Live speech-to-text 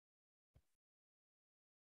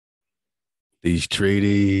These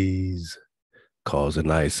treaties cause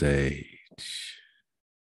an ice age.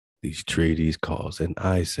 These treaties cause an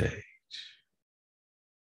ice age.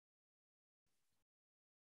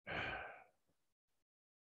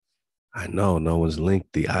 I know no one's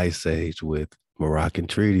linked the ice age with Moroccan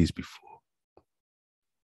treaties before.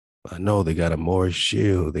 I know they got a Moorish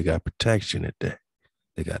shield. They got protection at that.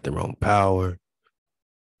 They got their own power.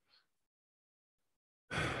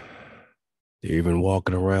 They're even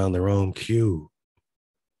walking around their own cube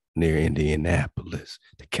near Indianapolis,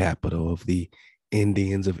 the capital of the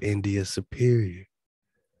Indians of India Superior.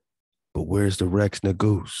 But where's the Rex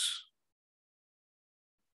Nagoose?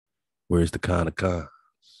 Where's the Khana Khans?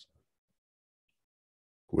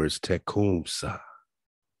 Where's Tecumseh?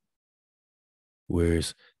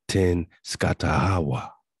 Where's Ten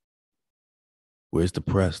Scatahawa? Where's the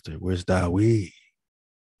Prester? Where's Dawid?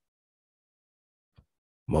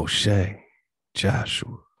 Moshe,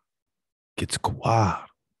 Joshua, Gitskawad.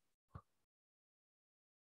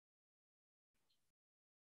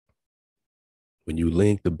 When you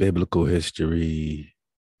link the biblical history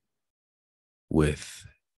with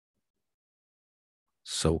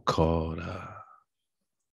so-called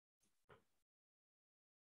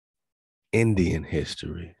Indian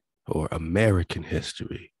history or American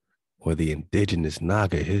history or the indigenous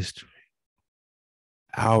Naga history,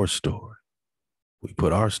 our story, we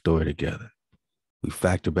put our story together. We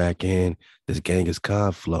factor back in this Genghis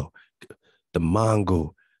Khan flow, the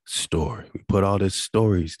Mongol story. We put all these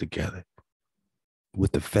stories together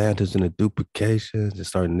with the phantoms and the duplications and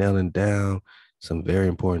start nailing down some very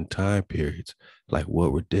important time periods, like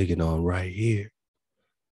what we're digging on right here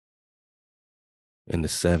in the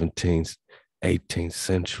 17th, 18th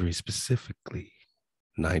century specifically,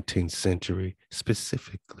 19th century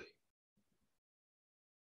specifically.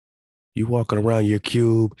 You walking around your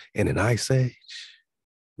cube in an ice age?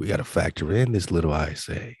 We got to factor in this little ice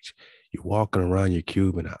age. You're walking around your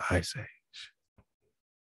cube in an ice age.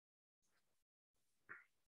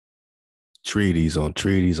 Treaties on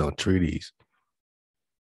treaties on treaties.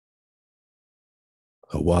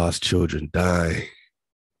 HaWah's children dying.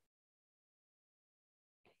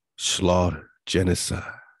 Slaughter, genocide.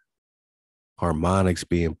 Harmonics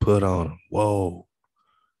being put on them. Whoa.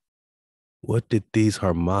 What did these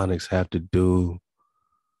harmonics have to do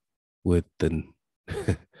with the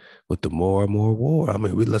with the more and more war? I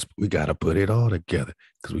mean, we got to put it all together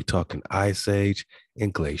because we're talking ice age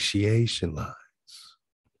and glaciation lines.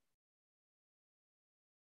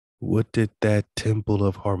 What did that temple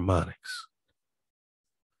of harmonics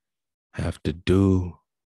have to do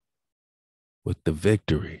with the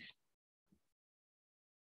victory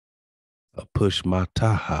of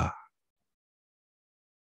Pushmataha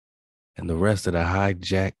and the rest of the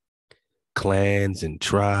hijacked clans and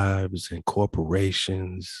tribes and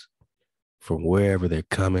corporations from wherever they're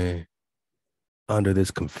coming under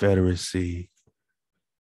this confederacy?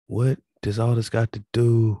 What does all this got to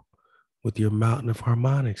do with your mountain of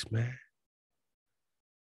harmonics, man?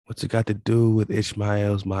 What's it got to do with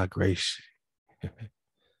Ishmael's migration?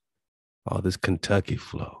 All this Kentucky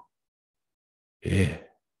flow. Yeah.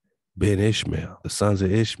 Ben Ishmael, the sons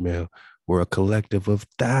of Ishmael were a collective of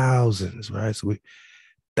thousands, right? So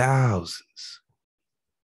thousands.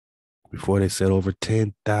 Before they said over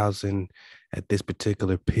 10,000 at this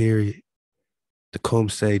particular period.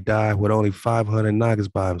 Tecumseh died with only 500 Nagas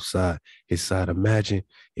by his side. Imagine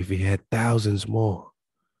if he had thousands more.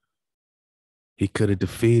 He could have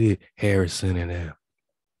defeated Harrison and them.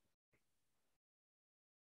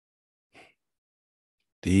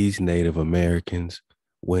 These Native Americans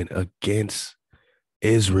went against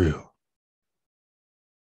Israel.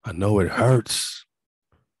 I know it hurts.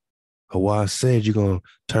 HaWah said you're going to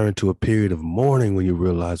turn to a period of mourning when you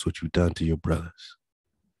realize what you've done to your brothers,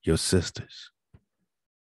 your sisters.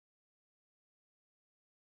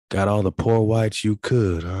 Got all the poor whites you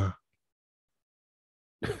could, huh?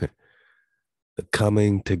 The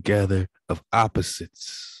coming together of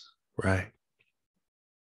opposites, right?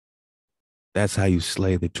 That's how you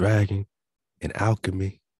slay the dragon in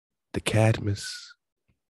alchemy, the Cadmus.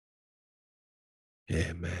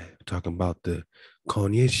 Yeah, man. We're talking about the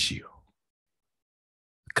Konishio,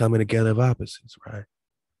 the coming together of opposites, right?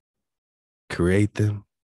 Create them.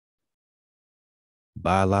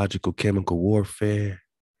 Biological, chemical warfare.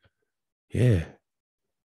 Yeah.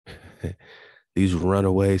 These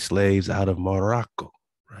runaway slaves out of Morocco,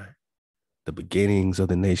 right? The beginnings of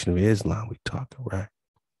the Nation of Islam, we talking, right?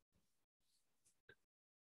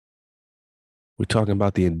 We're talking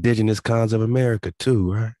about the indigenous Khans of America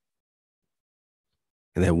too, right?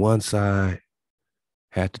 And that one side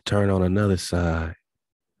had to turn on another side,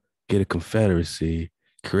 get a confederacy,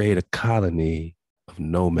 create a colony of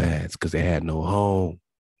nomads because they had no home.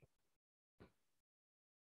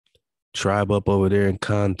 Tribe up over there in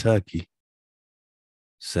Kentucky,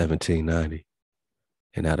 1790.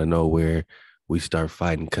 And out of nowhere, we start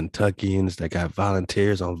fighting Kentuckians that got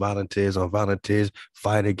volunteers on volunteers on volunteers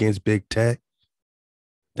fighting against big tech.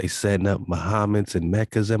 They setting up Muhammad's and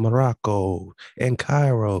Meccas and Morocco and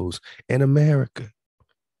Cairo's and America.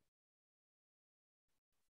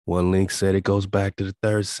 One link said it goes back to the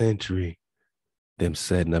 3rd century. Them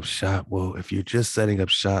setting up shop. Well, if you're just setting up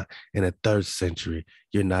shop in the 3rd century,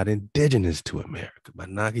 you're not indigenous to America.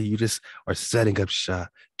 Managa, you just are setting up shop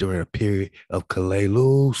during a period of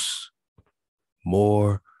Kalelus,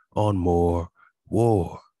 more on more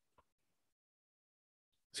war.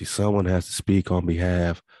 See, someone has to speak on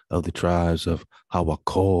behalf of the tribes of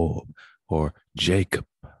HaWah or Jacob.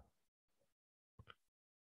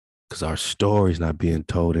 Because our story's not being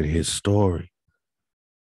told in his story.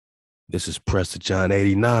 This is Prester John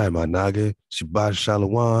 89, my naga. Shabbat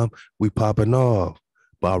Shalawam, we popping off.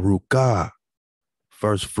 Baruch.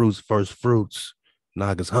 First fruits, first fruits.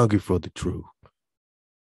 Naga's hungry for the truth.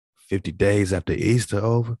 50 days after Easter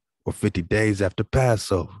over or 50 days after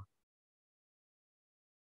Passover.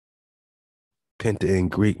 Penta in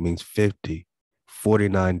Greek means 50.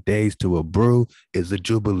 49 days to a brew is a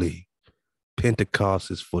jubilee.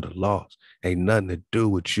 Pentecost is for the lost. Ain't nothing to do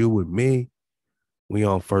with you and me. We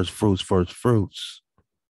on first fruits, first fruits.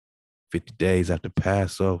 50 days after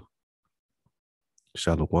Passover.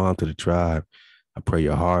 Shalawam to the tribe. I pray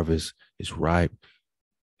your harvest is ripe.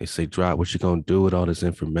 They say, drop, what you gonna do with all this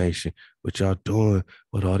information? What y'all doing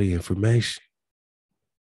with all the information?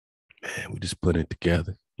 Man, we just putting it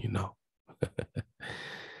together, you know.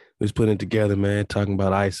 We just putting it together, man, talking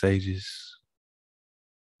about ice ages,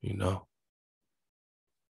 you know.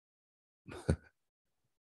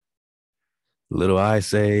 Little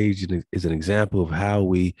Ice Age is an example of how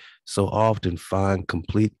we so often find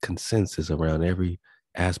complete consensus around every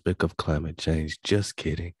aspect of climate change. Just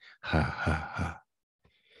kidding. Ha, ha, ha.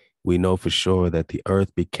 We know for sure that the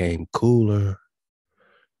earth became cooler.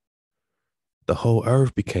 The whole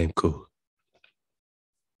earth became cooler.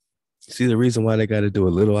 See, the reason why they got to do a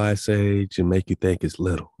little Ice Age and make you think it's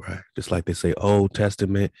little, right? Just like they say Old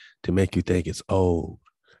Testament to make you think it's old.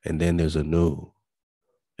 And then there's a new.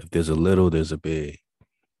 If there's a little, there's a big.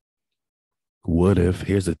 What if,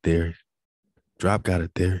 here's a theory. Drop got a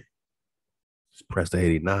theory. Prester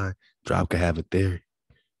 89, Drop could have a theory.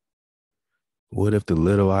 What if the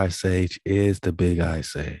little Ice Age is the big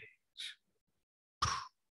Ice Age?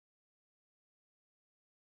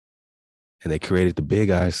 And they created the big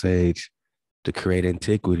Ice Age to create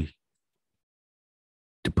antiquity,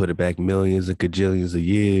 to put it back millions and gajillions of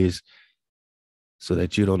years so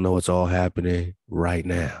that you don't know it's all happening right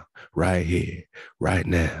now, right here, right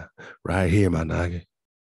now, right here, my naga,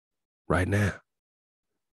 right now.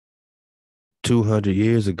 200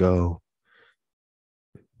 years ago,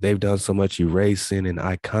 they've done so much erasing and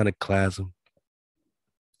iconoclasm,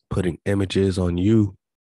 putting images on you,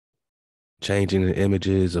 changing the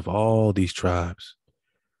images of all these tribes.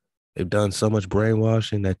 They've done so much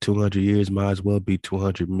brainwashing that 200 years might as well be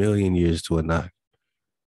 200 million years to a knock.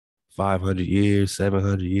 500 years,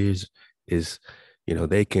 700 years is, you know,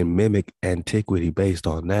 they can mimic antiquity based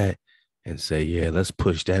on that and say, yeah, let's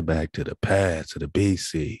push that back to the past, to the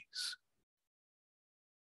BCs.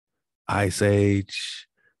 Ice Age,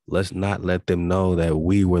 let's not let them know that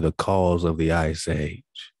we were the cause of the Ice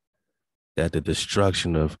Age, that the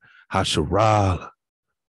destruction of Hasharal,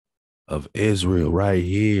 of Israel right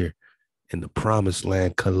here in the promised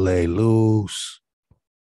land, Kalelus.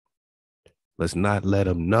 Let's not let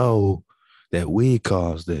them know that we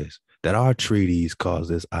caused this, that our treaties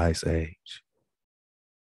caused this Ice Age,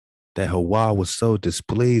 that HaWah was so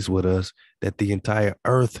displeased with us that the entire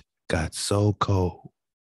earth got so cold.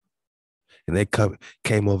 And they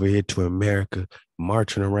came over here to America,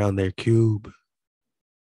 marching around their cube,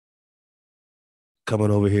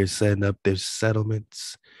 coming over here, setting up their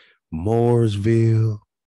settlements, Mooresville,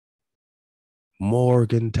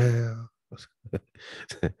 Morgantown.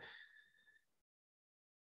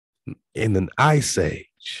 In an Ice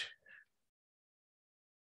Age,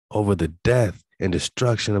 over the death and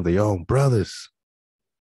destruction of their own brothers.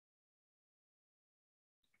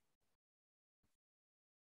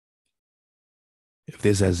 If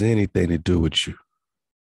this has anything to do with you,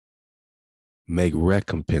 make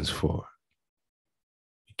recompense for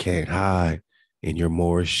it. You can't hide in your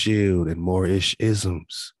Moorish shield and Moorish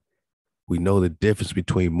isms. We know the difference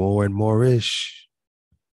between Moor and Moorish.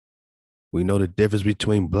 We know the difference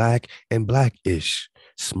between black and blackish,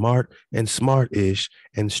 smart and smart-ish,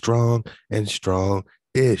 and strong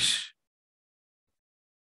Ish.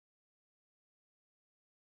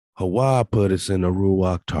 HaWah put us in the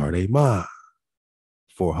Ruach Tardema.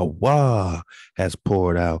 For HaWah has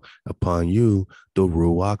poured out upon you the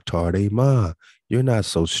Ruach Tardema. You're not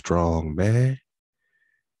so strong, man.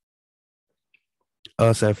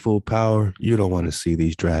 Us at full power, you don't want to see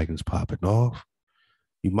these dragons popping off.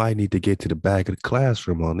 You might need to get to the back of the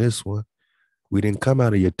classroom on this one. We didn't come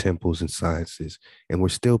out of your temples and sciences, and we're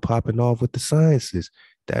still popping off with the sciences.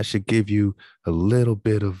 That should give you a little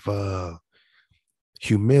bit of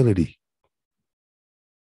humility.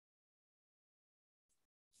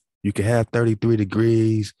 You can have 33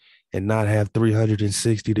 degrees and not have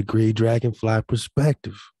 360-degree dragonfly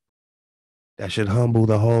perspective. That should humble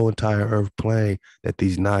the whole entire earth plane that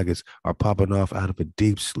these Nagas are popping off out of a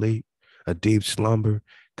deep sleep, a deep slumber,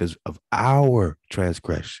 because of our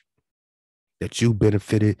transgression. That you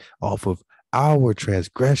benefited off of our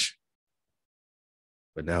transgression.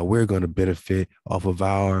 But now we're going to benefit off of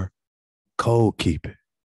our code keeping.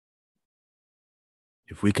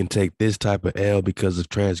 If we can take this type of L because of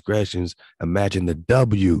transgressions, imagine the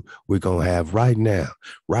W we're going to have right now,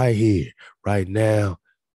 right here, right now,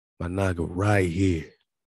 my Naga, right here.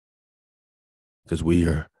 Because we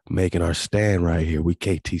are making our stand right here. We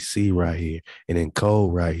KTC right here. And in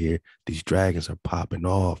code right here, these dragons are popping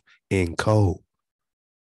off in code.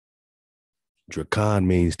 Drakan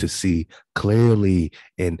means to see clearly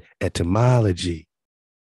in etymology.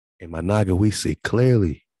 In my Naga, we see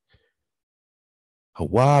clearly.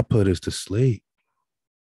 HaWah put us to sleep.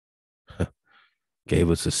 Gave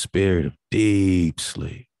us a spirit of deep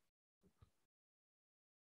sleep.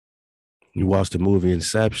 You watch the movie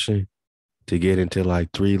Inception, to get into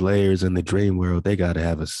like 3 layers in the dream world, they got to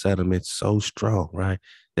have a settlement so strong, right?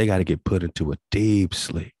 They got to get put into a deep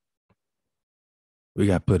sleep. We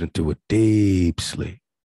got put into a deep sleep.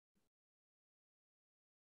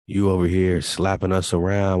 You over here slapping us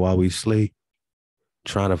around while we sleep,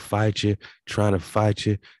 trying to fight you, trying to fight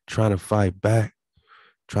you, trying to fight back,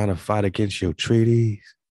 trying to fight against your treaties.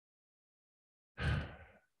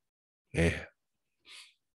 Yeah.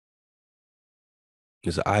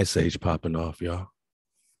 There's an ice age popping off, y'all.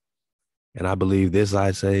 And I believe this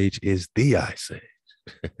ice age is the ice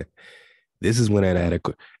age. This is when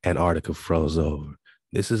Antarctica froze over.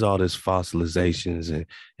 This is all this fossilizations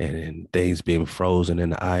and things being frozen in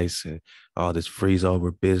the ice and all this freeze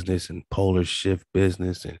over business and polar shift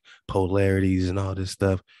business and polarities and all this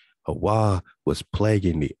stuff. HaWah was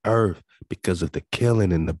plaguing the earth because of the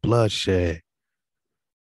killing and the bloodshed,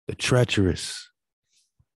 the treacherous,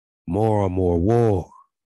 more and more war,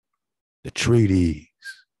 the treaties.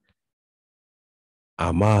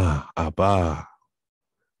 Abba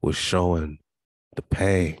was showing the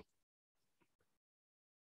pain.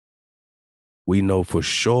 We know for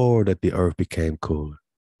sure that the earth became cooler.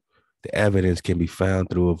 The evidence can be found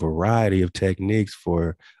through a variety of techniques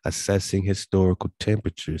for assessing historical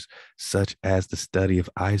temperatures, such as the study of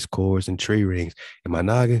ice cores and tree rings. In my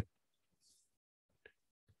noggin,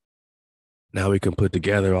 now we can put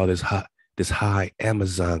together all this high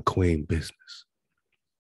Amazon queen business.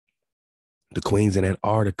 The queens in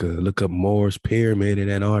Antarctica, look up Moore's pyramid in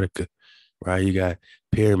Antarctica, right? You got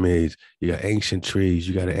pyramids, you got ancient trees,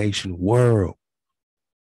 you got an ancient world.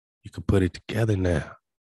 You can put it together now.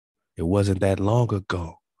 It wasn't that long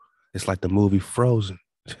ago. It's like the movie Frozen.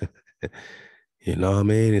 You know what I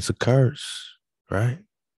mean? It's a curse, right?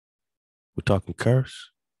 We're talking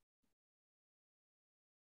curse.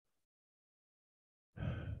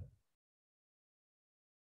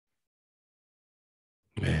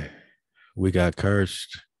 Man, we got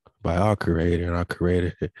cursed by our creator, and our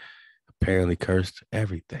creator apparently cursed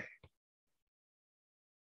everything.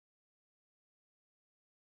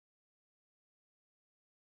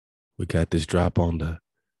 We got this drop on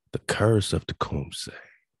the curse of the Kumse.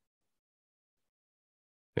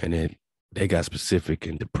 And then they got specific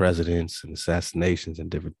into presidents and assassinations and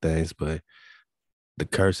different things, but the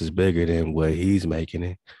curse is bigger than what he's making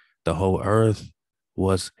it. The whole earth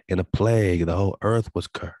was in a plague. The whole earth was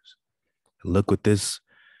cursed. Look what this,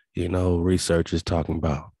 research is talking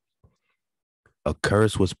about. A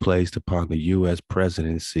curse was placed upon the U.S.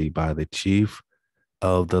 presidency by the chief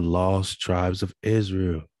of the lost tribes of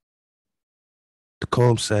Israel. The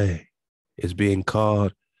Kumse is being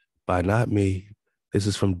called by not me. This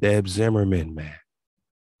is from Deb Zimmerman, man.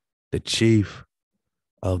 The chief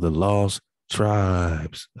of the lost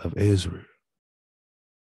tribes of Israel.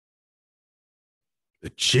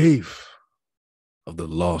 The chief of the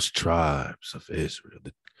lost tribes of Israel.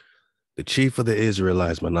 The chief of the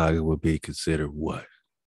Israelites, Managa, would be considered what?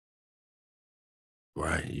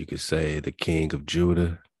 Right? You could say the king of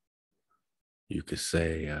Judah. You could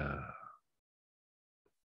say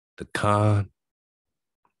the Khan,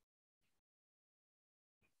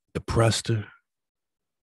 the Prester.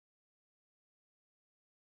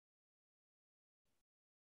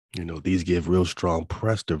 You know, these give real strong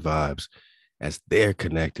Prester vibes as they're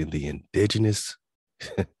connecting the indigenous,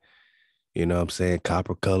 you know what I'm saying,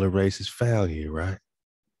 copper color races found here, right?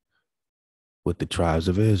 With the tribes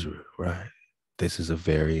of Israel, right? This is a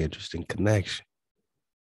very interesting connection.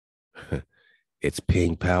 It's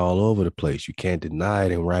ping pow all over the place. You can't deny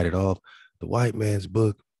it and write it off. The white man's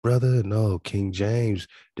book, brother. No, King James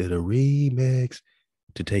did a remix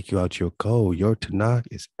to take you out your code. Your Tanakh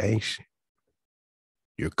is ancient.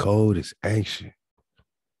 Your code is ancient.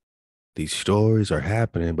 These stories are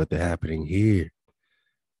happening, but they're happening here.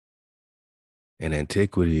 And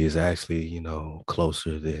antiquity is actually, you know,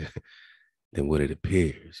 closer than what it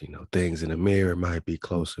appears. You know, things in the mirror might be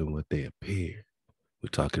closer than what they appear. We're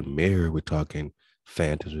talking mirror, we're talking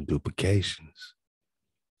phantoms and duplications.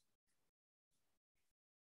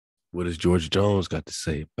 What does George Jones got to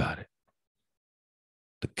say about it?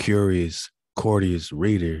 The curious, courteous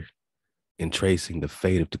reader in tracing the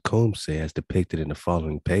fate of Tecumseh as depicted in the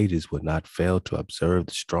following pages would not fail to observe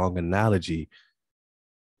the strong analogy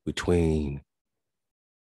between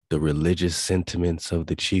the religious sentiments of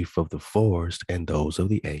the chief of the forest and those of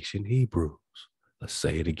the ancient Hebrews. Let's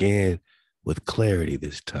say it again with clarity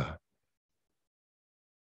this time.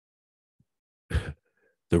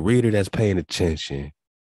 The reader that's paying attention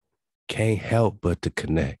can't help but to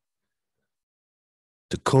connect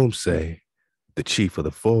Tecumseh, the chief of the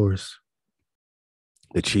forest,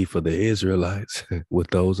 the chief of the Israelites, with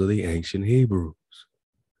those of the ancient Hebrews.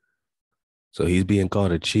 So he's being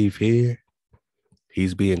called a chief here.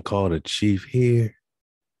 He's being called a chief here.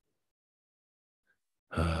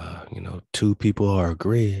 You know, two people are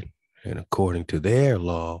agreeing, and according to their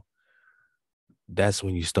law, that's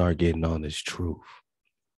when you start getting on this truth.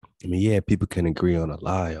 I mean, yeah, people can agree on a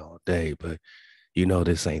lie all day, but you know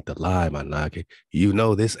this ain't the lie, my nigga. You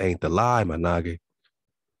know this ain't the lie, my nigga.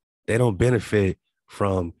 They don't benefit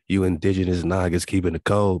from you indigenous niggas keeping the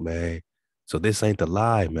code, man. So this ain't the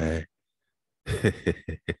lie, man.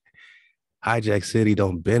 Hijack City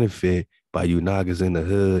don't benefit by you niggas in the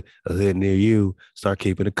hood, a hood near you, start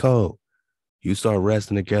keeping the code. You start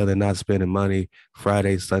resting together, not spending money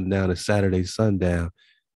Friday sundown to Saturday sundown.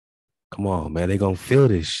 Come on, man. They gonna feel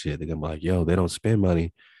this shit. They're gonna be like, yo, they don't spend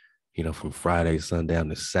money, you know, from Friday sundown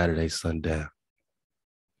to Saturday sundown.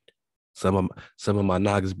 Some of my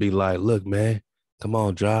niggas be like, look, man, come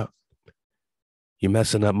on, drop. You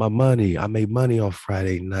messing up my money. I make money on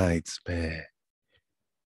Friday nights, man.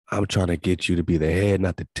 I'm trying to get you to be the head,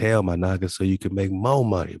 not the tail, my nigga, so you can make more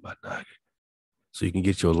money, my nigga. So you can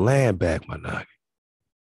get your land back, my nigga.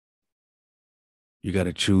 You got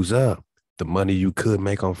to choose up the money you could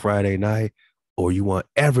make on Friday night, or you want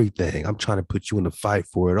everything. I'm trying to put you in the fight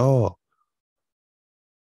for it all.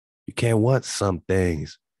 You can't want some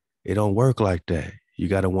things. It don't work like that. You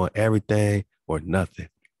got to want everything or nothing.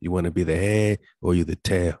 You want to be the head or you the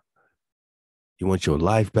tail. You want your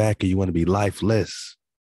life back or you want to be lifeless.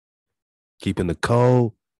 Keeping the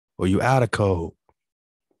code or you out of code.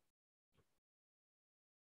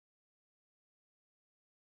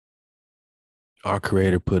 Our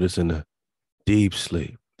creator put us in a deep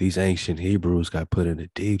sleep. These ancient Hebrews got put in a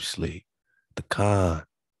deep sleep. The Khan,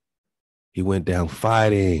 he went down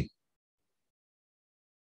fighting.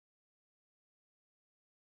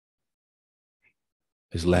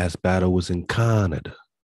 His last battle was in Canada.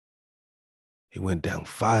 He went down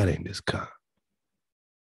fighting this Khan.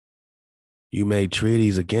 You made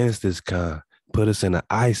treaties against this Khan, put us in an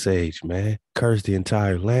ice age, man. Cursed the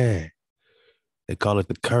entire land. They call it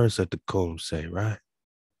the curse of the Tecumseh, right?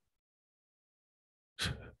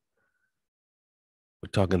 We're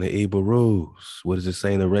talking the Ibarus. What does it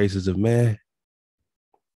say in the races of man?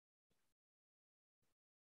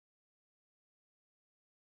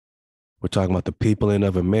 We're talking about the people in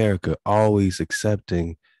of America always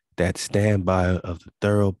accepting that standby of the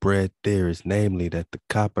thoroughbred theorists, namely that the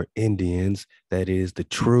copper Indians, that is the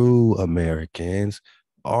true Americans,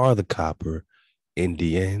 are the copper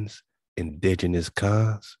Indians, indigenous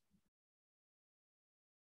Khans,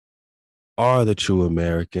 are the true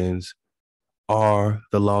Americans, are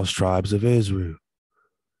the lost tribes of Israel,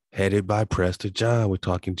 headed by Prester John. We're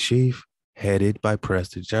talking chief, headed by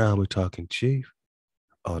Prester John. We're talking chief.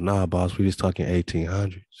 Oh, nah, boss, we just talking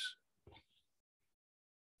 1800s.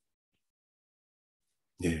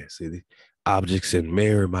 Yeah, see, the objects in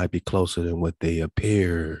mirror might be closer than what they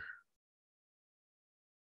appear.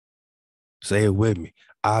 Say it with me.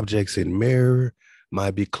 Objects in mirror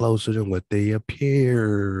might be closer than what they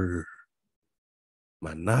appear.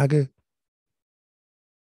 My naga,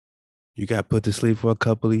 you got put to sleep for a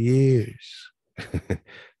couple of years,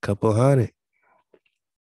 couple hundred.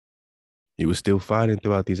 You were still fighting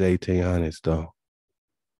throughout these 1800s, though.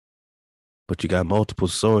 But you got multiple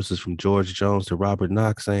sources from George Jones to Robert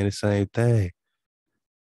Knox saying the same thing.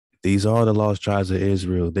 These are the lost tribes of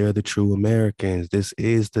Israel. They're the true Americans. These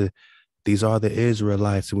are the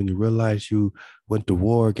Israelites. And when you realize you went to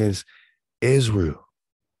war against Israel,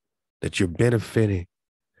 that you're benefiting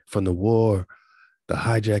from the war, the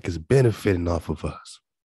hijack is benefiting off of us.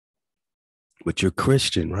 But you're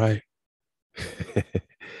Christian, right?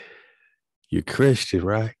 You're Christian,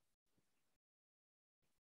 right?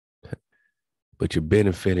 But you're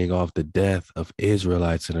benefiting off the death of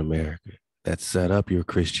Israelites in America that set up your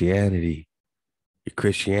Christianity. Your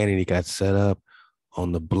Christianity got set up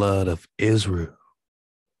on the blood of Israel.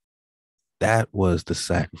 That was the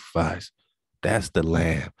sacrifice. That's the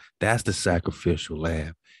lamb. That's the sacrificial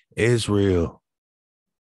lamb. Israel,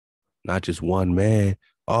 not just one man.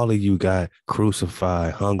 All of you got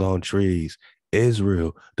crucified, hung on trees.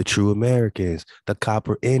 Israel, the true Americans, the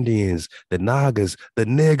Copper Indians, the Nagas, the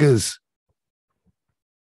niggas,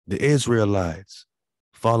 the Israelites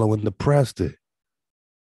following the Prester.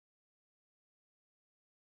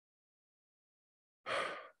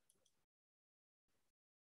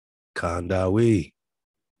 Kandawi,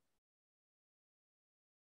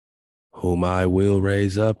 whom I will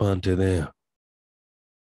raise up unto them.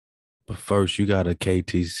 But first, you got to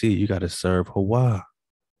KTC. You got to serve HaWah.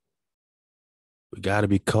 We got to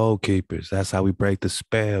be code keepers. That's how we break the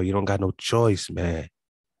spell. You don't got no choice, man.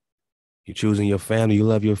 You choosing your family. You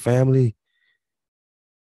love your family.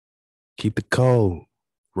 Keep the code.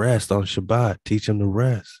 Rest on Shabbat. Teach them to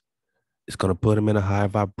rest. It's going to put them in a high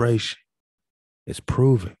vibration. It's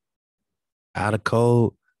proven. Out of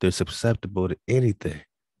code, they're susceptible to anything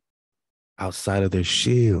outside of their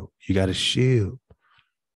shield. You got a shield.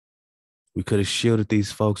 We could have shielded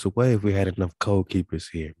these folks away if we had enough code keepers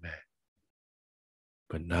here, man.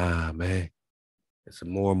 But nah, man. It's a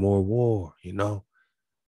more and more war, you know?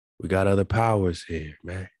 We got other powers here,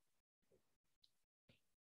 man.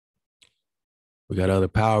 We got other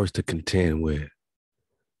powers to contend with.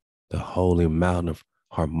 The holy mountain of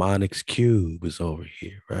harmonics cube is over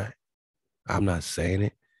here, right? I'm not saying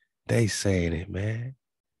it. They saying it, man.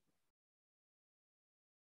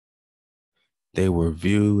 They were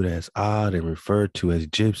viewed as odd and referred to as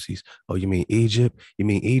gypsies. Oh, you mean Egypt? You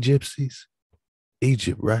mean Egyptsies?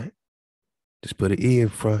 Egypt, right? Just put an E in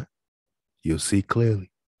front. You'll see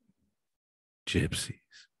clearly. Gypsies.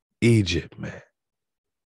 Egypt, man.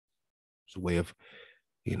 It's a way of,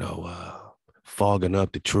 fogging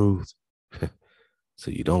up the truth so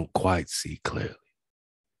you don't quite see clearly.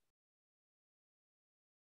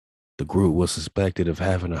 The group was suspected of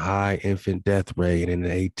having a high infant death rate, and in the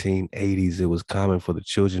 1880s, it was common for the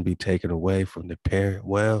children to be taken away from their parent.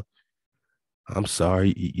 Well, I'm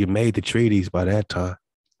sorry, you made the treaties by that time.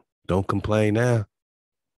 Don't complain now.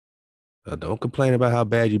 Don't complain about how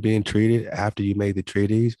bad you're being treated after you made the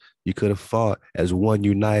treaties. You could have fought as one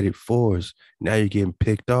united force. Now you're getting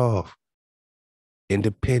picked off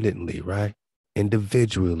independently, right?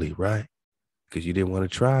 Individually, right? Because you didn't want a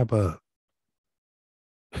tribe up.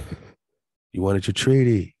 You wanted your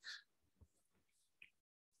treaty.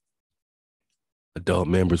 Adult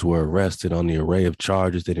members were arrested on the array of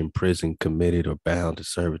charges that imprisoned, committed, or bound to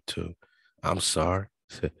servitude. I'm sorry.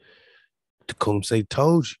 Tecumseh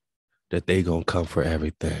told you that they gonna come for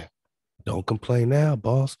everything. Don't complain now,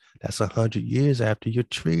 boss. That's 100 years after your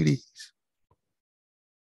treaties.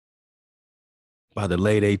 By the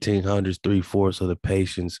late 1800s, 3/4 of the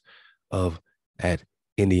patients at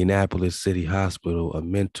Indianapolis City Hospital, a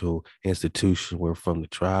mental institution, were from the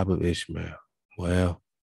tribe of Ishmael. Well,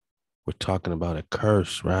 we're talking about a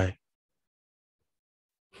curse, right?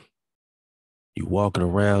 You walking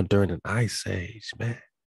around during an ice age, man.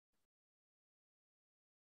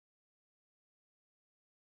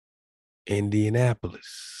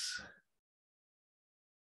 Indianapolis.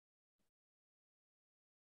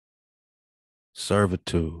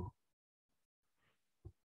 Servitude.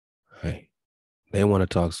 Hey, they want to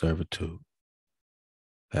talk servitude.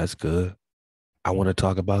 That's good. I want to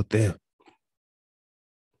talk about them.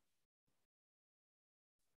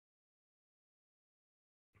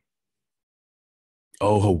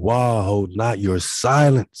 Oh, HaWah, hold not your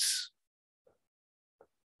silence.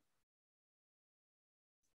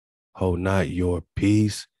 Hold not your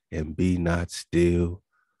peace and be not still,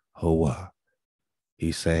 HaWah.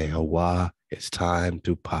 He's saying, HaWah, it's time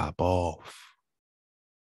to pop off.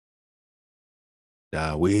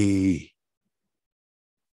 ThaWaDa.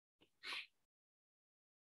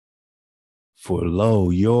 For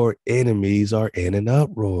lo, your enemies are in an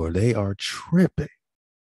uproar. They are tripping.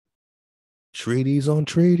 Treaties on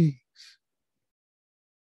treaties.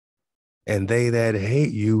 And they that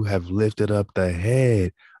hate you have lifted up the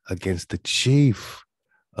head against the chief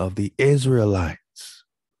of the Israelites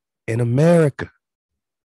in America.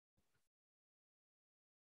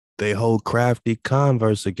 They hold crafty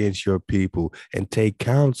converse against your people and take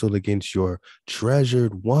counsel against your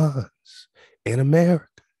treasured ones in America.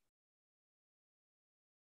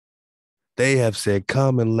 They have said,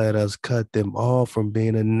 come and let us cut them off from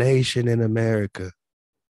being a nation in America,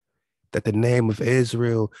 that the name of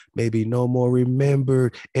Israel may be no more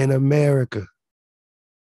remembered in America.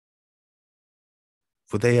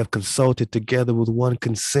 For they have consulted together with one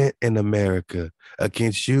consent in America.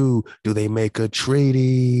 Against you do they make a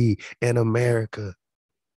treaty in America.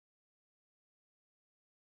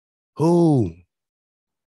 Who?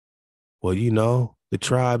 Well, you know, the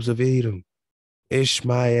tribes of Edom.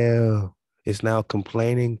 Ishmael is now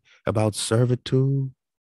complaining about servitude.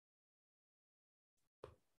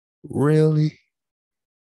 Really?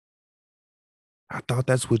 I thought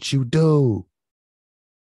that's what you do.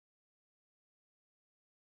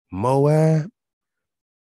 Moab?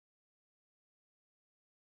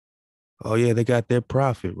 Oh, yeah, they got their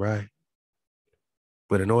prophet, right?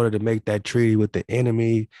 But in order to make that treaty with the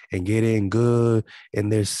enemy and get in good in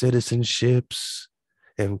their citizenships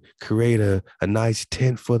and create a nice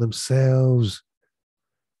tent for themselves,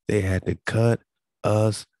 they had to cut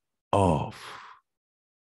us off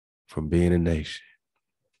from being a nation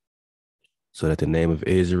so that the name of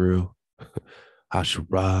Israel,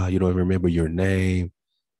 Hashabah, you don't remember your name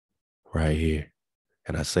right here.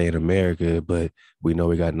 And I say in America, but we know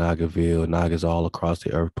we got Nagaville, Nagas all across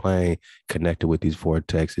the earth plane connected with these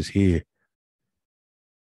vortexes here.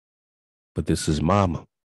 But this is Mama.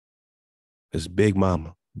 This is Big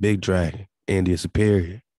Mama, Big Dragon, India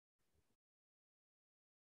Superior.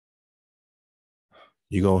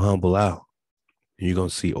 You're going to humble out. You're going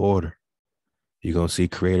to see order. You're going to see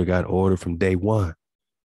Creator got order from day one.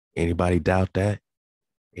 Anybody doubt that?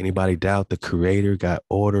 Anybody doubt the Creator got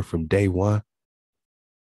order from day one?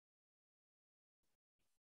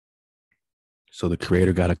 So the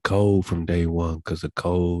Creator got a code from day one because the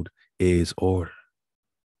code is order.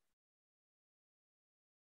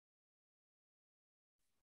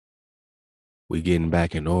 We getting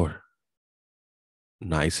back in order.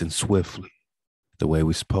 Nice and swiftly. The way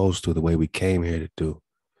we're supposed to, the way we came here to do.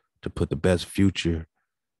 To put the best future,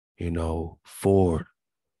 forward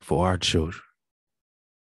for our children.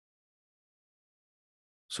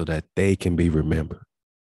 So that they can be remembered.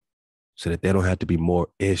 So that they don't have to be more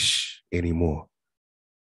ish anymore.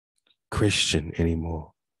 Christian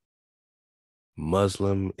anymore.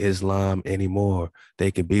 Muslim, Islam anymore.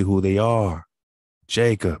 They can be who they are.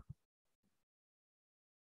 Jacob,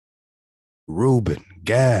 Reuben,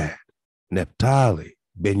 Gad, Naphtali,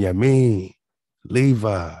 Benjamin,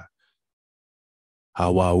 Levi,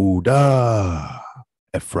 ThaWaDa,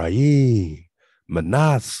 Ephraim,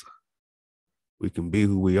 Manasseh. We can be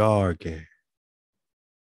who we are again.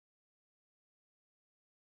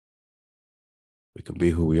 We can be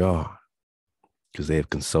who we are because they have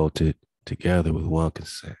consulted together with one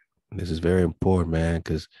consent. And this is very important, man,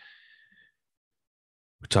 because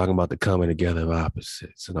we're talking about the coming together of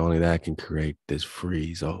opposites, and only that can create this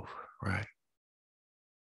freeze over, right?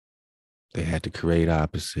 They had to create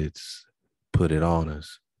opposites, put it on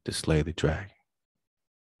us to slay the dragon.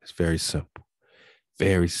 It's very simple.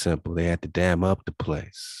 Very simple. They had to dam up the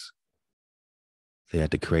place. They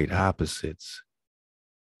had to create opposites.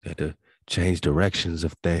 They had to change directions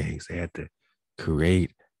of things. They had to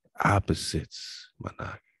create opposites,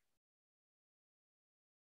 Manak.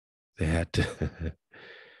 They had to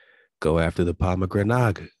go after the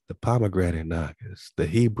pomegranate nagas, the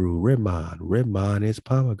Hebrew Rimmon. Rimmon is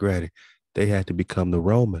pomegranate. They had to become the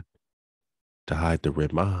Roman to hide the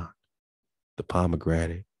Rimmon, the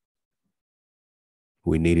pomegranate.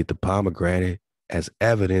 We needed the pomegranate as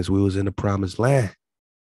evidence we was in the promised land.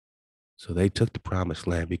 So they took the promised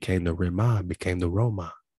land, became the Rimmon, became the Roman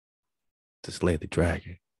to slay the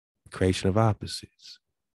dragon. Creation of opposites.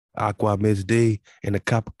 Aqua Miss D and the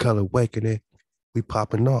copper color awakening. We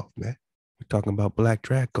popping off, man. We're talking about Black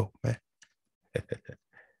Drago, man.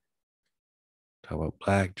 Talking about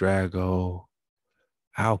Black Drago,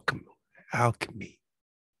 alchemy,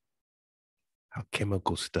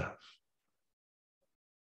 alchemical stuff.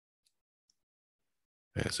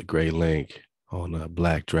 That's a great link on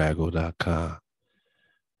blackdrago.com.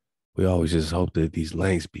 We always just hope that these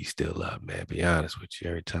links be still up, man. Be honest with you.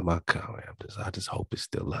 Every time I come, man, I just hope it's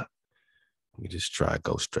still up. We just try to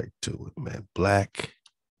go straight to it, man. Black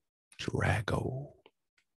Drago.com.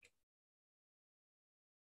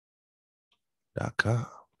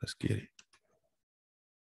 Let's get it.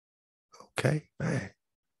 Okay, man.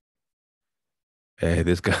 Hey,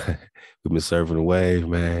 this guy, we've been surfing the wave,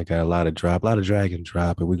 man. Got a lot of dragon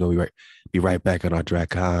drop, and we're gonna be right back on our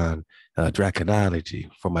draconology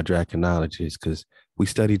for my draconologists, because we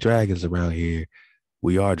study dragons around here.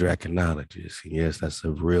 We are draconologists. And yes, that's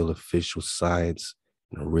a real official science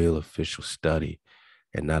and a real official study.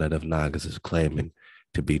 And not enough Nagas is claiming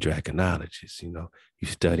to be draconologists. You know, you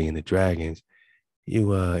studying the dragons,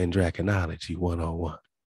 you in draconology 101.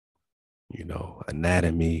 You know,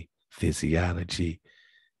 anatomy, physiology.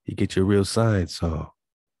 You get your real science on.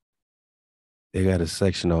 They got a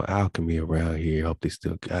section on alchemy around here. Hope they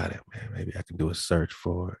still got it, man. Maybe I can do a search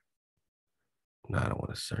for it. No, I don't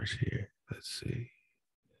want to search here. Let's see.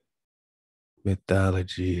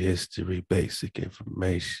 Mythology, history, basic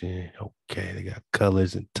information. Okay, they got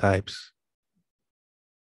colors and types.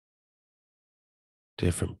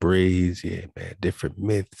 Different breeds. Yeah, man. Different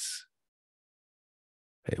myths.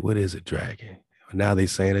 Hey, what is a dragon? Now they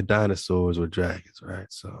saying the dinosaurs were dragons, right?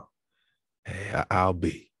 So, hey, I'll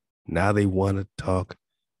be. Now they want to talk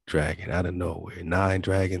dragon out of nowhere. 9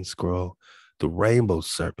 dragon scroll, the rainbow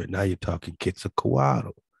serpent. Now you're talking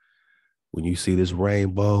Quetzalcoatl. When you see this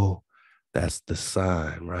rainbow, that's the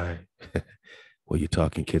sign, right? Well, you're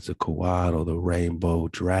talking Quetzalcoatl, the rainbow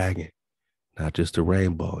dragon, not just a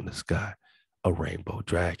rainbow in the sky, a rainbow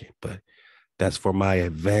dragon. But that's for my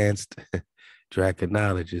advanced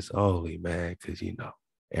draconologists only, man, because, you know,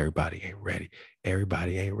 everybody ain't ready.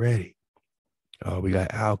 Everybody ain't ready. Oh, we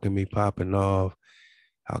got alchemy popping off,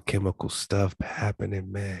 alchemical stuff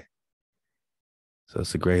happening, man. So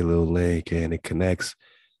it's a great little link, and it connects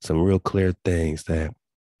some real clear things that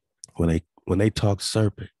when they talk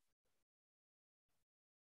serpent,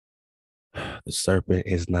 the serpent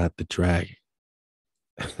is not the dragon.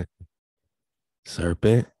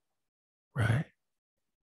 Serpent, right,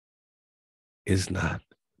 is not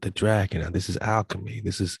the dragon. Now, this is alchemy.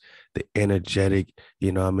 This is the energetic,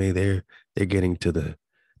 you know what I mean? They're getting to the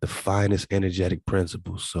finest energetic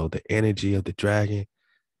principles. So the energy of the dragon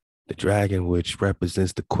which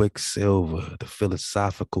represents the quicksilver, the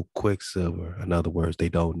philosophical quicksilver. In other words, they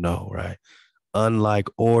don't know, right? Unlike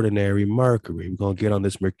ordinary Mercury, we're going to get on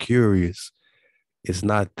this Mercurius. It's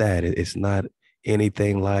not that. It's not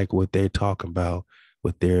anything like what they're talking about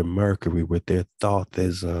with their Mercury, with their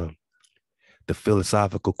thoughtism. The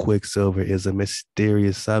philosophical quicksilver is a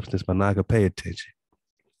mysterious substance, but not gonna pay attention.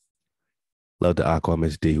 Love the Aqua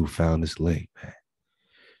Miss D who found this link, man.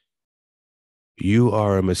 You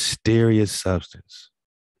are a mysterious substance,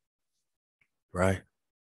 right?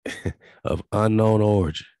 Of unknown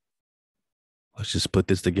origin. Let's just put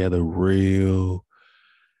this together real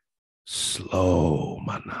slow,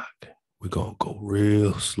 my knock. We're gonna go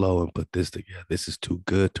real slow and put this together. This is too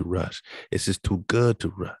good to rush. This is too good to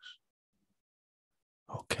rush.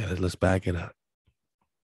 Okay, let's back it up.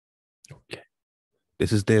 Okay.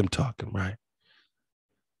 This is them talking, right?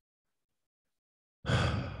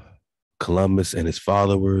 Columbus and his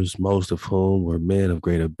followers, most of whom were men of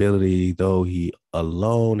great ability, though he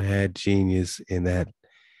alone had genius in that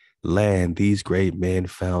land, these great men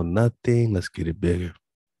found nothing. Let's get it bigger.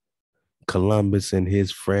 Columbus and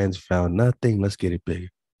his friends found nothing. Let's get it bigger.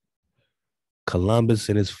 Columbus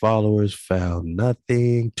and his followers found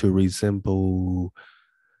nothing to resemble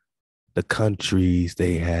the countries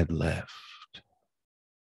they had left.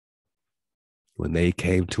 When they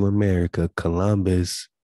came to America, Columbus,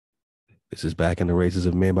 this is Back in the Races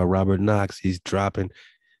of Men by Robert Knox. He's dropping,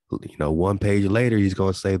 you know, one page later, he's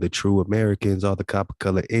going to say the true Americans are the copper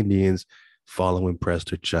colored Indians following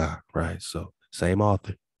Prester John, right? So same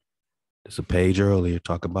author. There's a page earlier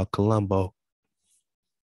talking about Columbo.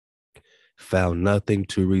 Found nothing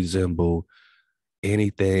to resemble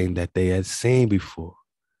anything that they had seen before.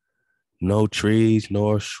 No trees,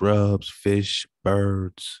 nor shrubs, fish,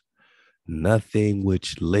 birds, nothing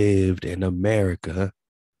which lived in America.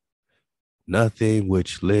 Nothing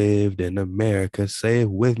which lived in America. Say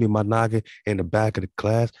it with me, my noggin, in the back of the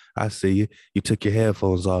class. I see you. You took your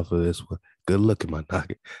headphones off of this one. Good looking, my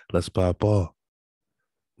noggin. Let's pop off.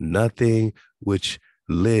 Nothing which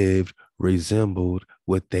lived resembled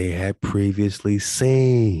what they had previously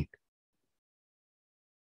seen.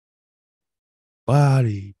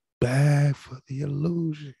 Body bag for the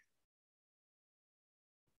illusion.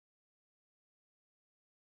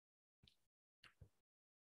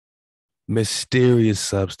 Mysterious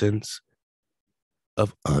substance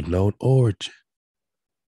of unknown origin.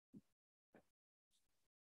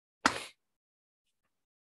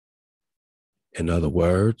 In other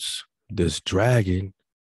words, this dragon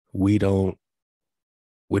we don't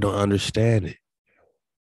understand it.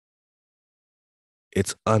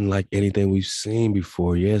 It's unlike anything we've seen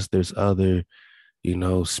before. Yes, there's other,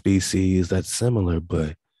 species that's similar,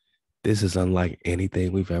 but this is unlike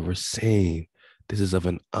anything we've ever seen. This is of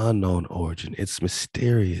an unknown origin. It's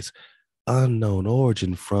mysterious, unknown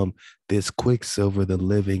origin. From this quicksilver, the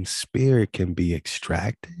living spirit can be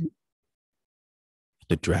extracted.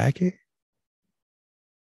 The dragon,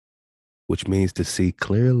 which means to see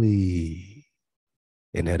clearly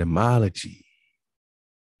in etymology.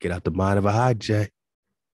 Get out the mind of a hijack.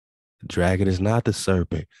 The dragon is not the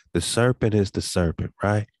serpent. The serpent is the serpent,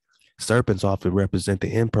 right? Serpents often represent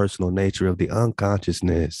the impersonal nature of the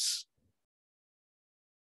unconsciousness.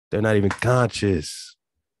 They're not even conscious.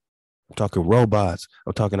 I'm talking robots.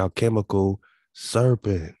 I'm talking alchemical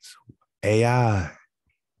serpents, AI.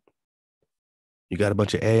 You got a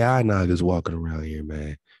bunch of AI niggas walking around here,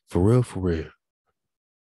 man. For real, for real.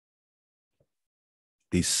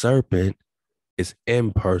 The serpent is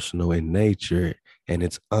impersonal in nature and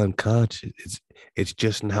it's unconscious. It's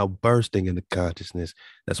just now bursting into consciousness.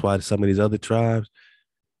 That's why some of these other tribes,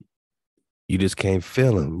 you just can't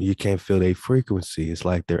feel them. You can't feel their frequency. It's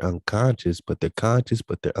like they're unconscious, but they're conscious,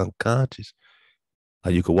 but they're unconscious.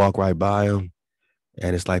 Like you could walk right by them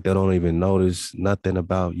and it's like they don't even notice nothing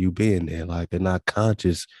about you being there. Like they're not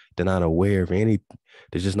conscious. They're not aware of anything.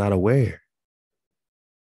 They're just not aware.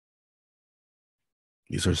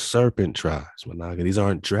 These are serpent tribes, Managa. These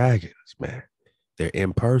aren't dragons, man. They're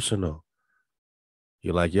impersonal.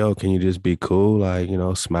 You're like, yo, can you just be cool? Like,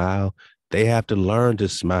 smile. They have to learn to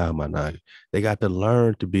smile, Managa. They got to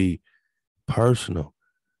learn to be personal.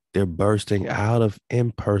 They're bursting out of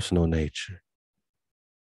impersonal nature,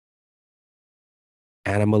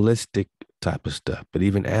 animalistic type of stuff. But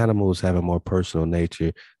even animals have a more personal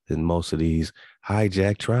nature than most of these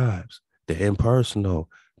hijack tribes. They're impersonal.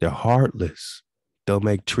 They're heartless. They'll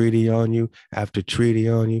make treaty on you after treaty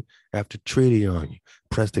on you after treaty on you.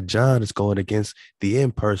 Prester John is going against the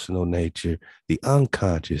impersonal nature, the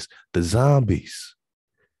unconscious, the zombies.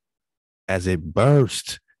 As it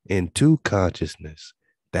bursts into consciousness,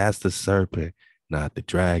 that's the serpent, not the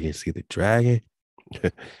dragon. See, the dragon,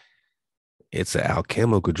 it's an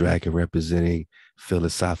alchemical dragon representing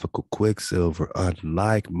philosophical quicksilver,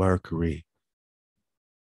 unlike Mercury.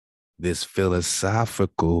 This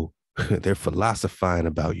philosophical, they're philosophizing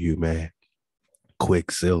about you, man.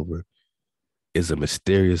 Quicksilver is a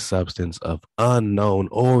mysterious substance of unknown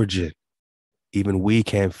origin. Even we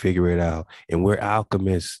can't figure it out. And we're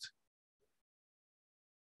alchemists.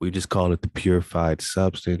 We just call it the purified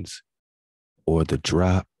substance or the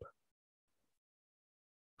drop.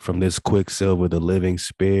 From this quicksilver, the living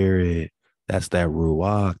spirit, that's that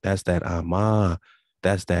ruach, that's that ama,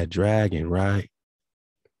 that's that dragon, right?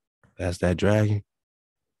 That's that dragon.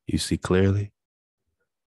 You see clearly?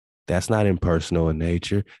 That's not impersonal in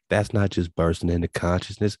nature. That's not just bursting into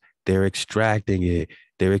consciousness. They're extracting it.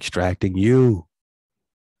 They're extracting you.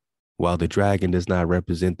 While the dragon does not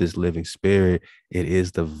represent this living spirit, it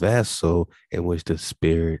is the vessel in which the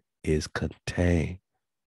spirit is contained.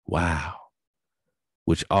 Wow.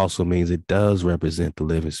 Which also means it does represent the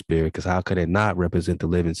living spirit, because how could it not represent the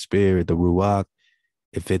living spirit, the ruach,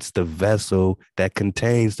 if it's the vessel that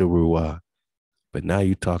contains the ruach? But now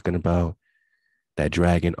you're talking about that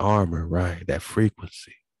dragon armor, right? That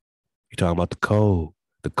frequency. You're talking about the code.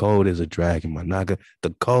 The code is a dragon, my naga. The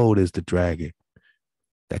code is the dragon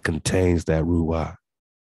that contains that ruach.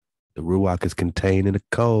 The ruach is contained in the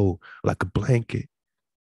code like a blanket.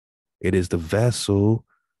 It is the vessel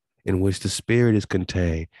in which the spirit is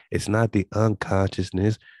contained. It's not the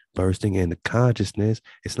unconsciousness bursting into consciousness.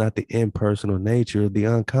 It's not the impersonal nature of the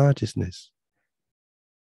unconsciousness.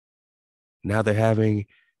 Now they're having,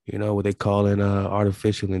 what they call in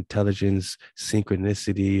artificial intelligence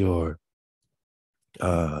synchronicity or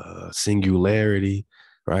singularity,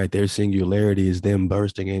 right? Their singularity is them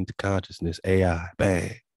bursting into consciousness, AI,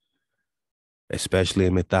 bang. Especially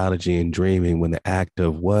in mythology and dreaming, when the act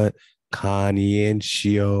of what?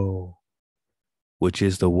 Conscientio, which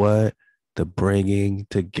is the what? The bringing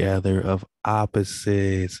together of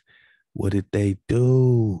opposites. What did they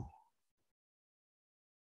do?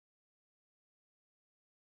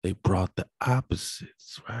 They brought the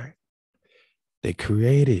opposites, right? They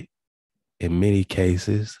created, in many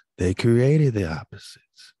cases, they created the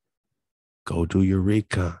opposites. Go do your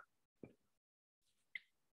recon.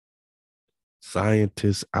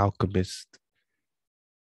 Scientists, alchemists,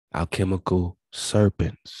 alchemical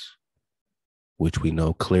serpents, which we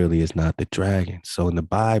know clearly is not the dragon. So in the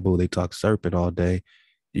Bible, they talk serpent all day.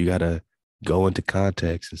 You got to go into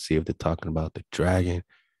context and see if they're talking about the dragon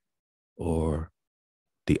or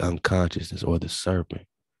the unconsciousness or the serpent.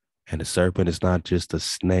 And the serpent is not just a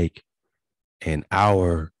snake in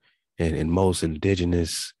in most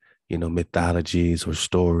indigenous, mythologies or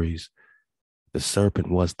stories. The serpent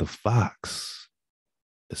was the fox.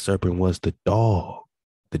 The serpent was the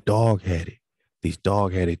dog-headed, these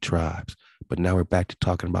dog-headed tribes. But now we're back to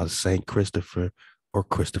talking about Saint Christopher or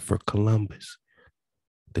Christopher Columbus,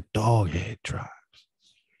 the dog-head tribes.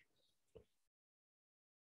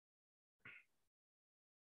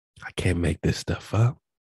 I can't make this stuff up.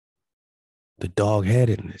 The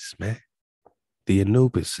dog-headedness, man. The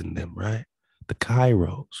Anubis in them, right? The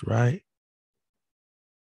Kairos, right?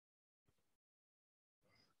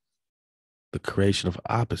 The creation of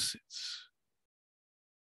opposites.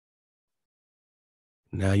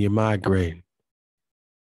 Now you're migrating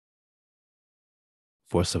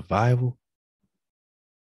for survival.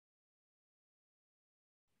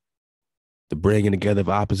 The bringing together of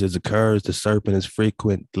opposites occurs. The serpent is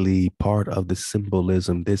frequently part of the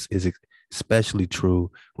symbolism. This is especially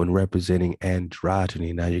true when representing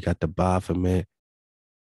androgyny. Now you got the Baphomet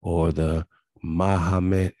or the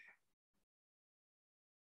Mahomet,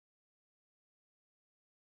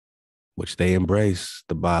 which they embrace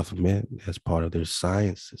the Baphomet as part of their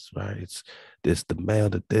sciences, right? It's this, the male,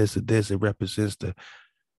 the this, the this. It represents the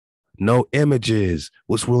no images.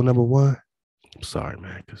 What's rule number one? I'm sorry,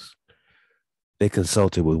 man, because they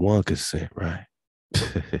consulted with one consent, right?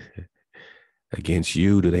 Against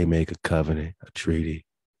you, do they make a covenant, a treaty?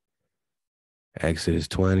 Exodus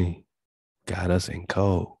 20 got us in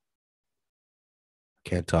code.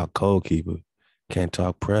 Can't talk code keeper. Can't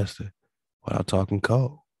talk Prester without talking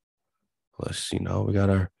code. Plus, we got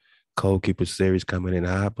our code keeper series coming in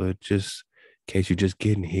hot, but just in case you're just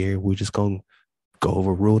getting here, we're just going to go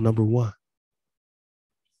over rule number one.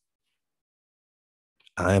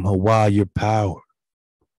 I am HaWah, your power,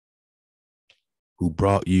 who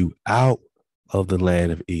brought you out of the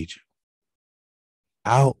land of Egypt,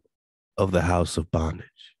 out of the house of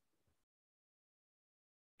bondage.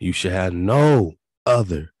 You shall have no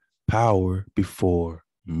other power before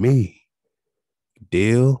me.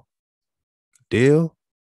 Deal? Deal?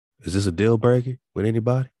 Is this a deal breaker with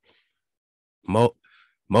anybody? Moab.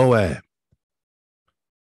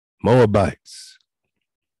 Moabites.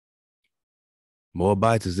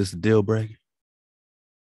 Moabites, is this a deal breaker?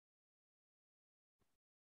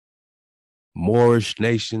 Moorish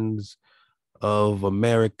nations of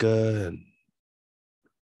America and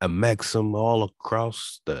Amexem all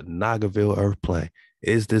across the Nagaville earth plane.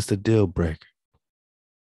 Is this a deal breaker?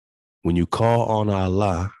 When you call on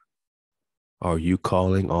Allah, are you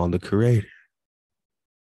calling on the Creator?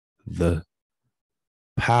 The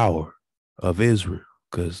power of Israel,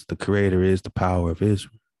 because the Creator is the power of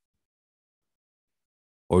Israel.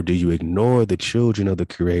 Or do you ignore the children of the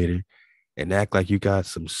Creator and act like you got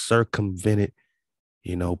some circumvented,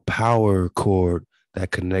 power cord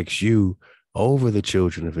that connects you over the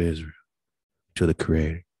children of Israel to the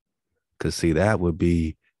Creator? Because see, that would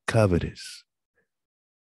be covetous.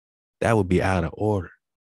 That would be out of order.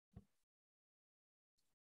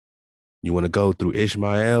 You want to go through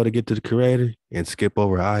Ishmael to get to the Creator and skip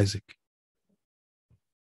over Isaac?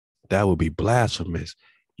 That would be blasphemous.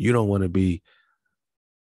 You don't want to be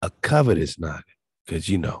a covetous nigga, because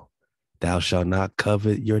thou shalt not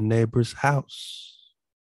covet your neighbor's house.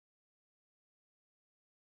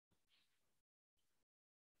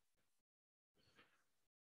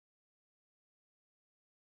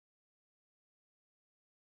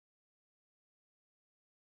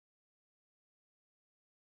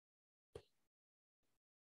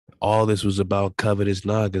 All this was about covetous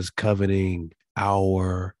niggas coveting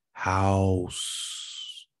our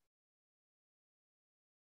house.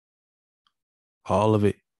 All of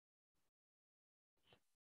it.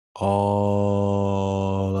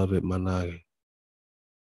 All of it, my nigga.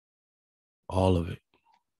 All of it.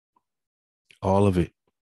 All of it.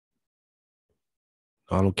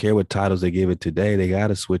 I don't care what titles they give it today. They got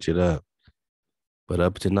to switch it up. But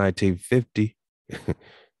up to 1950,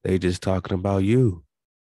 they just talking about you.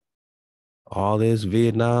 All this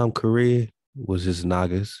Vietnam, Korea was just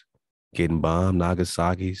Nagas getting bombed,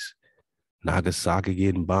 Nagasaki's, Nagasaki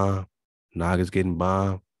getting bombed, Nagas getting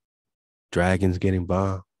bombed, dragons getting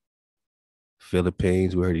bombed.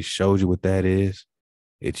 Philippines, we already showed you what that is.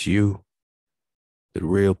 It's you. The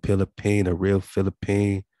real Philippine, a real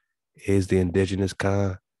Philippine is the indigenous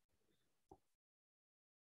kind.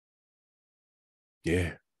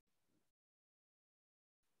 Yeah.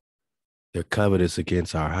 They're covetous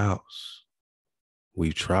against our house.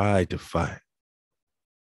 We've tried to fight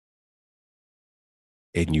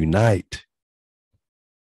and unite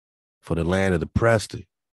for the land of the Prester.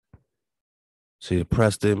 See, the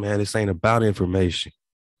Prester, man, this ain't about information.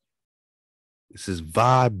 This is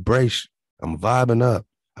vibration. I'm vibing up.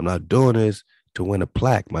 I'm not doing this to win a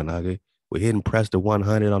plaque, my nigga. We're hitting Prester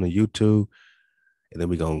 100 on the YouTube, and then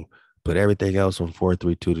we're going to put everything else on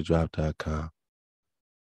 432thedrop.com.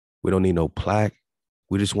 We don't need no plaque.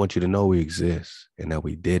 We just want you to know we exist and that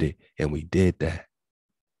we did it, and we did that.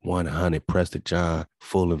 100 Prester John,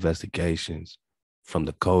 full investigations from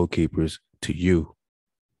the code keepers to you.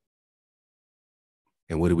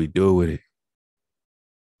 And what did we do with it?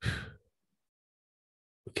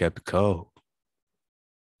 We kept the code.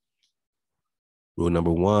 Rule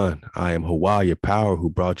number 1, I am HaWah, your power, who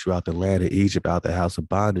brought you out the land of Egypt, out the house of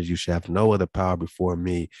bondage. You shall have no other power before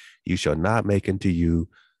me. You shall not make unto you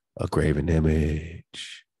a graven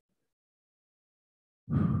image,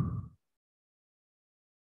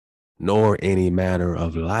 nor any manner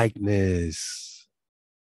of likeness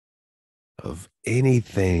of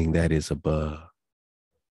anything that is above,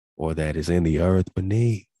 or that is in the earth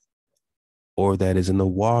beneath, or that is in the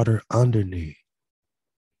water underneath.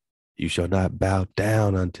 You shall not bow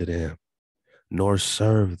down unto them, nor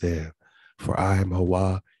serve them, for I am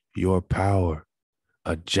HaWah, your power,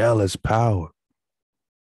 a jealous power,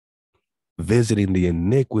 visiting the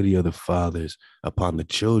iniquity of the fathers upon the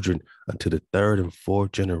children unto the 3rd and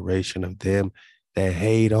 4th generation of them that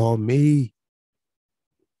hate on me.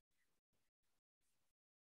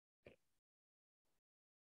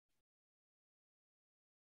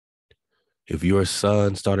 If your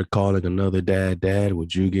son started calling another dad,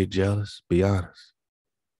 would you get jealous? Be honest.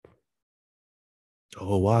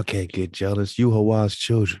 HaWah can't get jealous. You HaWah's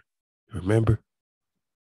children. Remember?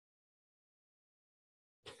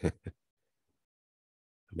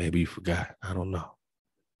 Maybe you forgot. I don't know.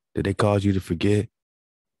 Did they cause you to forget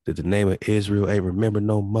that the name of Israel ain't remembered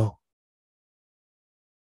no more?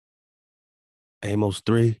 Amos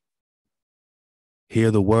 3.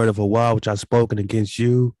 Hear the word of HaWah which I've spoken against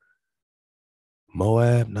you.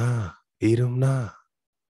 Moab, nah. Edom, nah.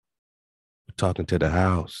 We're talking to the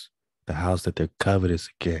house that they're covetous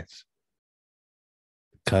against.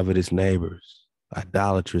 Covetous neighbors,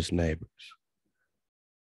 idolatrous neighbors,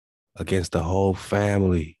 against the whole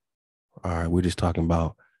family. All right, we're just talking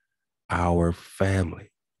about our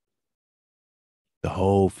family, the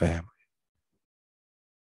whole family.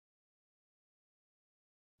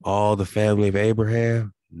 All the family of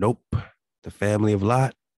Abraham? Nope. The family of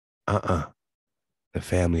Lot? The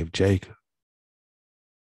family of Jacob.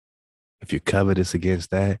 If you're covetous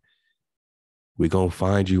against that, we're going to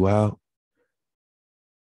find you out.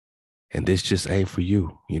 And this just ain't for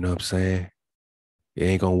you. You know what I'm saying? It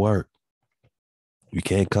ain't going to work. You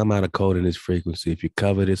can't come out of code in this frequency. If you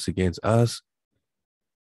covetous against us,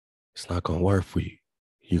 it's not going to work for you.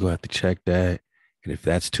 You're going to have to check that. And if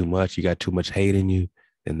that's too much, you got too much hate in you,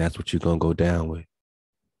 then that's what you're going to go down with.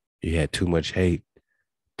 You had too much hate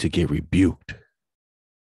to get rebuked,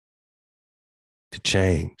 to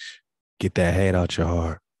change. Get that hate out your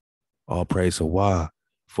heart. All praise HaWah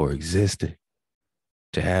for existing.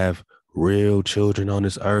 To have real children on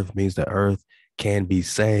this earth means the earth can be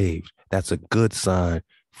saved. That's a good sign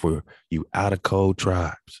for you out of code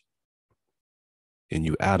tribes. And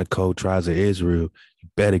you out of code tribes of Israel, you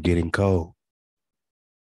better get in code.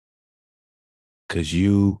 Because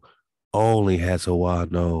you only has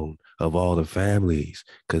HaWah known of all the families,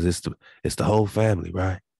 because it's the whole family,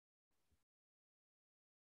 right?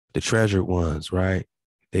 The treasured ones, right?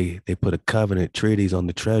 They put a covenant treaties on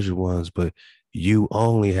the treasured ones, but you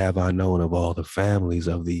only have I known of all the families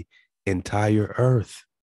of the entire earth.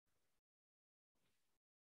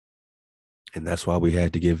 And that's why we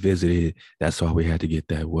had to get visited. That's why we had to get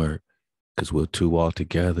that word, because we're two all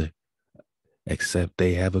together, except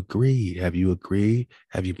they have agreed. Have you agreed?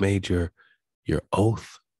 Have you made your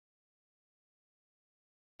oath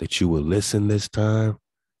that you will listen this time?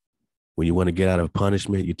 When you want to get out of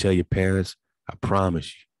punishment, you tell your parents, I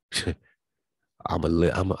promise you, I'm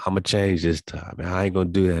gonna change this time. I ain't gonna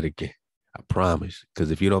do that again. I promise.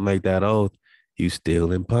 Because if you don't make that oath, you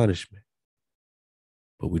still in punishment.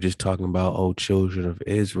 But we're just talking about old children of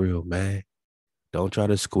Israel, man. Don't try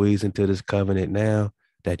to squeeze into this covenant now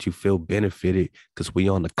that you feel benefited because we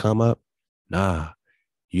on the come up. Nah,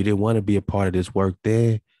 you didn't want to be a part of this work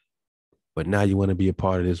then, but now you want to be a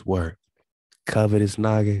part of this work. Covetous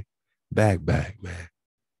noggin, back, man.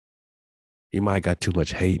 You might got too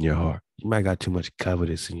much hate in your heart. You might got too much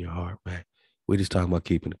covetous in your heart, man. We just talking about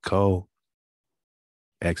keeping the code.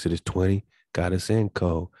 Exodus 20 got us in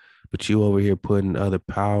code. But you over here putting other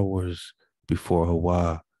powers before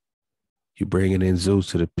HaWah. You bringing in Zeus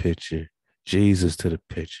to the picture, Jesus to the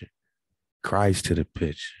picture, Christ to the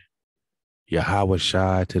picture, Yahweh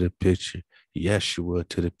Shai to the picture. Yeshua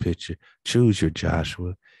to the picture. Choose your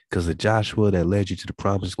Joshua, because the Joshua that led you to the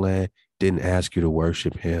promised land didn't ask you to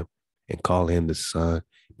worship him and call him the sun,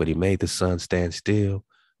 but he made the sun stand still.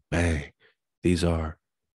 Bang. These are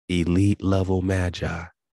elite level magi.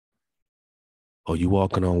 Oh, you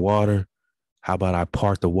walking on water? How about I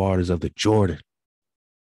part the waters of the Jordan?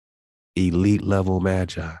 Elite level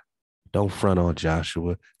magi. Don't front on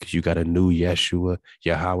Joshua, because you got a new Yeshua,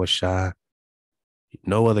 Yahweh Shai.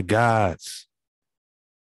 No other gods.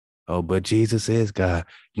 Oh, but Jesus is God.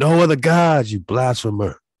 No other gods, you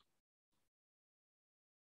blasphemer.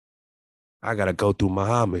 I got to go through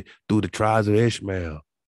Muhammad, through the tribes of Ishmael.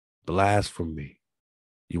 Blasphemy.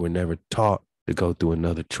 You were never taught to go through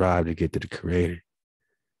another tribe to get to the Creator.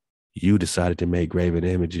 You decided to make graven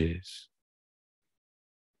images.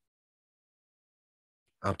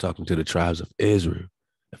 I'm talking to the tribes of Israel.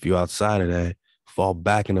 If you're outside of that, fall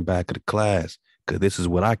back in the back of the class, because this is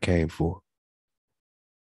what I came for.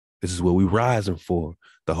 This is what we rising for,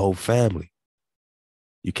 the whole family.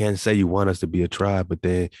 You can't say you want us to be a tribe, but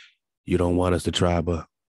then you don't want us to tribe up.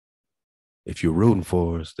 If you're rooting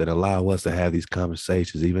for us, then allow us to have these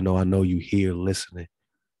conversations, even though I know you here listening.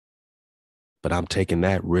 But I'm taking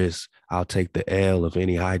that risk. I'll take the L of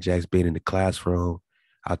any hijacks being in the classroom.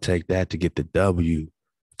 I'll take that to get the W,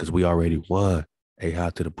 because we already won. Hey, how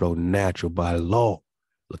to the bro natural by law.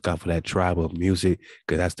 Look out for that tribal music,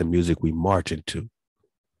 because that's the music we marching to.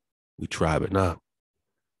 We tribing up.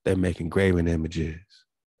 They're making graven images.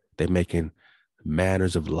 They're making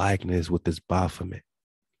manners of likeness with this Baphomet.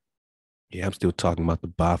 Yeah, I'm still talking about the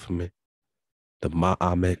Baphomet, the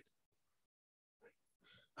Ma'amet.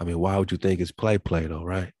 I mean, why would you think it's play though,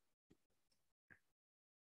 right?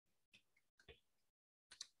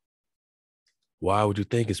 Why would you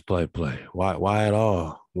think it's play? Why at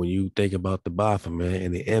all? When you think about the Baphomet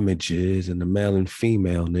and the images and the male and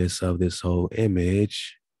femaleness of this whole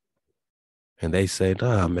image, and they say,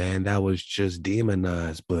 nah, man, that was just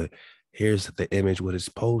demonized, but here's the image what it's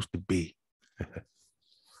supposed to be.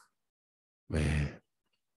 Man,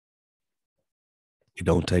 it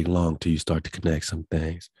don't take long till you start to connect some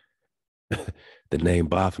things. The name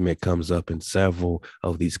Baphomet comes up in several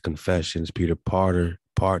of these confessions. Peter Partner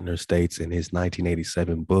states in his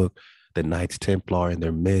 1987 book, The Knights Templar and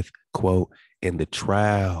Their Myth, quote, in the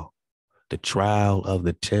trial of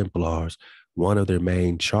the Templars, one of their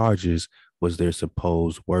main charges was their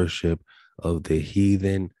supposed worship of the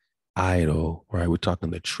heathen idol, right? We're talking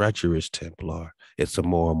the treacherous Templar. It's a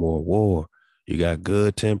more and more war. You got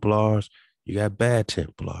good Templars, you got bad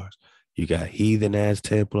Templars, you got heathen ass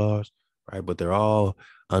Templars, right? But they're all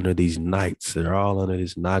under these knights. They're all under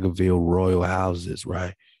these Nagaville royal houses,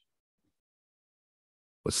 right?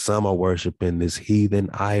 But some are worshiping this heathen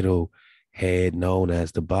idol head known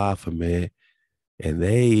as the Baphomet. And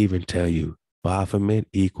they even tell you Baphomet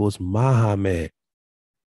equals Muhammad.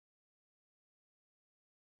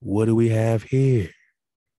 What do we have here?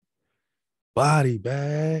 Body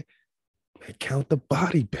bag. Man, count the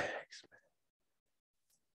body bags.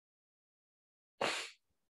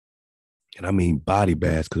 And I mean body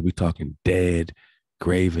bags because we're talking dead,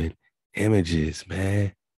 graven images,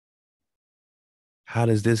 man. How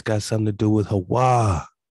does this got something to do with HaWah?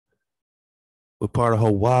 What part of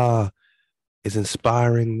HaWah is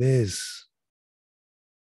inspiring this?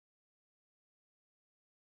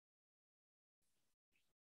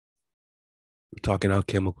 We're talking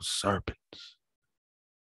alchemical serpents.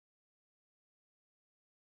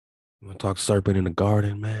 You want to talk serpent in the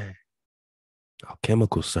garden, man?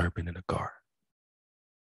 Alchemical serpent in the garden.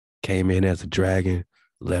 Came in as a dragon,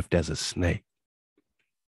 left as a snake.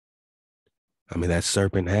 I mean, that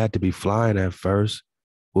serpent had to be flying at first.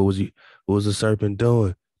 What was the serpent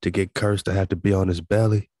doing to get cursed to have to be on his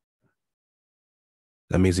belly?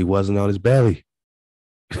 That means he wasn't on his belly.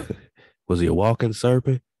 Was he a walking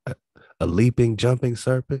serpent? A leaping, jumping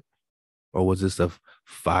serpent? Or was this a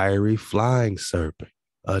fiery, flying serpent?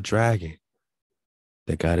 A dragon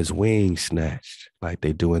that got his wings snatched, like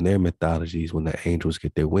they do in their mythologies when the angels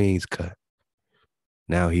get their wings cut.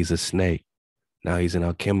 Now he's a snake. Now he's an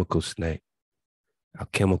alchemical snake,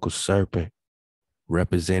 alchemical serpent,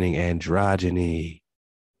 representing androgyny,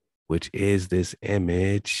 which is this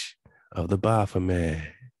image of the Baphomet.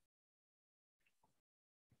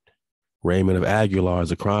 Raymond of Aguilar,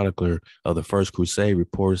 as a chronicler of the First Crusade,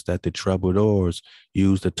 reports that the troubadours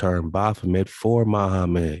used the term Baphomet for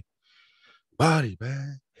Muhammad. Body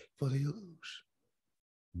bag for the illusion.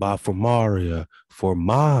 Baphomaria for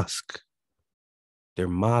mosque. Their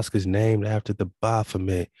mosque is named after the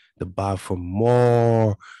Baphomet, the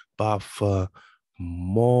Baphomoria.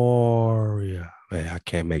 Man, I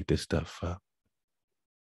can't make this stuff up.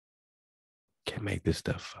 Can't make this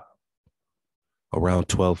stuff up.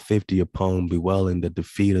 Around 1250, a poem bewailing the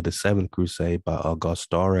defeat of the Seventh Crusade by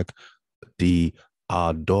Augustaric the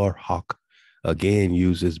Adorhak again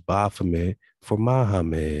uses Baphomet for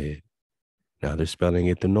Muhammad. Now they're spelling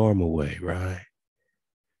it the normal way, right?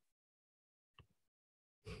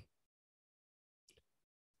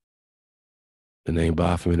 The name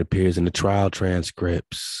Baphomet appears in the trial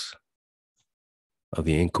transcripts of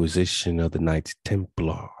the Inquisition of the Knights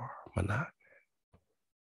Templar.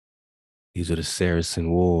 These are the Saracen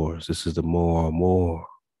Wars. This is the more.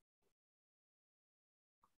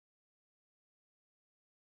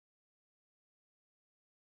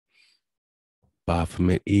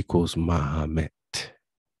 Baphomet equals Muhammad.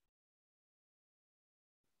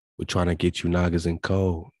 We're trying to get you Nagas in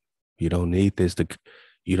code. You don't need this.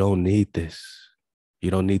 You don't need this. You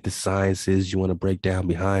don't need the sciences you want to break down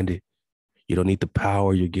behind it. You don't need the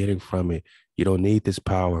power you're getting from it. You don't need this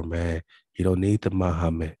power, man. You don't need the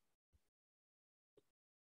Muhammad.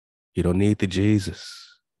 You don't need the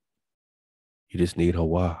Jesus. You just need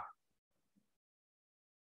HaWah.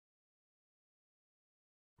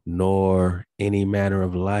 Nor any manner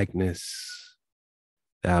of likeness.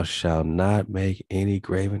 Thou shalt not make any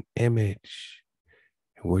graven image.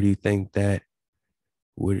 And where do you think that?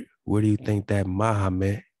 Where do you think that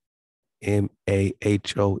Muhammad, Mahomet,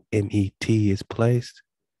 is placed?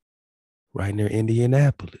 Right near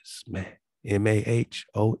Indianapolis, man.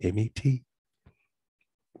 Mahomet.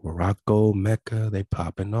 Morocco, Mecca, they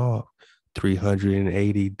popping off.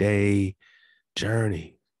 380-day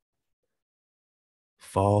journey.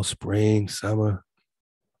 Fall, spring, summer.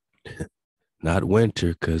 Not winter,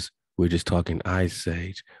 because we're just talking ice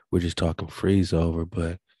age. We're just talking freeze over,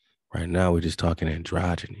 but right now we're just talking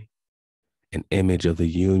androgyny. An image of the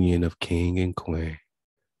union of king and queen,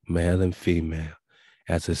 male and female,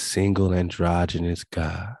 as a single androgynous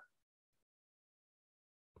God.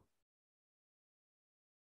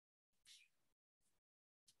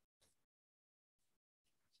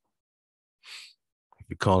 If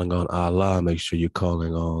you're calling on Allah, make sure you're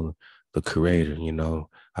calling on the creator. You know,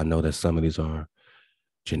 I know that some of these are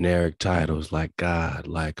generic titles like God,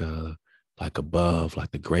 like above,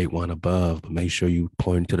 like the great one above, but make sure you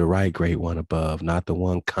point to the right great one above, not the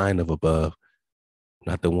one kind of above,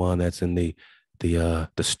 not the one that's in the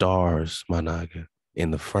stars, Managa,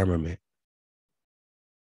 in the firmament,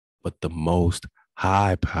 but the most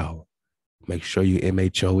high power. Make sure you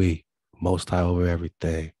MHOE, most high over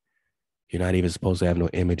everything. You're not even supposed to have no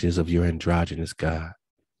images of your androgynous God.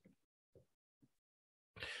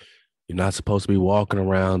 You're not supposed to be walking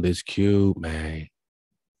around this cube, man.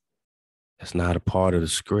 That's not a part of the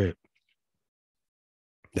script.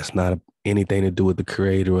 That's not anything to do with the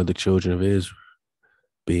creator or the children of Israel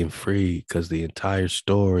being free, because the entire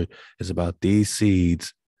story is about these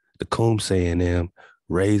seeds, the Kumse and them,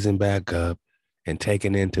 raising back up and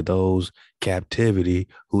taking into those captivity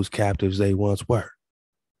whose captives they once were.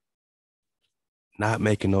 Not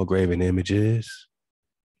making no graven images.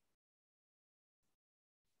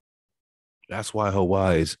 That's why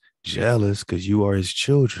HaWah is jealous, because you are his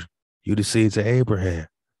children. You the seeds of Abraham.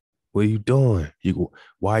 What are you doing?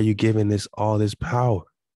 Why are you giving all this power?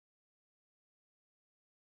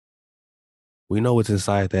 We know what's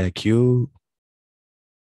inside that cube.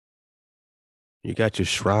 You got your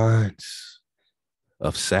shrines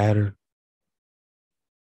of Saturn,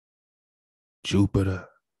 Jupiter,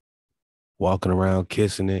 walking around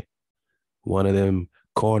kissing it. One of them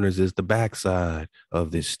corners is the backside of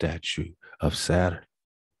this statue of Saturn.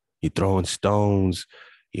 You're throwing stones,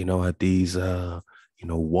 at these,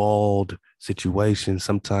 walled situations,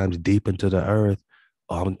 sometimes deep into the earth.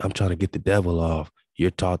 Oh, I'm trying to get the devil off.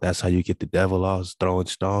 You're taught that's how you get the devil off, throwing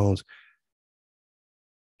stones.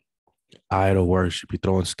 Idol worship, you're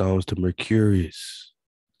throwing stones to Mercurius.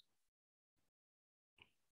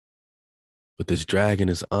 But this dragon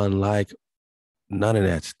is unlike none of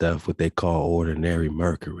that stuff, what they call ordinary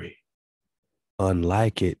Mercury.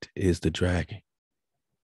 Unlike it is the dragon.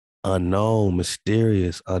 Unknown,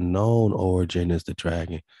 mysterious, unknown origin is the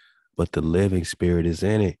dragon, but the living spirit is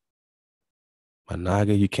in it.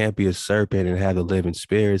 Managa, you can't be a serpent and have the living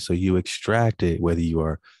spirit, so you extract it, whether you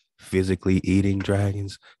are physically eating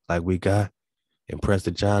dragons like we got in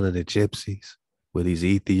Prester the gypsies, where these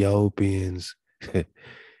Ethiopians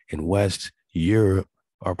in West Europe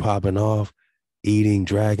are popping off, eating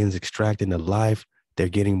dragons, extracting the life. They're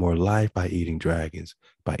getting more life by eating dragons.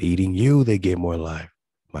 By eating you, they get more life.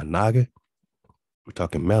 Managa, we're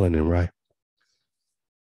talking melanin, right?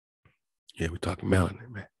 Yeah, we're talking melanin,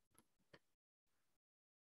 man.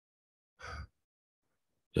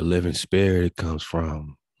 The living spirit it comes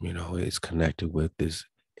from, it's connected with this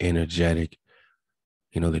energetic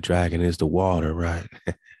You know, the dragon is the water, right?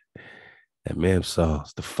 That mem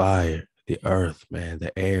sauce, the fire, the earth, man,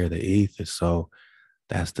 the air, the ether. So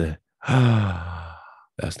that's the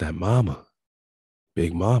that's that mama,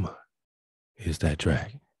 big mama is that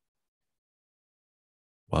dragon.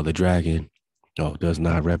 While the dragon, does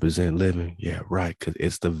not represent living. Yeah, right. Because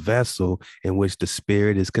it's the vessel in which the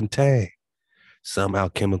spirit is contained. Some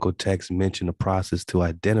alchemical texts mention a process to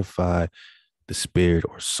identify the spirit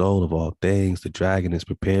or soul of all things. The dragon is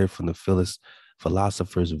prepared from the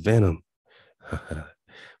philosopher's venom.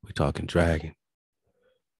 We're talking dragon.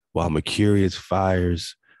 While Mercurius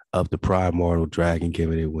fires up the primordial dragon,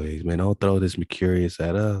 giving it wings. Man, don't throw this Mercurius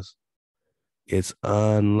at us. It's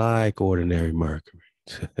unlike ordinary Mercury.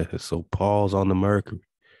 So pause on the Mercury.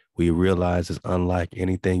 We realize it's unlike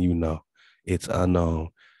anything you know. It's unknown.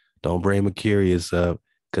 Don't bring Mercurius up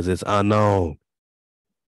because it's unknown.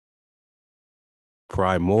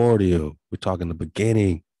 Primordial. We're talking the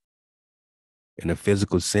beginning. In a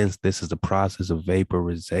physical sense, this is the process of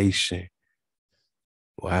vaporization.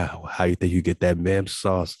 Wow. How you think you get that mem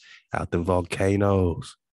sauce out the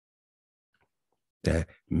volcanoes? That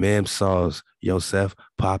mem sauce, Yosef,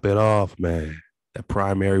 pop it off, man. That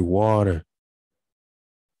primary water,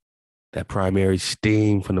 that primary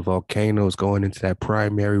steam from the volcanoes going into that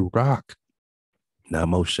primary rock. Now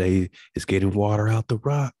Moshe is getting water out the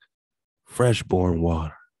rock, freshborn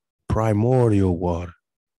water, primordial water.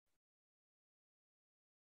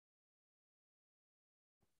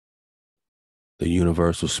 The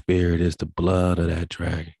universal spirit is the blood of that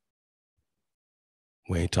dragon.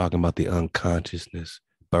 We ain't talking about the unconsciousness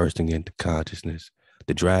bursting into consciousness.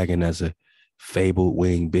 The dragon as a fabled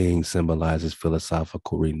winged being symbolizes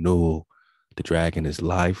philosophical renewal. The dragon is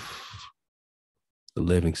life, the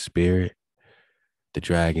living spirit. The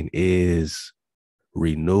dragon is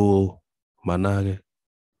renewal, Managa.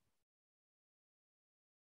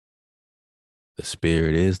 The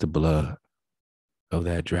spirit is the blood of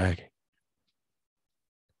that dragon.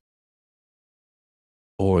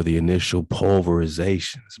 Or the initial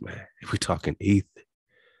pulverizations, man. If we're talking ether.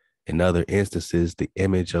 In other instances, the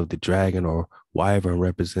image of the dragon or wyvern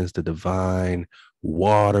represents the divine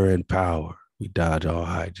water and power. We dodge all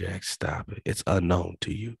hijacks. Stop it. It's unknown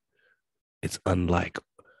to you. It's unlike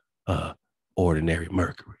ordinary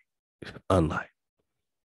Mercury. Unlike.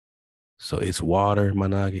 So it's water,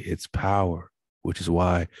 Managa. It's power, which is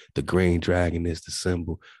why the green dragon is the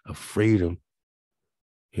symbol of freedom,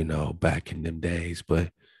 back in them days.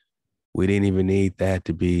 But we didn't even need that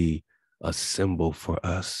to be a symbol for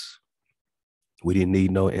us. We didn't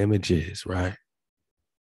need no images, right?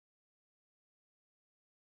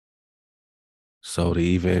 So to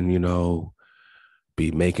even,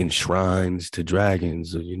 be making shrines to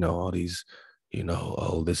dragons, all these,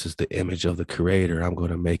 this is the image of the creator. I'm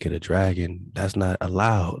going to make it a dragon. That's not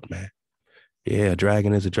allowed, man. Yeah, a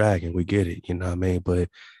dragon is a dragon. We get it, you know what I mean? But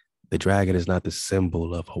the dragon is not the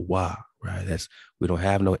symbol of HaWah, right? We don't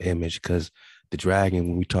have no image because the dragon,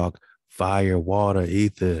 when we talk fire, water,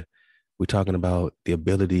 ether, we're talking about the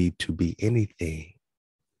ability to be anything.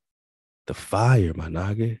 The fire, my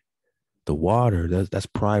naga, the water, that's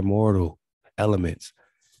primordial elements.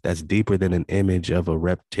 That's deeper than an image of a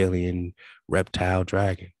reptile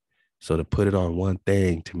dragon. So to put it on one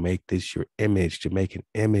thing, to make this your image, to make an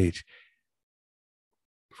image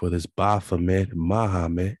for this Baphomet,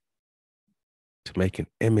 Muhammad, to make an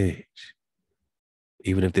image,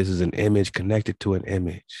 even if this is an image connected to an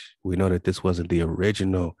image. We know that this wasn't the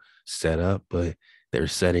original setup, but they're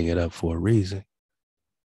setting it up for a reason.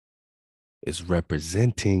 It's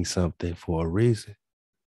representing something for a reason.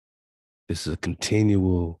 This is a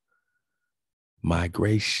continual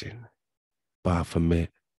migration, Baphomet,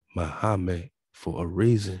 Muhammad, for a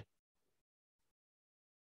reason.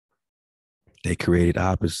 They created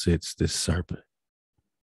opposites, this serpent.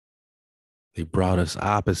 They brought us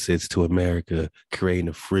opposites to America, creating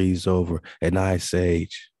a freeze over an ice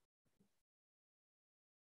age.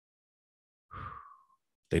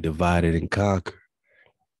 They divided and conquered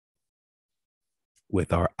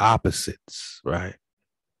with our opposites, right?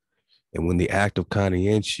 And when the act of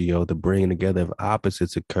conscientio, the bringing together of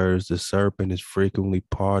opposites occurs, the serpent is frequently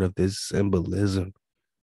part of this symbolism.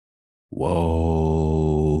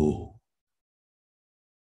 Whoa.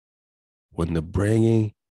 When the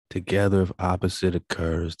bringing together of opposite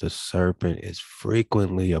occurs, the serpent is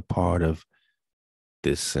frequently a part of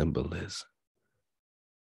this symbolism.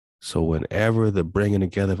 So whenever the bringing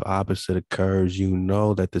together of opposite occurs, you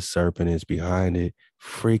know that the serpent is behind it,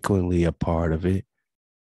 frequently a part of it.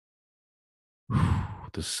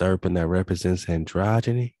 The serpent that represents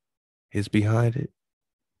androgyny is behind it.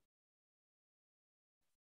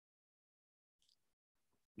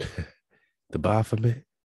 The Baphomet,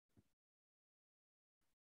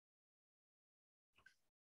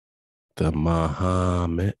 the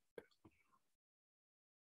Muhammad,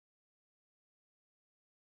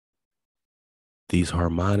 these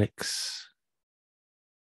harmonics,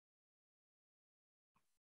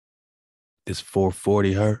 this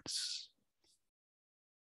 440 hertz,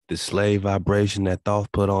 the slave vibration that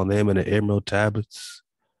Thoth put on them in the emerald tablets,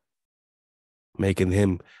 making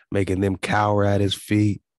them cower at his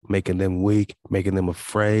feet, making them weak, making them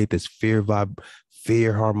afraid. This fear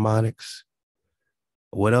harmonics.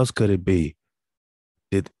 What else could it be?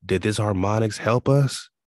 Did this harmonics help us?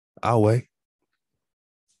 I'll wait.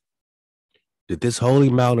 Did this holy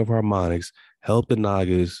mountain of harmonics help the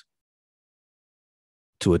Nagas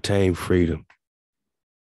to attain freedom?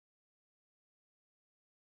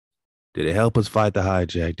 Did it help us fight the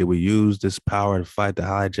hijack? Did we use this power to fight the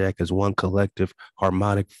hijack as one collective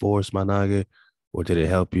harmonic force, my Naga? Or did it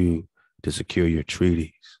help you to secure your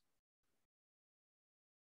treaties?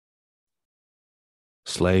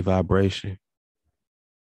 Slave vibration,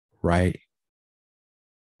 right?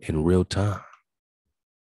 In real time.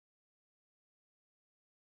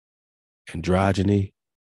 Androgyny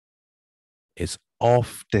is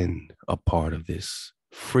often a part of this,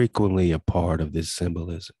 frequently a part of this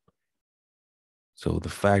symbolism. So the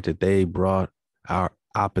fact that they brought our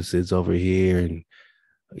opposites over here and,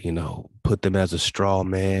 put them as a straw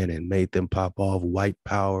man and made them pop off white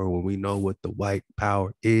power when we know what the white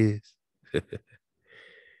power is.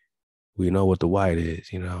 We know what the white is,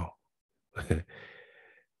 Yeah,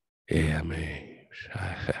 I mean,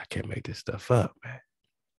 I can't make this stuff up, man.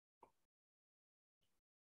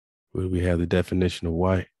 Where do we have the definition of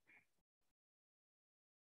white?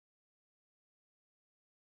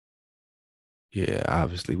 Yeah,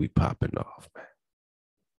 obviously we popping off, man.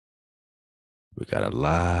 We got a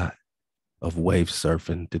lot of wave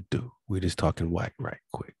surfing to do. We're just talking white right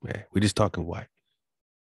quick, man. We're just talking white.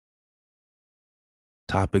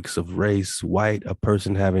 Topics of race, white, a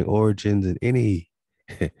person having origins in any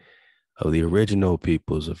of the original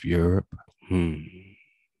peoples of Europe,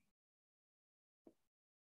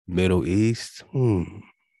 Middle East,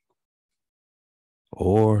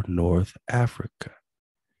 or North Africa.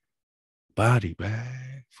 Body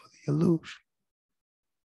bag for the illusion.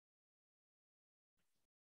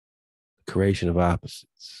 Creation of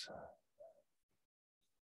opposites.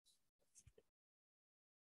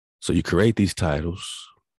 So you create these titles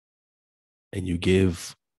and you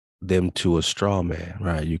give them to a straw man,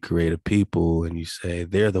 right? You create a people and you say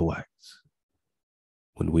they're the whites.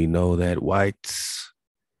 When we know that whites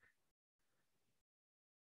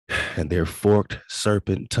and their forked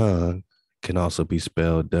serpent tongue can also be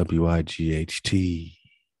spelled W-I-G-H-T.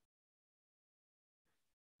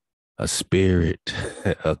 A spirit,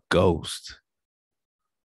 a ghost,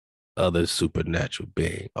 other supernatural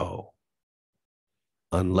being. Oh,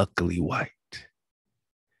 unluckily white,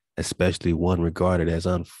 especially one regarded as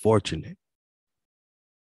unfortunate.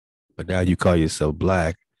 But now you call yourself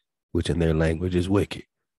black, which in their language is wicked.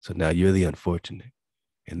 So now you're the unfortunate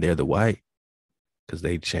and they're the white because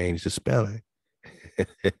they changed the spelling.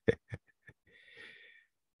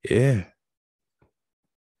 Yeah.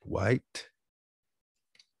 White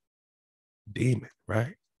demon,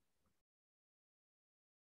 right?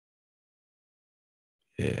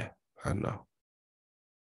 Yeah, I know.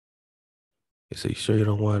 You say, you sure you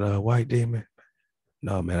don't want a white demon?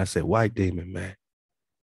 No, man, I said white demon, man.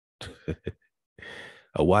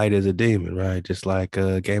 A white is a demon, right? Just like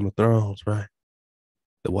Game of Thrones, right?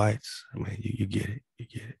 The whites. I mean, you get it. You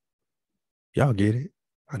get it. Y'all get it.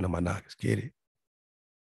 I know my knockers get it.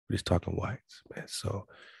 We're just talking whites, man. So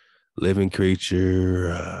living creature,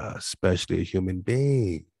 especially a human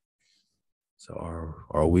being. So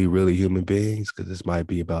are we really human beings? Because this might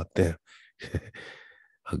be about them.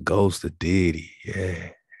 A ghost, a deity.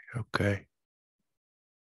 Yeah. Okay.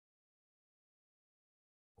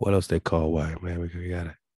 What else they call white, man? We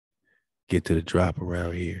gotta get to the drop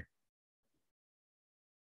around here.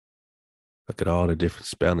 Look at all the different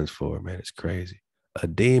spellings for it, man. It's crazy. A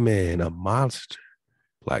demon, a monster,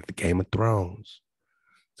 like the Game of Thrones.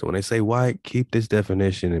 So when they say white, keep this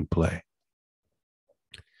definition in play.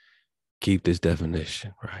 Keep this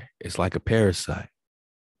definition, right? It's like a parasite,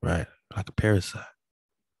 right? Like a parasite.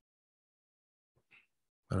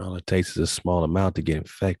 And all it takes is a small amount to get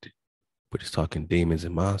infected. We're just talking demons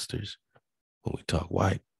and monsters. When we talk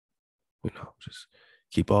white, just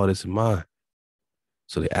keep all this in mind.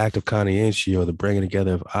 So the act of conscientio, the bringing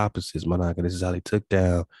together of opposites, Monaca, this is how they took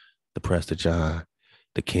down the Prester John,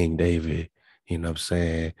 the King David, you know what I'm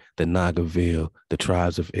saying? The Nagaville, the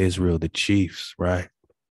tribes of Israel, the chiefs, right?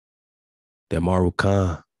 The Amaru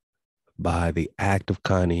Khan, by the act of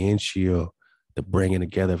conscientio, the bringing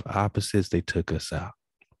together of opposites, they took us out.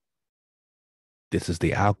 This is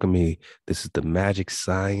the alchemy. This is the magic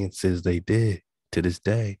sciences they did to this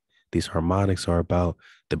day. These harmonics are about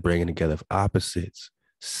the bringing together of opposites,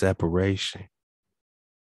 separation.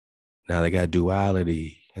 Now they got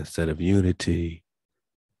duality instead of unity.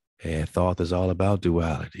 And thought is all about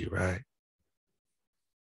duality, right?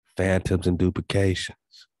 Phantoms and duplications.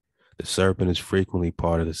 The serpent is frequently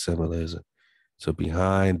part of the symbolism. So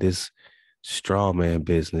behind this straw man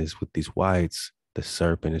business with these whites, the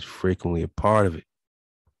serpent is frequently a part of it.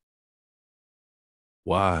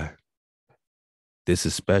 Why? This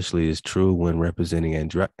especially is true when representing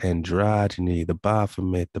androgyny, the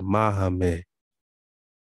Baphomet, the Mahomet.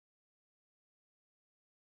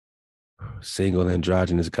 Single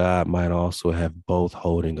androgynous God might also have both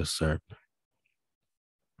holding a serpent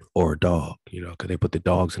or a dog, because they put the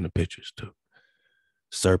dogs in the pictures too.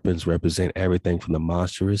 Serpents represent everything from the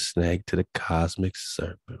monstrous snake to the cosmic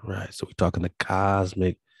serpent, right? So we're talking the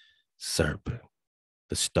cosmic serpent,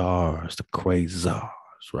 the stars, the quasars,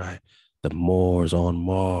 right? The Moors on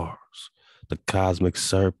Mars, the cosmic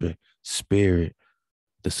serpent, spirit,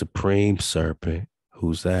 the supreme serpent.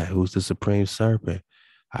 Who's that? Who's the supreme serpent?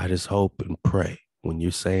 I just hope and pray when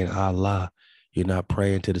you're saying Allah, you're not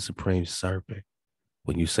praying to the supreme serpent.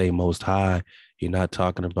 When you say most high, you're not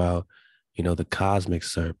talking about, the cosmic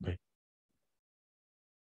serpent.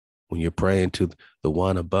 When you're praying to the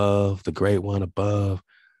one above, the great one above,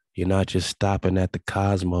 you're not just stopping at the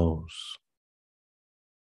cosmos.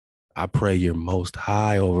 I pray you're most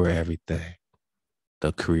high over everything.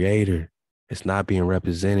 The creator is not being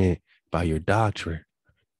represented by your doctrine.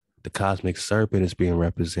 The cosmic serpent is being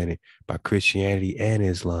represented by Christianity and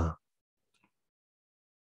Islam.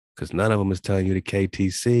 Because none of them is telling you the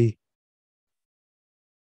KTC.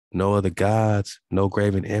 No other gods, no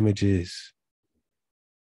graven images.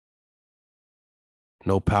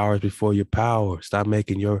 No powers before your power. Stop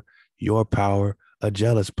making your power a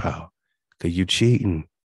jealous power. Because you cheating.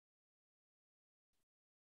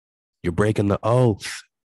 You're breaking the oath.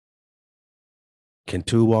 Can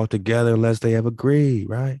two walk together unless they have agreed,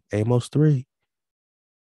 right? Amos 3.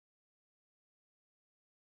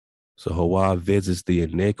 So HaWah visits the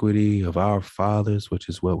iniquity of our fathers, which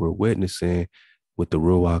is what we're witnessing with the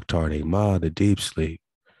Ruach Tardema, the deep sleep,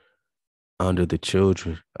 under the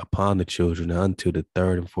children, upon the children, unto the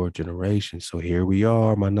third and fourth generation. So here we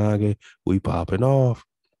are, my naga, we popping off.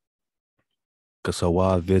 Because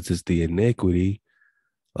HaWah visits the iniquity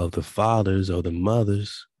of the fathers or the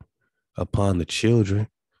mothers upon the children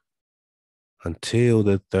until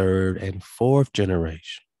the third and fourth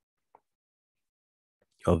generation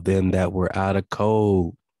of them that were out of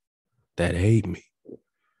code, that hate me.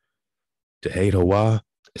 To hate HaWah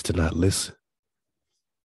is to not listen.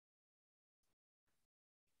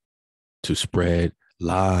 To spread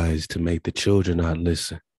lies to make the children not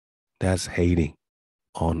listen. That's hating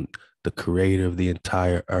on the creator of the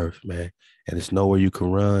entire earth, man. And there's nowhere you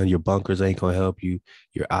can run. Your bunkers ain't going to help you.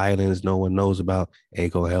 Your islands no one knows about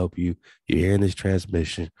ain't going to help you. You're hearing this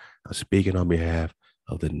transmission. I'm speaking on behalf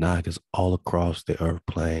of the Nagas all across the earth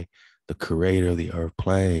plane, the creator of the earth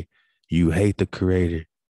plane. You hate the creator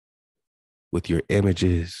with your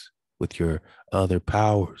images, with your other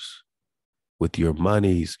powers, with your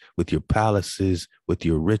monies, with your palaces, with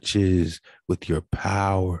your riches, with your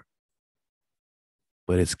power.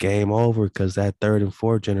 But it's game over because that third and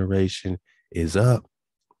fourth generation is up.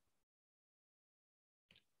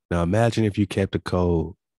 Now imagine if you kept the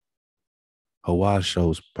code. HaWah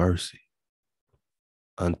shows mercy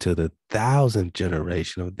unto the 1,000th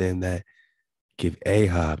generation of them that give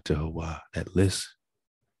Ahab to HaWah, that listen.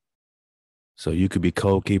 So you could be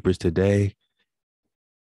code keepers today,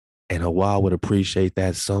 and HaWah would appreciate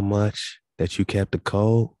that so much that you kept the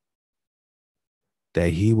code, that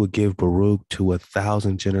he would give Baruch to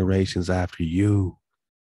 1,000 generations after you.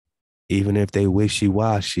 Even if they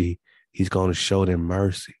wishy-washy, he's going to show them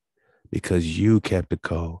mercy because you kept the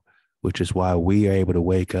code, which is why we are able to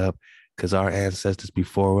wake up, because our ancestors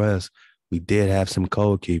before us, we did have some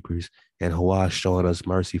code keepers, and HaWah showing us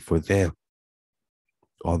mercy for them.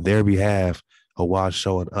 On their behalf, HaWah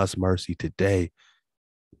showing us mercy today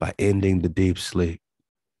by ending the deep sleep.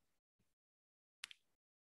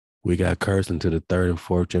 We got cursed into the third and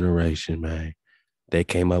fourth generation, man. They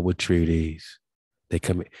came up with treaties. They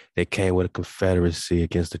came with a confederacy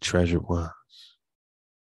against the treasured ones.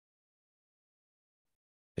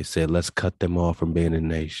 They said, let's cut them off from being a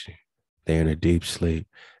nation. They're in a deep sleep.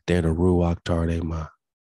 They're in a Ruach Tardema.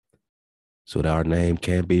 So that our name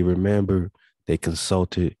can't be remembered, they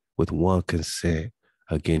consulted with one consent.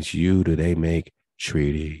 Against you do they make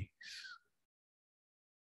treaties.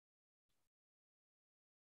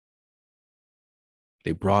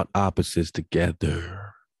 They brought opposites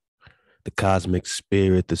together. The cosmic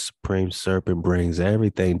spirit, the supreme serpent, brings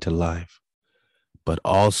everything to life, but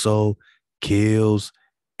also kills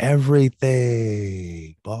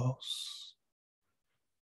everything, boss.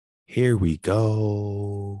 Here we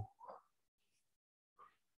go.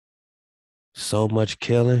 So much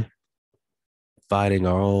killing, fighting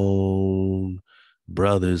our own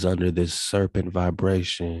brothers under this serpent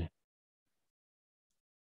vibration.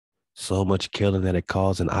 So much killing that it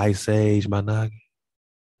caused an ice age, my nagi.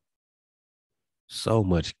 So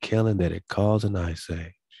much killing that it caused an ice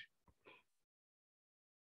age.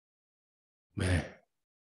 Man,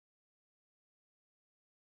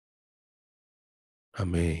 I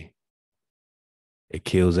mean, it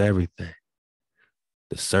kills everything.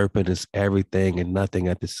 The serpent is everything and nothing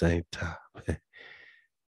at the same time.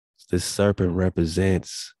 This serpent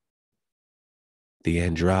represents the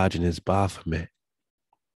androgynous Baphomet,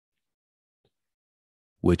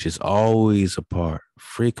 which is always a part,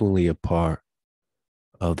 frequently a part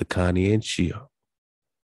of the conscientio,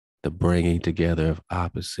 the bringing together of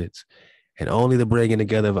opposites. And only the bringing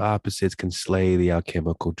together of opposites can slay the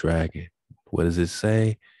alchemical dragon. What does it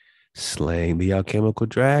say? Slaying the alchemical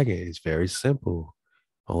dragon. It's very simple.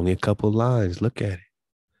 Only a couple lines. Look at it.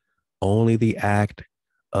 Only the act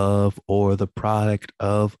of or the product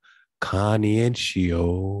of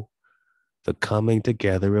conscientio, the coming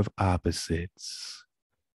together of opposites,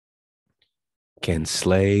 can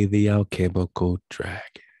slay the alchemical dragon.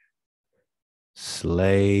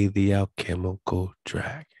 Slay the alchemical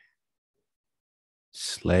dragon.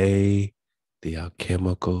 Slay the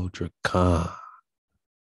alchemical dragon.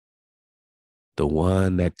 The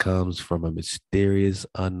one that comes from a mysterious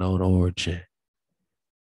unknown origin.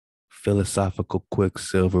 Philosophical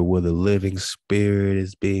quicksilver where the living spirit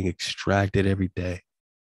is being extracted every day.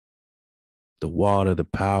 The water, the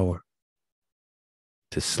power.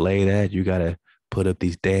 To slay that, you got to put up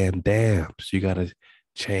these damn dams. You got to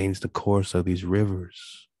change the course of these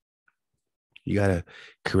rivers. You got to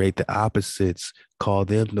create the opposites, call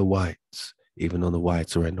them the whites, even though the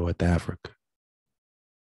whites are in North Africa.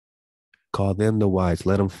 Call them the whites.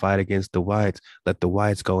 Let them fight against the whites. Let the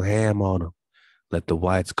whites go ham on them. Let the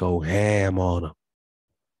whites go ham on them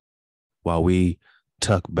while we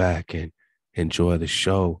tuck back and enjoy the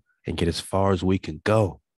show and get as far as we can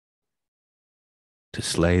go to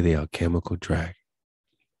slay the alchemical dragon.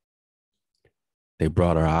 They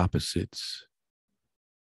brought our opposites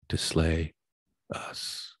to slay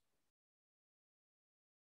us.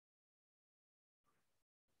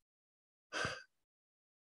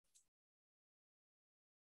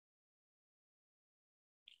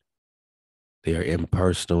 They are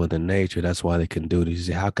impersonal in the nature. That's why they can do this.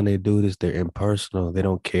 How can they do this? They're impersonal. They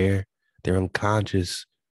don't care. They're unconscious.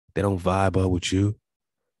 They don't vibe up with you.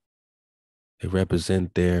 They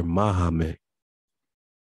represent their Muhammad.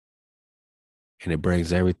 And it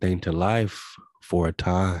brings everything to life for a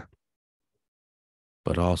time,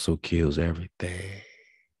 but also kills everything.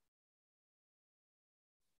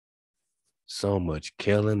 So much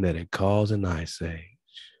killing that it caused an ice age.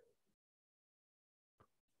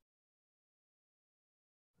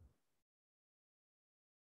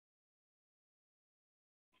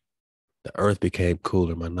 The earth became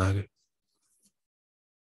cooler, my nigga.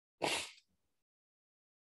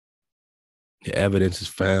 The evidence is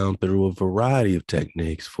found through a variety of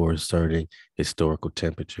techniques for asserting historical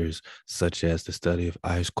temperatures, such as the study of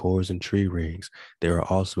ice cores and tree rings. There are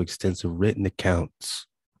also extensive written accounts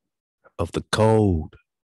of the cold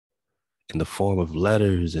in the form of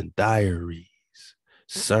letters and diaries,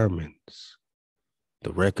 sermons,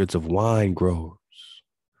 the records of wine growers,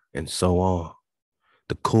 and so on.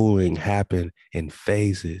 The cooling happened in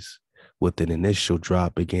phases with an initial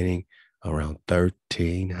drop beginning around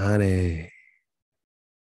 1300.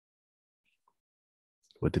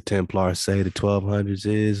 What the Templars say the 1200s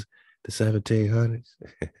is the 1700s.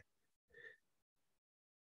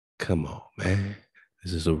 Come on, man.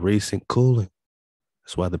 This is a recent cooling.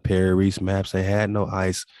 That's why the Paris maps ain't had no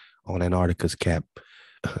ice on Antarctica's cap.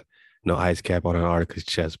 No ice cap on Antarctica's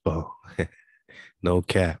chest bone. No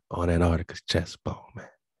cap on Antarctica's chest bone, man.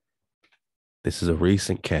 This is a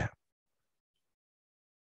recent cap.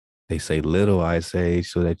 They say little ice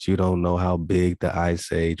age so that you don't know how big the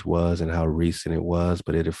ice age was and how recent it was,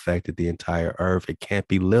 but it affected the entire earth. It can't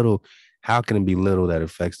be little. How can it be little that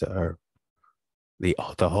affects the earth? The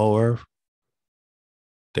whole earth?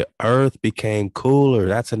 The earth became cooler.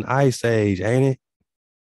 That's an ice age, ain't it?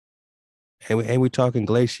 Ain't we talking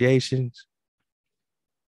glaciations?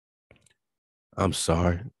 I'm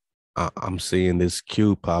sorry. I'm seeing this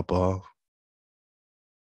cube pop off.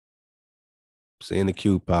 Seeing the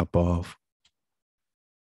cube pop off.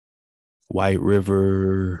 White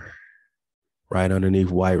River, right underneath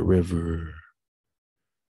White River,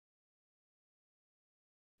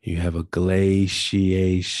 you have a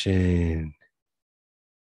glaciation,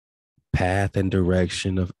 path and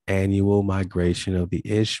direction of annual migration of the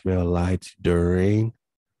Ishmaelites during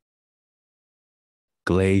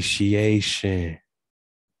glaciation.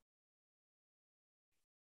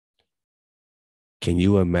 Can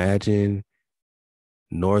you imagine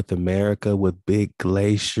North America with big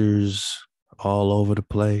glaciers all over the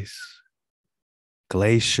place?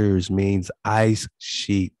 Glaciers means ice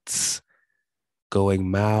sheets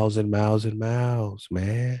going miles and miles and miles,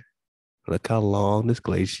 man. Look how long this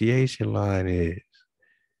glaciation line is.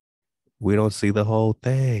 We don't see the whole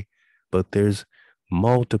thing, but there's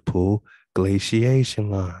multiple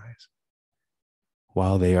glaciation lines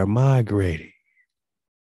while they are migrating.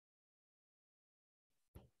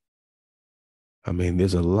 I mean,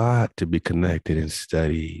 there's a lot to be connected and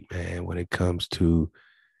studied, man, when it comes to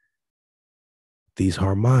these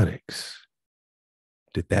harmonics.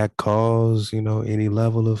 Did that cause, any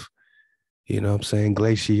level of, I'm saying,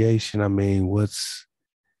 glaciation? I mean,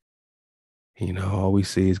 all we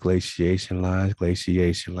see is glaciation lines,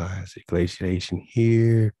 glaciation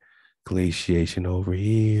here, glaciation over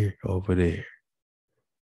here, over there.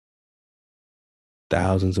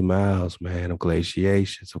 Thousands of miles, man, of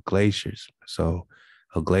glaciations, of glaciers. So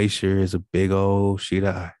a glacier is a big old sheet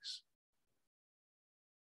of ice.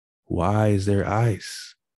 Why is there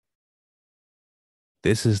ice?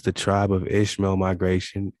 This is the tribe of Ishmael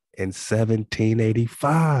migration in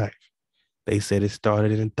 1785. They said it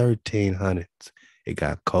started in the 1300s. It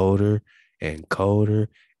got colder and colder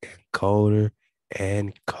and colder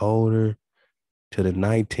and colder to the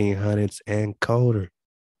 1900s and colder.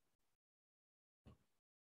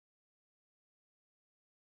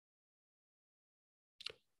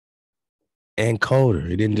 And colder.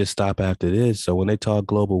 It didn't just stop after this. So when they talk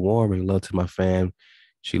global warming, love to my fam,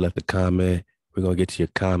 she left a comment. We're going to get to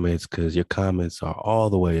your comments because your comments are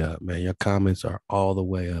all the way up, man. Your comments are all the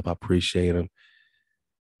way up. I appreciate them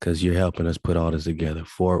because you're helping us put all this together.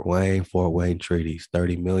 Fort Wayne treaties,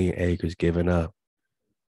 30 million acres given up.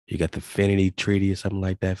 You got the Finity Treaty or something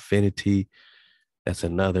like that. Finity,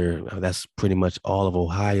 that's pretty much all of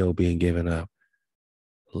Ohio being given up.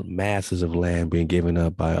 Masses of land being given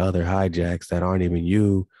up by other hijacks that aren't even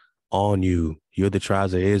you on you. You're the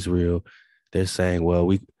tribes of Israel. They're saying, well,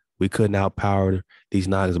 we couldn't outpower these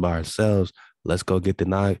Nagas by ourselves. Let's go get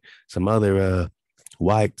some other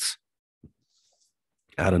whites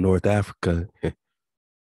out of North Africa.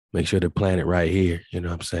 Make sure they're planted right here. You know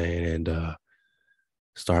what I'm saying? And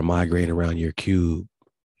start migrating around your cube.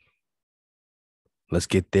 Let's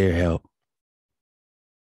get their help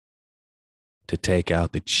to take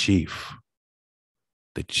out the chief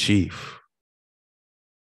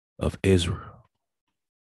of Israel.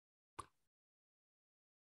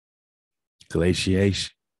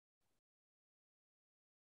 Glaciation.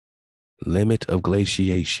 Limit of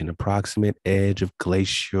glaciation, approximate edge of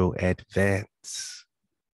glacial advance.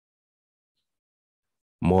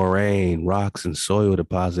 Moraine, rocks and soil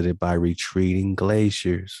deposited by retreating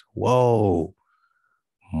glaciers. Whoa.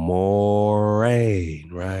 Moraine,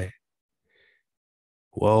 right?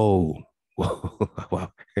 Whoa.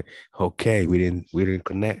 Wow. Okay, we didn't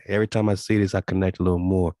connect. Every time I see this, I connect a little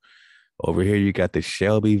more. Over here, you got the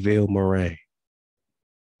Shelbyville moraine.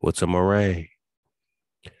 What's a moraine?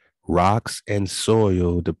 Rocks and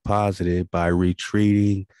soil deposited by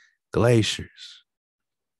retreating glaciers.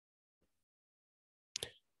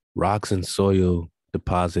 Rocks and soil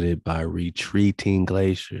deposited by retreating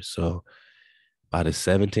glaciers. So by the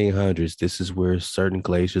 1700s, this is where certain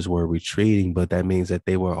glaciers were retreating, but that means that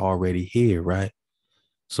they were already here, right?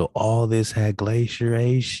 So all this had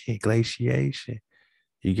glaciation.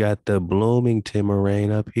 You got the Bloomington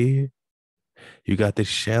moraine up here. You got the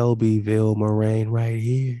Shelbyville moraine right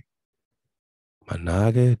here.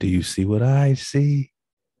 Managa, do you see what I see?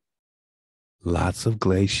 Lots of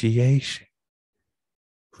glaciation.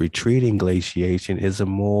 Retreating glaciation is a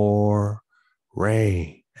more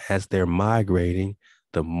rain. As they're migrating,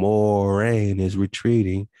 the more rain is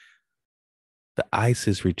retreating. The ice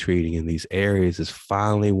is retreating in these areas. Is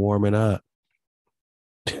finally warming up.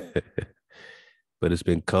 But it's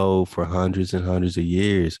been cold for hundreds and hundreds of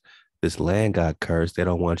years. This land got cursed. They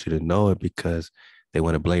don't want you to know it because they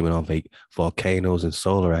want to blame it on volcanoes and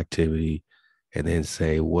solar activity and then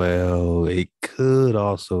say, well, it could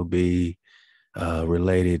also be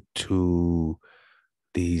related to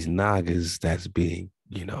these Nagas that's being,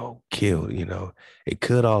 killed. It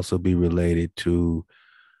could also be related to,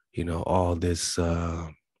 all this,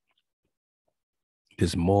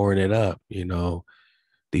 this mooring it up,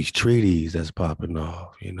 these treaties that's popping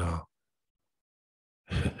off,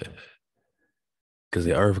 because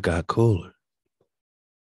the earth got cooler.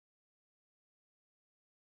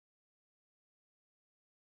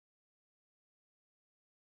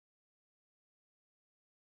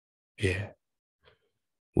 Yeah.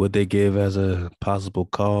 What they give as a possible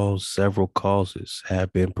cause, several causes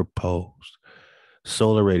have been proposed.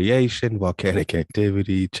 Solar radiation, volcanic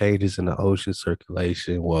activity, changes in the ocean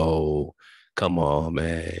circulation. Whoa, come on,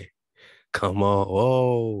 man. Come on.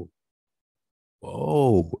 Whoa,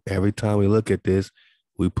 whoa. Every time we look at this,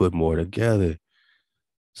 we put more together.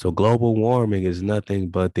 So global warming is nothing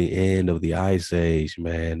but the end of the ice age,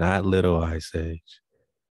 man, not little ice age.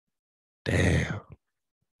 Damn.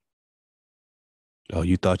 Oh,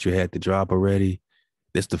 you thought you had the drop already?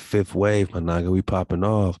 This the fifth wave, my nigga. We popping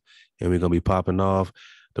off. And we're gonna be popping off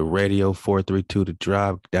the radio 432 to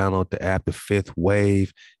drop. Download the app. The fifth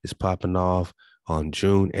wave is popping off on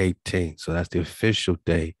June 18th. So that's the official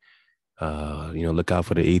date. Look out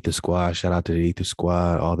for the Ether Squad. Shout out to the Ether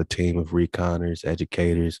Squad, all the team of reconners,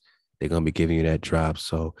 educators. They're gonna be giving you that drop.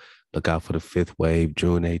 So look out for the fifth wave,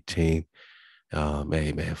 June 18th.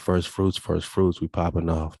 Hey man, first fruits. We popping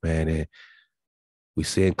off, man. And we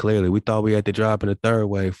seeing clearly. We thought we had to drop in the third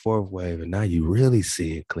wave, fourth wave, and now you really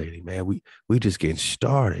see it clearly, man. We just getting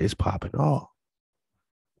started. It's popping off.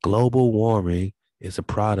 Global warming is a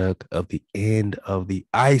product of the end of the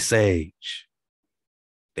ice age.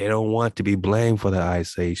 They don't want to be blamed for the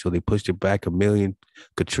ice age, so they pushed it back a million,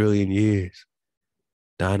 quadrillion years.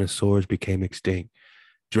 Dinosaurs became extinct.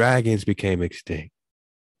 Dragons became extinct.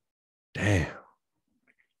 Damn.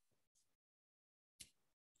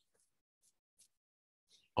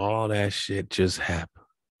 All that shit just happened.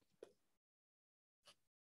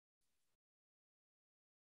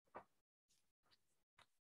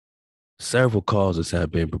 Several causes have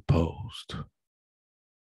been proposed.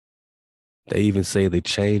 They even say the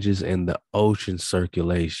changes in the ocean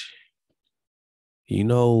circulation. You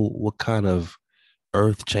know what kind of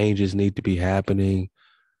earth changes need to be happening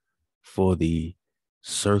for the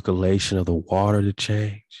circulation of the water to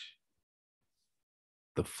change?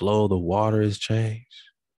 The flow of the water is changed.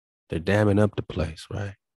 They're damming up the place,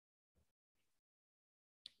 right?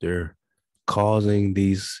 They're causing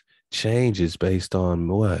these changes based on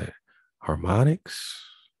what? Harmonics?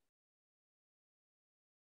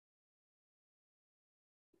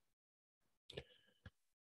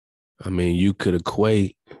 I mean, you could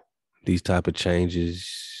equate these type of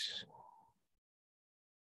changes,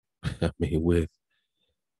 I mean, with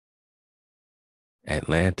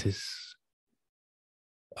Atlantis,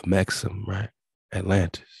 Amexem, right?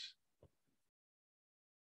 Atlantis.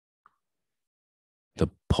 The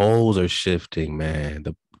poles are shifting, man.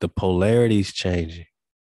 The polarity's changing.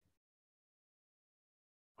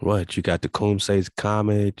 What? You got the Kumse's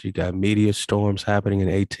comet, you got meteor storms happening in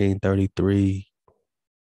 1833.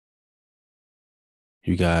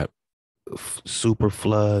 You got super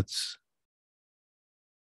floods,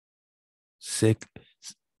 sick.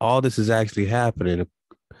 All this is actually happening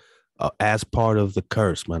as part of the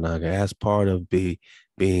curse, my naga, as part of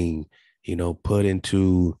being, put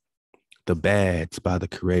into the bads by the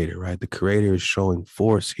creator, right? The creator is showing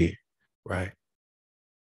force here, right?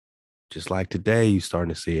 Just like today, you're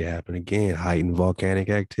starting to see it happen again. Heightened volcanic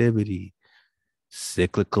activity,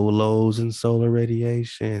 cyclical lows in solar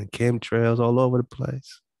radiation, chemtrails all over the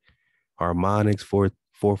place. Harmonics for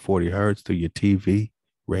 440 hertz through your TV,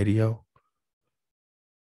 radio.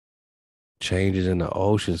 Changes in the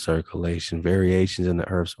ocean circulation, variations in the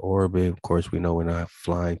Earth's orbit. Of course, we know we're not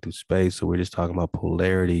flying through space, so we're just talking about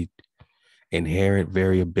polarity, inherent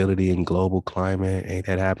variability in global climate. Ain't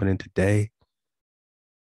that happening today?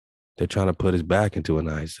 They're trying to put us back into an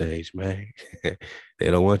ice age, man. They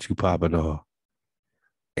don't want you popping off.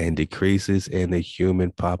 And decreases in the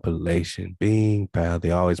human population. Being pal,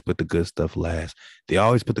 they always put the good stuff last. They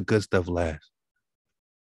always put the good stuff last.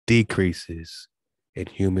 Decreases in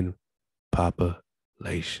human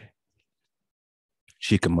population.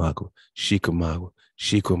 Chickamauga, Chickamauga,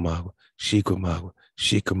 Chickamauga, Chickamauga,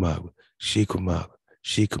 Chickamauga, Chickamauga,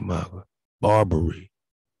 Chickamauga, Barbary,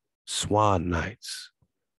 Swan Knights,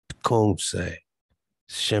 Tecumseh,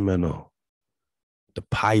 Seminole, the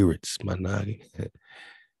Pirates, Managi.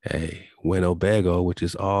 Hey, Winnebago, which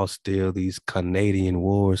is all still these Canadian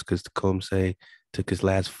wars, because Tecumseh took his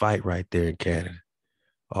last fight right there in Canada,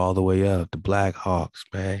 all the way up. The Black Hawks,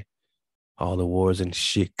 man. All the wars in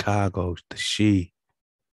Chicago, the She,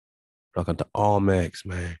 talking the Almex,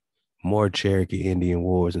 man. More Cherokee Indian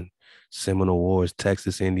wars and Seminole wars,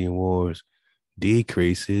 Texas Indian wars,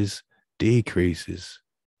 decreases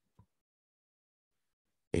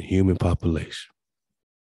in human population.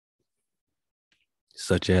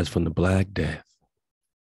 such as from the Black Death.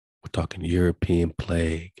 We're talking European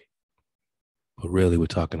plague, but really we're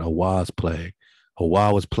talking HaWah's plague.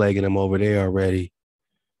 HaWah was plaguing them over there already.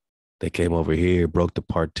 They came over here, broke the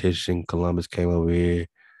partition. Columbus came over here,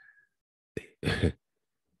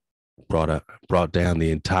 brought down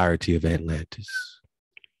the entirety of Atlantis.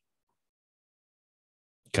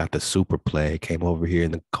 Got the super plague, came over here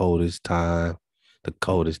in the coldest time,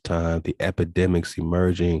 the epidemics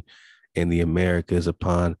emerging in the Americas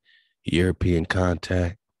upon European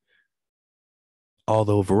contact.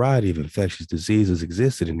 Although a variety of infectious diseases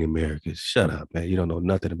existed in the Americas. Shut up, man. You don't know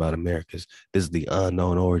nothing about Americas. This is the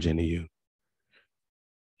unknown origin of you.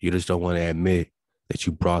 You just don't want to admit that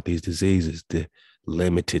you brought these diseases. The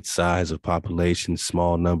limited size of population,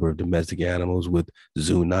 small number of domestic animals with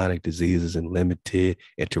zoonotic diseases, and limited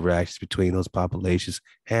interactions between those populations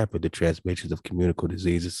hampered the transmissions of communicable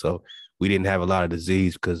diseases. So we didn't have a lot of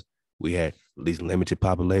disease because we had these limited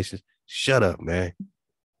populations. Shut up, man.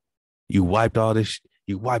 You wiped all these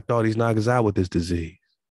niggas out with this disease.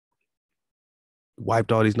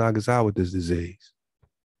 Wiped all these niggas out with this disease.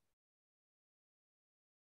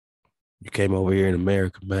 You came over here in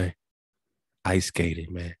America, man. Ice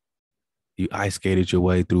skated, man. You ice skated your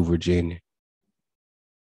way through Virginia.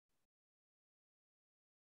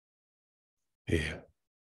 Yeah.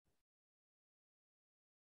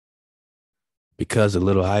 Because the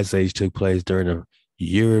little ice age took place during the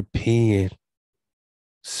European,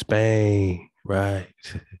 Spain, right?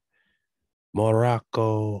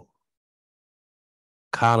 Morocco,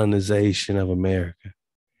 colonization of America.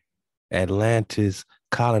 Atlantis,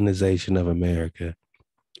 colonization of America.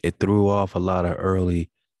 It threw off a lot of early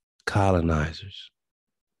colonizers.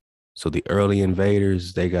 So the early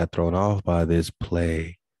invaders, they got thrown off by this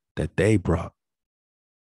plague that they brought,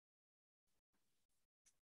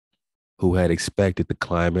 who had expected the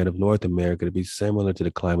climate of North America to be similar to the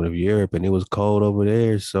climate of Europe, and it was cold over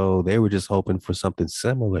there, so they were just hoping for something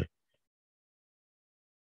similar.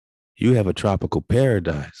 You have a tropical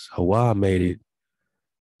paradise. HaWah made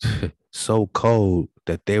it so cold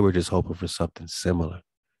that they were just hoping for something similar.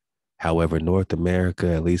 However, North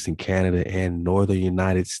America, at least in Canada and northern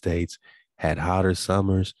United States, had hotter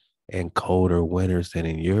summers and colder winters than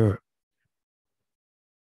in Europe.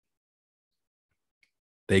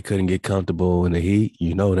 They couldn't get comfortable in the heat,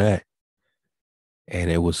 you know that. And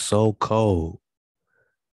it was so cold,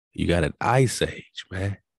 you got an ice age,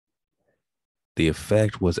 man. The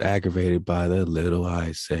effect was aggravated by the little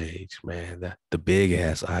ice age, man. The big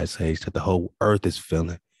ass ice age that the whole earth is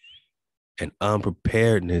feeling. And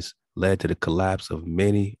unpreparedness led to the collapse of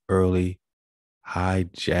many early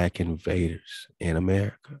hijack invaders in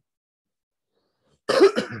America.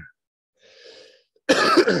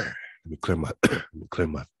 Let me clear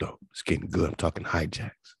my throat. It's getting good. I'm talking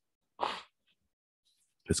hijacks.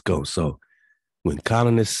 Let's go. So when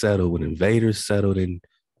colonists settled, when invaders settled in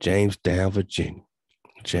Jamestown, Virginia,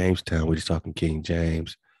 Jamestown, we're just talking King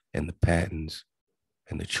James and the patents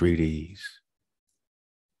and the treaties.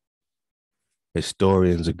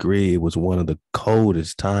 Historians agree it was one of the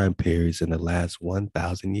coldest time periods in the last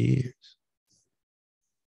 1,000 years.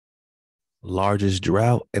 Largest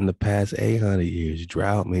drought in the past 800 years.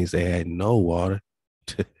 Drought means they had no water.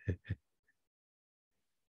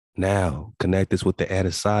 Now, connect this with the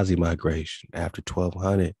Anasazi migration. After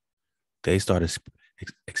 1200, they started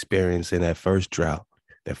experiencing that first drought,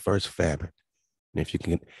 that first famine. And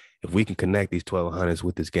if we can connect these 1200s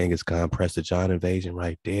with this Genghis Khan Prester John invasion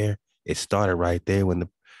right there, it started right there when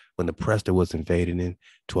the Prester was invaded in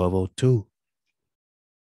 1202.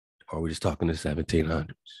 Or we're just talking the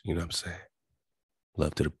 1700s. You know what I'm saying?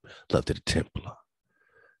 Love to the Templar.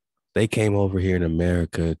 They came over here in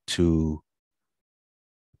America to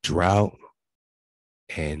drought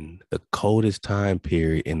and the coldest time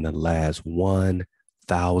period in the last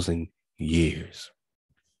 1,000 years.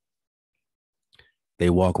 They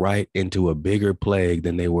walk right into a bigger plague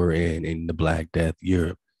than they were in the Black Death,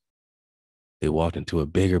 Europe. They walked into a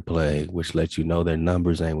bigger plague, which lets you know their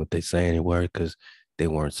numbers ain't what they saying they were, because they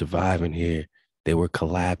weren't surviving here. They were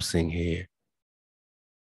collapsing here.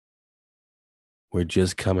 We're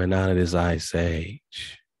just coming out of this ice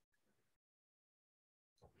age,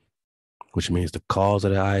 which means the cause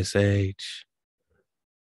of the ice age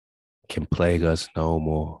can plague us no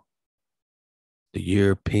more. The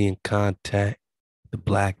European contact, the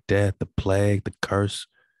Black Death, the plague, the curse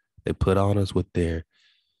they put on us with their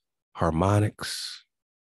harmonics,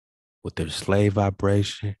 with their slave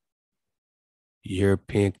vibration,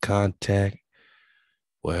 European contact.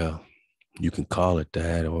 Well, you can call it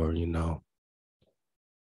that, or,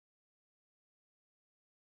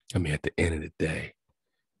 at the end of the day,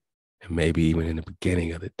 And maybe even in the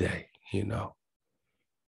beginning of the day, you know.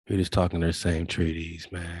 We're just talking their same treaties,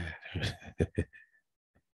 man.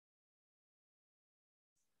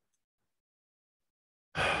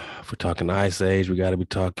 If we're talking Ice Age, we got to be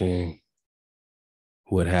talking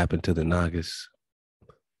what happened to the Nagas.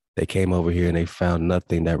 They came over here and they found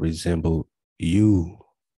nothing that resembled you.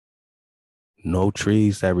 No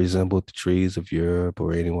trees that resembled the trees of Europe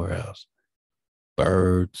or anywhere else.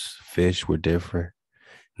 Birds, fish were different.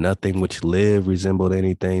 Nothing which lived resembled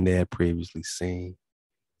anything they had previously seen.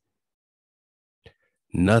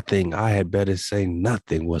 Nothing, I had better say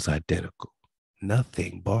nothing was identical.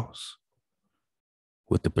 Nothing, boss.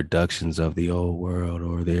 With the productions of the old world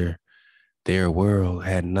or their world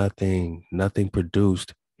had nothing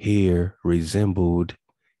produced here resembled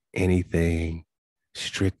anything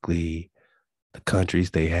strictly the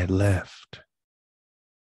countries they had left.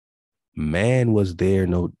 Man was there,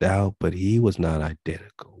 no doubt, but he was not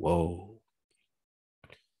identical. Whoa.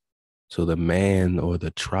 So the man or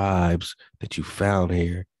the tribes that you found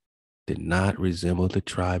here did not resemble the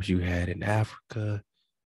tribes you had in Africa,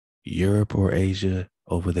 Europe, or Asia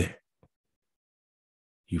over there.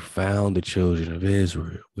 You found the children of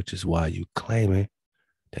Israel, which is why you claiming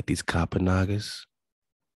that these copper nagas,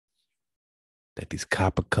 that these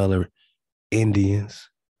copper colored Indians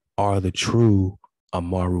are the true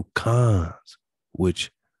Amaru Khans,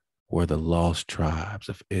 which were the lost tribes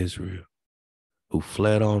of Israel who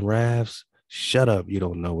fled on rafts. Shut up. You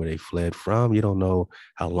don't know where they fled from. You don't know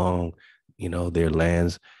how long, their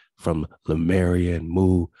lands from Lemuria and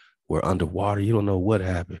Mu were underwater. You don't know what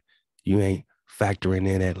happened. You ain't factoring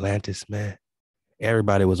in Atlantis, man.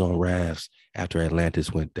 Everybody was on rafts after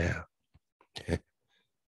Atlantis went down.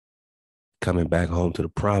 Coming back home to the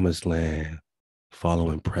promised land,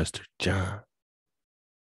 following Prester John.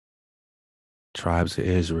 Tribes of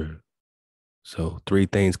Israel. So 3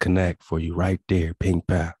 things connect for you right there, ping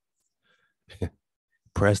pow.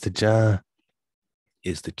 Prester John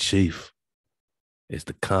is the chief, is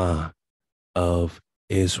the Khan of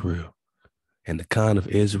Israel. And the Khan of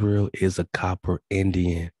Israel is a copper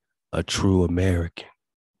Indian, a true American.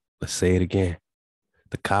 Let's say it again.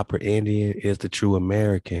 The copper Indian is the true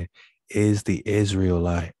American, is the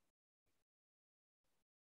Israelite,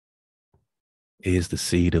 is the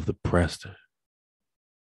seed of the Prester.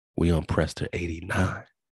 We on Prester 89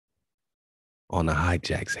 on the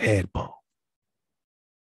hijack's head bowl.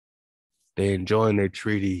 They're enjoying their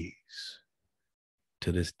treaties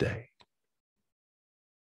to this day.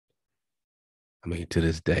 To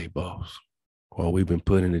this day, boss. While we've been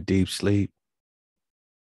put in a deep sleep,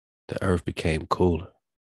 the earth became cooler.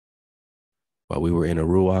 While we were in a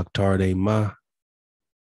Ruach Tarde Ma,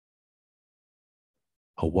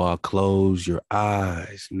 HaWah closed your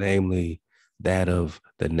eyes, namely that of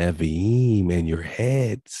the Nevi'im and your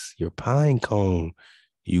heads, your pine cone,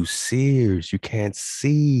 you seers, you can't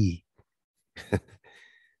see.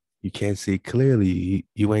 You can't see clearly.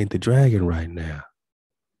 You ain't the dragon right now.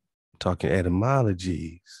 I'm talking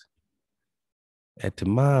etymologies.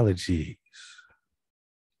 Etymologies.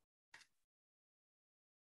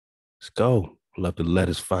 Let's go. Love to let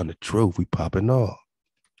us find the truth. We popping off.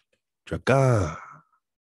 Dragon.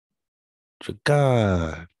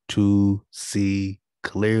 Dragon. To see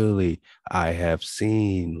clearly. I have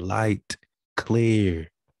seen light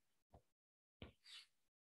clear.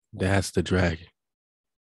 That's the dragon.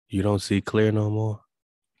 You don't see clear no more?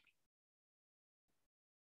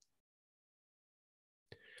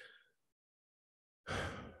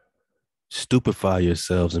 Stupefy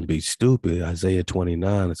yourselves and be stupid. Isaiah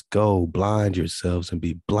 29, let's go. Blind yourselves and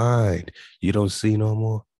be blind. You don't see no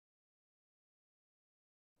more?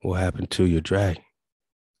 What happened to your dragon?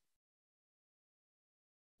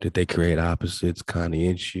 Did they create opposites,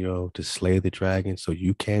 conscientio, to slay the dragon so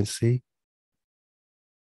you can't see?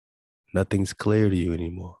 Nothing's clear to you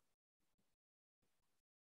anymore.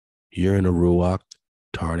 You're in a Ruach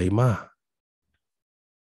Tarde Ma,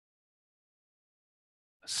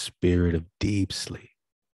 a spirit of deep sleep.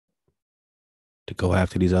 To go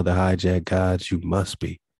after these other hijack gods, you must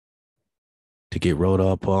be. To get rolled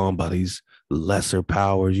up on by these lesser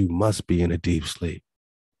powers, you must be in a deep sleep.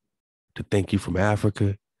 To think you from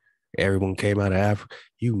Africa, everyone came out of Africa,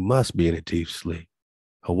 you must be in a deep sleep.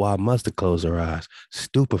 HaWah must have closed her eyes.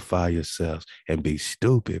 Stupefy yourselves and be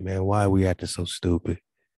stupid, man. Why are we acting so stupid?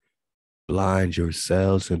 Blind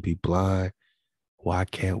yourselves and be blind. Why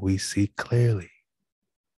can't we see clearly?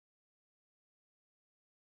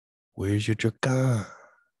 Where's your dragon?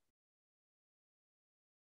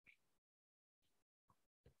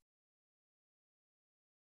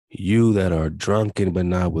 You that are drunken, but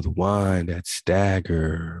not with wine, that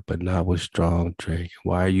stagger, but not with strong drink.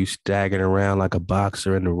 Why are you staggering around like a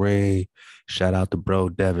boxer in the ring? Shout out to bro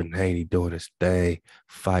Devin Haney doing his thing.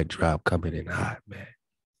 Fight drop coming in hot, man.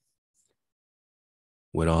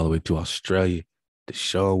 Went all the way to Australia to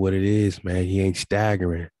show what it is, man. He ain't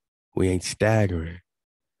staggering. We ain't staggering.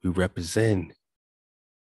 We represent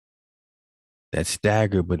that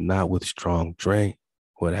stagger, but not with strong drink.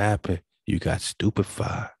 What happened? You got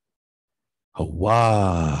stupefied.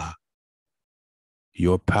 HaWah.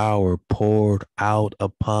 Your power poured out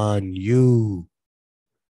upon you.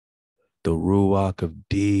 The ruach of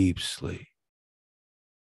deep sleep.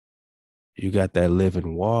 You got that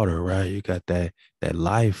living water, right? You got that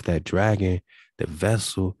life, that dragon, the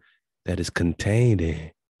vessel that is contained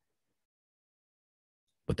in.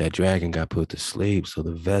 But that dragon got put to sleep. So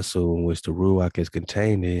the vessel in which the ruach is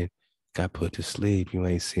contained in got put to sleep. You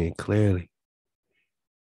ain't seeing clearly.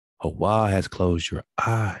 HaWah has closed your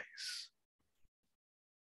eyes.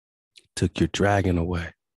 Took your dragon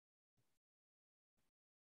away.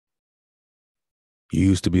 You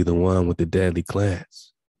used to be the one with the deadly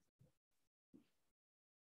glance.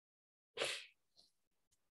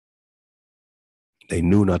 They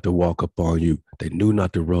knew not to walk up on you. They knew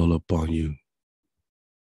not to roll up on you.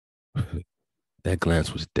 That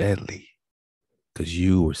glance was deadly because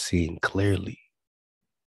you were seeing clearly.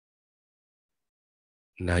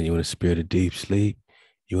 Now you in a spirit of deep sleep.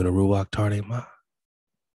 You in a ruach tardema.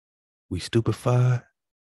 We stupefied.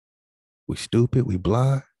 We stupid. We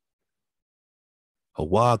blind.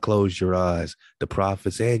 HaWah closed your eyes, the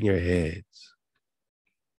prophets and your heads.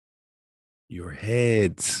 Your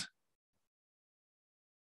heads.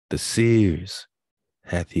 The seers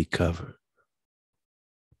hath he covered.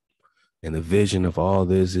 And the vision of all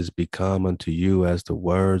this is become unto you as the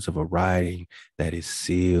words of a writing that is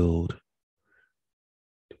sealed.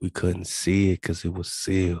 We couldn't see it because it was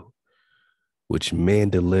sealed, which men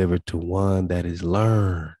delivered to one that is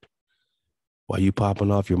learned. While you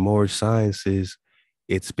popping off your more sciences,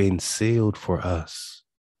 it's been sealed for us.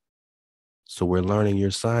 So we're learning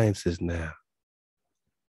your sciences now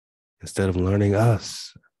instead of learning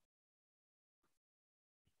us.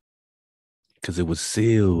 Because it was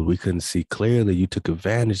sealed. We couldn't see clearly. You took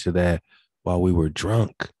advantage of that while we were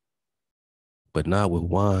drunk, but not with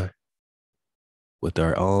wine, with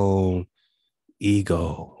our own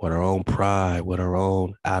ego, with our own pride, with our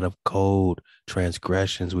own out of code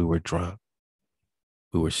transgressions. We were drunk.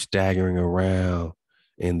 We were staggering around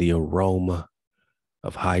in the aroma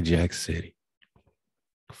of hijack city,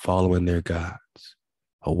 following their gods.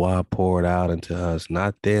 HaWah poured out into us,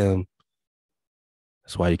 not them.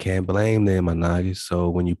 That's why you can't blame them, Anagi. So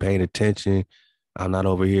when you paying attention, I'm not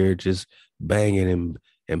over here just banging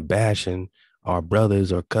and bashing our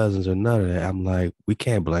brothers or cousins or none of that. I'm like, we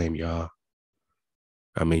can't blame y'all.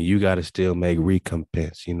 I mean, you got to still make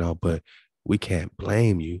recompense, but we can't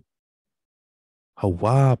blame you.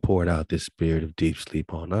 HaWah poured out this spirit of deep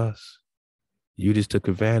sleep on us. You just took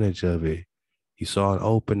advantage of it. You saw an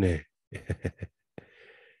opening.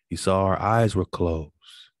 You saw our eyes were closed.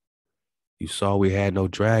 You saw we had no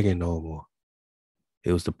dragon no more.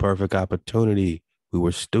 It was the perfect opportunity. We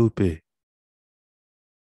were stupid.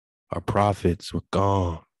 Our prophets were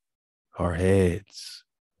gone. Our heads,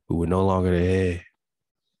 we were no longer the head.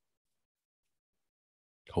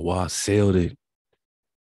 HaWah sealed it.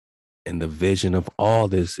 And the vision of all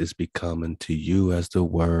this is becoming to you as the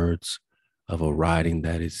words of a writing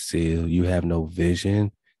that is sealed. You have no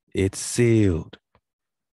vision. It's sealed,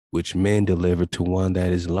 which men deliver to one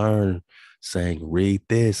that is learned, saying, read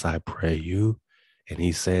this, I pray you. And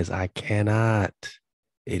he says, I cannot.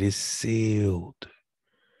 It is sealed.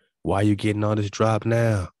 Why are you getting all this drop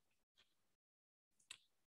now?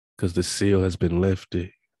 Because the seal has been lifted.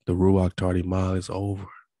 The Ruach Tardima is over.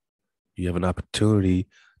 You have an opportunity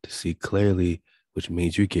to see clearly, which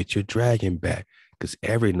means you get your dragon back, because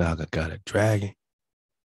every Naga got a dragon.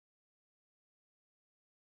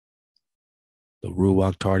 The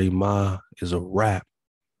Ruach Tardima is a wrap,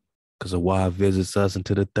 because HaWah visits us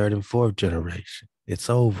into the third and fourth generation. It's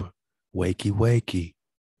over. Wakey, wakey.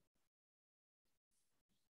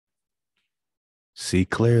 See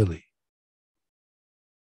clearly.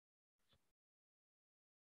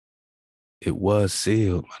 It was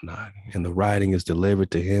sealed, my Naga, and the writing is delivered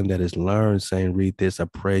to him that is learned, saying, read this, I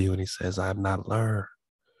pray you. And he says, I have not learned.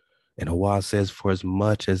 And HaWah says, for as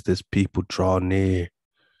much as this people draw near,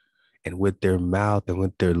 and with their mouth and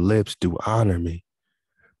with their lips do honor me,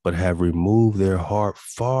 but have removed their heart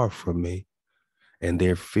far from me, and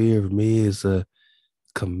their fear of me is a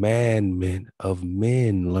commandment of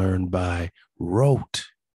men learned by rote.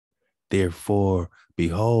 Therefore,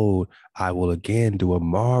 Behold, I will again do a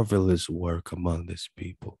marvelous work among this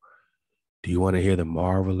people. Do you want to hear the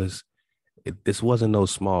marvelous? This wasn't no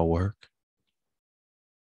small work.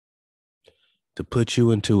 To put you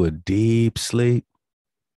into a deep sleep,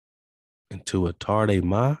 into a tarde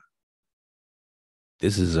ma,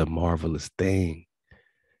 this is a marvelous thing.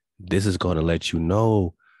 This is going to let you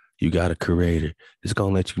know you got a creator. It's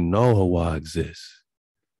going to let you know HaWah exists.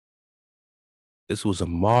 This was a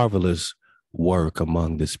marvelous work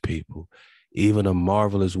among this people, even a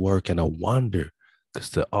marvelous work and a wonder, because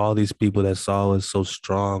to all these people that saw us so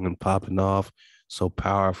strong and popping off, so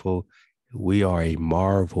powerful, we are a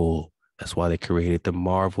marvel. That's why they created the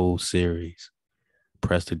Marvel series.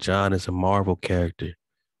 Prester John is a Marvel character.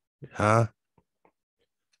 Huh?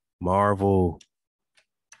 Marvel.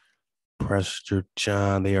 Prester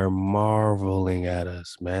John, they are marveling at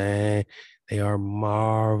us, man. They are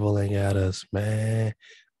marveling at us, man.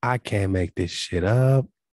 I can't make this shit up.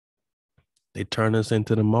 They turn us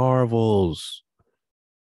into the Marvels.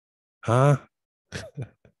 Huh?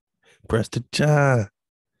 Prester John.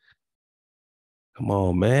 Come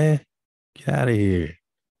on, man. Get out of here.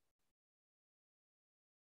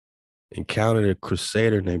 Encountered a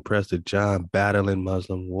crusader named Prester John battling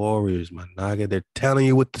Muslim warriors, my naga. They're telling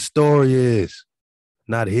you what the story is,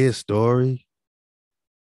 not his story.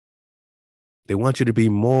 They want you to be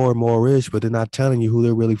more and more rich, but they're not telling you who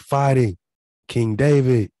they're really fighting. King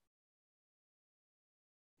David,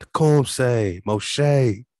 Tecumseh,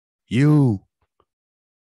 Moshe, you.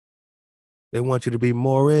 They want you to be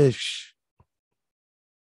more rich.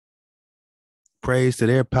 Praise to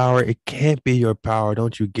their power. It can't be your power.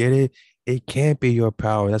 Don't you get it? It can't be your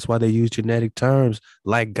power. That's why they use generic terms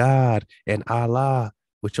like God and Allah,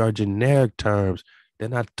 which are generic terms. They're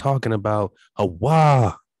not talking about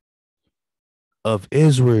HaWah of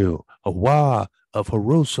Israel, HaWah of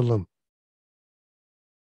Jerusalem,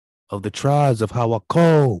 of the tribes of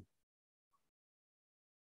Hawako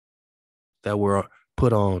that were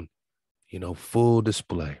put on, full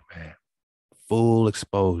display, man, full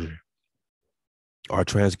exposure. Our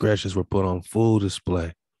transgressions were put on full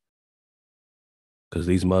display because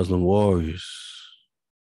these Muslim warriors,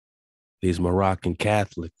 these Moroccan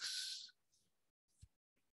Catholics,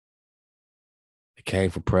 it came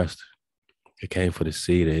for Preston. It came for the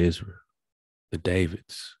seed of Israel, the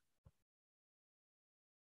Davids.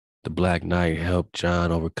 The Black Knight helped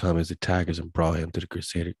John overcome his attackers and brought him to the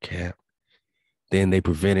Crusader camp. Then they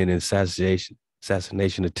prevented an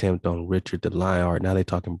assassination attempt on Richard the Lionheart. Now they're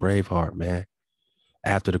talking Braveheart, man.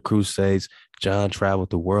 After the Crusades, John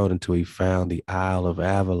traveled the world until he found the Isle of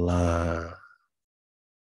Avalon.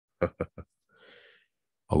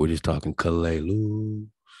 Or we're just talking Kalelu.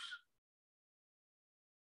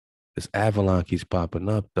 This Avalon keeps popping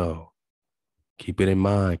up, though. Keep it in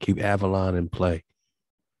mind. Keep Avalon in play.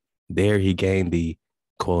 There he gained the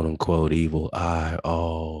quote-unquote evil eye.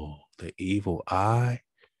 Oh, the evil eye?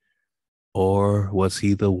 Or was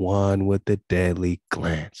he the one with the deadly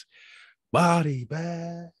glance? Body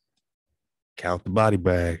bag. Count the body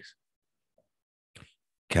bags.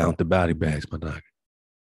 Count the body bags, my dog.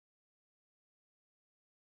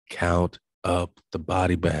 Count up the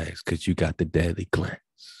body bags because you got the deadly glance.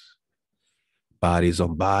 Bodies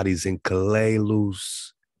on bodies in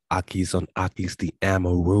Kalelus. Akis on Akis, the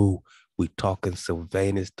Amaru. We talking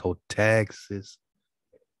Sylvanus Totaxis.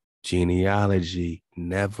 Genealogy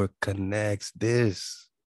never connects this.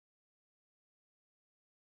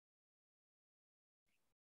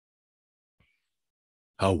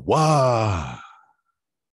 HaWah.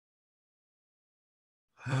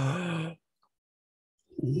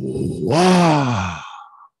 Wow.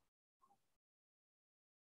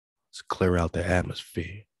 Let's clear out the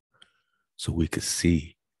atmosphere so we could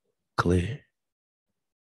see clear.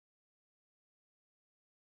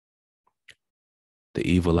 The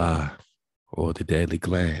evil eye or the deadly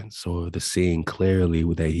glance or the seeing clearly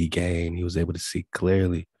that he gained, he was able to see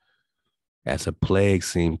clearly as a plague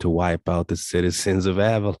seemed to wipe out the citizens of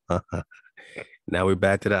Avalon. Now we're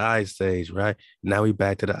back to the Ice Age, right? Now we're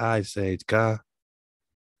back to the Ice Age, God.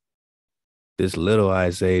 This little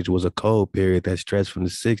Ice Age was a cold period that stretched from the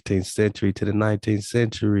 16th century to the 19th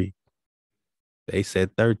century. They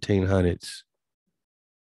said 1300s.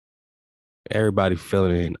 Everybody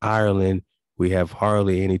feeling it. In Ireland, we have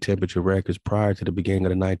hardly any temperature records prior to the beginning of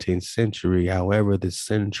the 19th century. However, the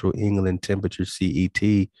Central England Temperature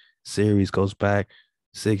CET series goes back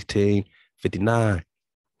 1659.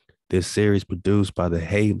 This series, produced by the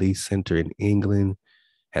Haley Center in England,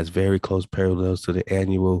 has very close parallels to the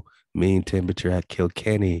annual mean temperature at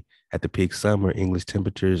Kilkenny. At the peak summer, English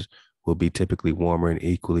temperatures will be typically warmer and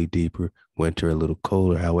equally deeper, winter a little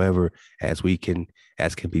colder. However, as can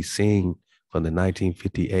be seen from the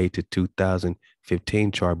 1958 to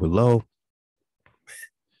 2015 chart below,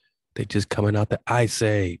 they just coming out the ice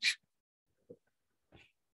age.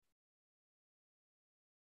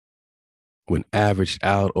 When averaged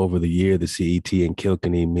out over the year, the CET and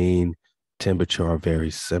Kilkenny mean temperature are very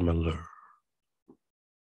similar.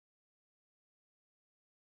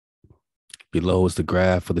 Below is the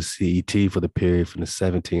graph for the CET for the period from the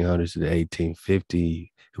 1700s to the 1850s.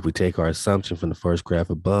 If we take our assumption from the first graph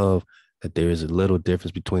above that there is a little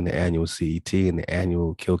difference between the annual CET and the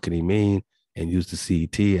annual Kilkenny mean and use the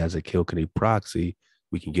CET as a Kilkenny proxy,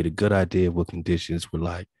 we can get a good idea of what conditions were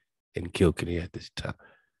like in Kilkenny at this time.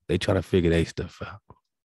 They try to figure their stuff out.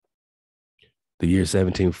 The year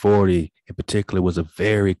 1740 in particular was a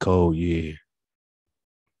very cold year.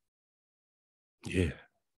 Yeah.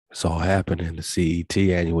 It's all happening. The CET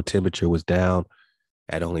annual temperature was down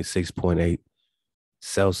at only 6.8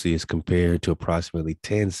 Celsius compared to approximately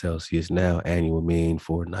 10 Celsius now, annual mean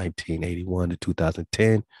for 1981 to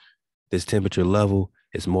 2010. This temperature level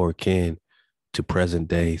is more akin to present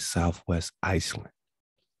day Southwest Iceland.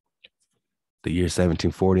 The year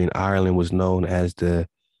 1740 in Ireland was known as the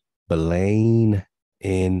Blaine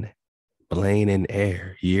in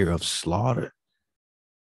Air year of slaughter.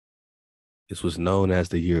 This was known as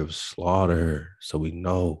the year of slaughter. So we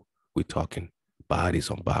know we're talking bodies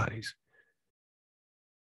on bodies.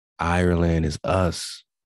 Ireland is us.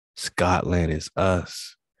 Scotland is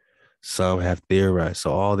us. Some have theorized.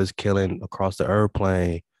 So all this killing across the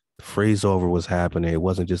airplane, the freeze over was happening. It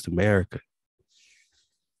wasn't just America.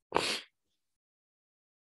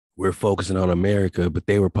 We're focusing on America, but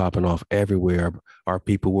they were popping off everywhere. Our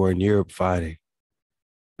people were in Europe fighting,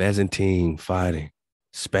 Byzantine fighting,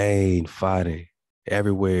 Spain fighting,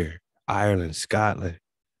 everywhere. Ireland, Scotland,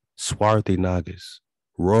 Swarthy Nagas,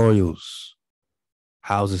 royals,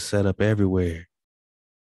 houses set up everywhere.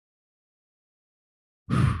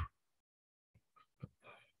 I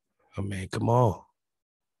mean, come on.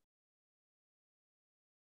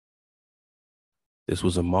 This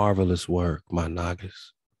was a marvelous work, my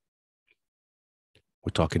Nagas.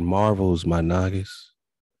 We're talking marvels, my Nagas.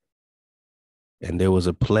 And there was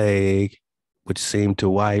a plague which seemed to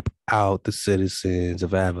wipe out the citizens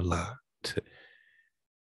of Avalon.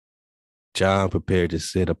 John prepared to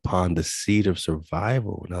sit upon the seat of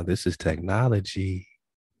survival. Now, this is technology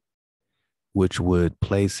which would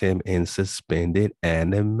place him in suspended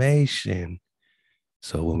animation.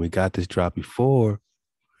 So when we got this drop before,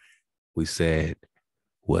 we said,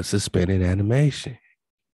 what's suspended animation?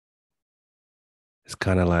 It's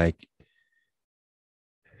kind of like,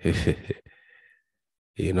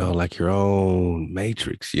 you know, like your own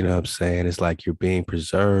matrix, you know what I'm saying? It's like you're being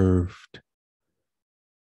preserved.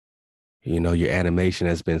 You know, your animation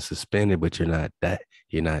has been suspended, but you're not dead.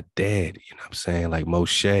 You know what I'm saying? Like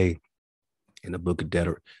Moshe in the book of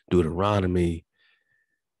Deuteronomy,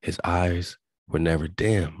 his eyes were never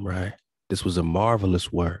dim, right? This was a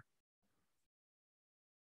marvelous work.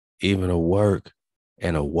 Even a work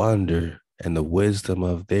and a wonder, and the wisdom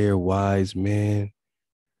of their wise men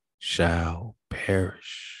shall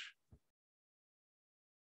perish.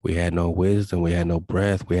 We had no wisdom, we had no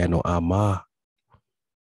breath, we had no amah.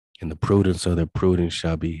 And the prudence of their prudence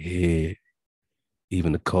shall be hid.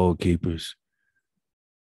 Even the code keepers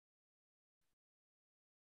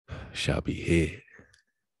shall be hid.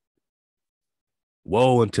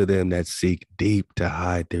 Woe unto them that seek deep to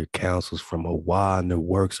hide their counsels from HaWah, and their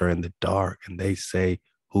works are in the dark. And they say,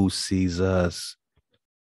 who sees us?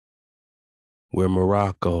 We're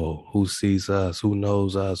Morocco. Who sees us? Who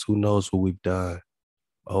knows us? Who knows what we've done?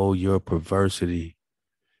 Oh, your perversity.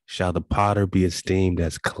 Shall the potter be esteemed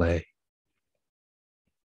as clay?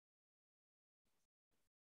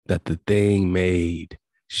 That the thing made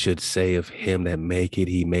should say of him that make it,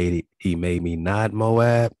 he made me not.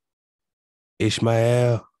 Moab,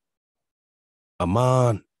 Ishmael,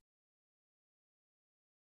 Ammon,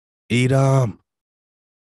 Edom.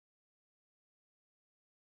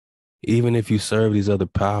 Even if you serve these other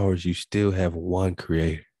powers, you still have one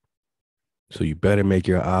creator. So you better make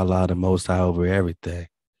your Allah the most high over everything.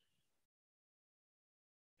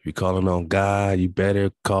 If you're calling on God, you better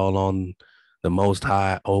call on the most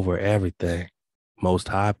high over everything. Most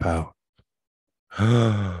high power.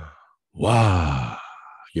 Wow.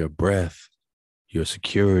 Your breath, your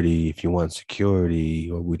security, if you want security,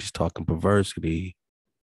 or we're just talking perversity.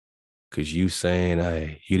 Because you saying,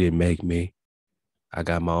 hey, you didn't make me. I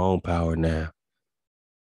got my own power now.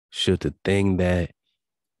 Should the thing that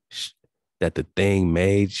the thing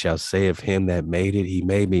made shall say of him that made it, he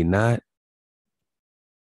made me not.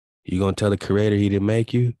 You gonna tell the creator he didn't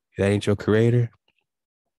make you? That ain't your creator?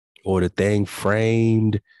 Or the thing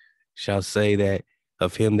framed shall say that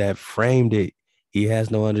of him that framed it, he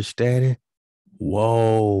has no understanding?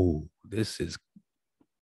 Whoa, this is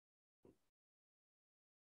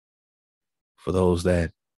for those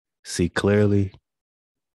that see clearly.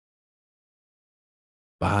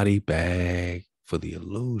 Body bag for the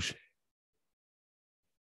illusion.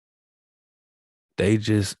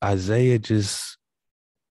 Isaiah just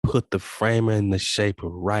put the framer and the shaper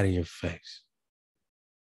right in your face.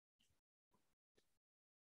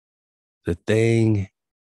 The thing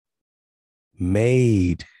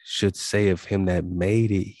made should say of him that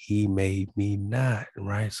made it, he made me not,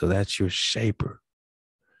 right? So that's your shaper.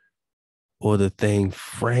 Or the thing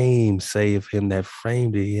framed say of him that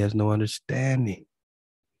framed it, he has no understanding.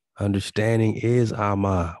 Understanding is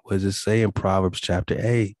Amma. What does it say in Proverbs chapter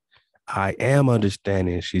 8? I am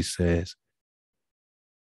understanding, she says.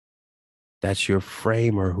 That's your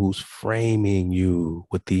framer who's framing you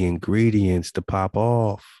with the ingredients to pop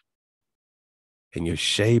off. And your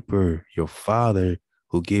shaper, your father,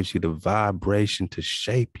 who gives you the vibration to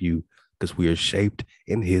shape you, because we are shaped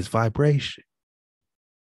in his vibration.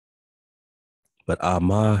 But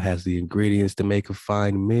Amma has the ingredients to make a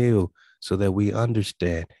fine meal so that we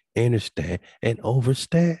understand, understand, and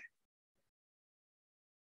overstand.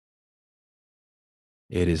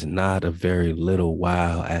 It is not a very little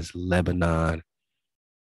while as Lebanon,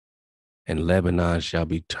 and Lebanon shall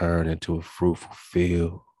be turned into a fruitful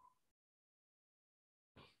field.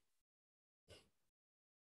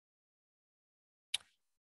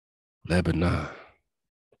 Lebanon.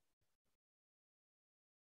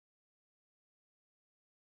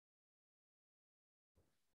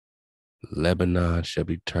 Lebanon shall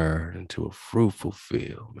be turned into a fruitful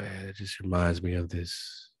field, man. It just reminds me of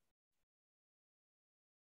this.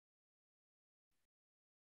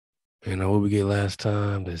 You know what we get last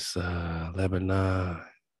time? This Lebanon.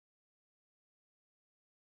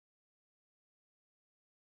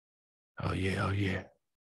 Oh yeah, oh yeah.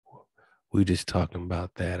 We just talking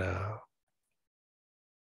about that.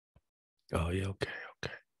 Oh yeah, okay,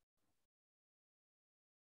 okay.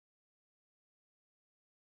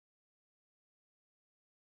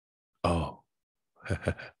 Oh,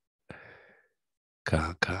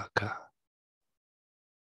 ka.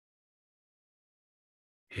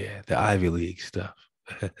 Yeah, the Ivy League stuff.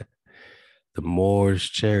 The Moores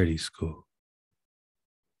Charity School.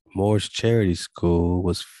 Moores Charity School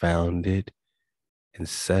was founded in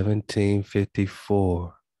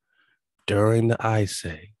 1754 during the Ice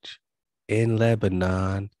Age in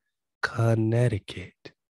Lebanon,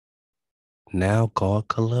 Connecticut, now called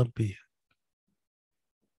Columbia,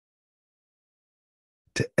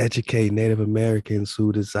 to educate Native Americans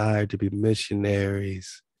who desired to be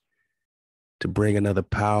missionaries, to bring another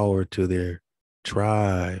power to their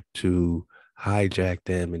tribe, to hijack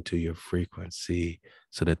them into your frequency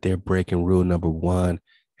so that they're breaking rule number one,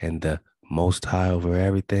 and the most high over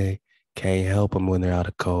everything can't help them when they're out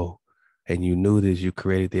of code. And you knew this, you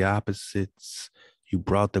created the opposites. You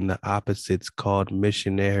brought them the opposites called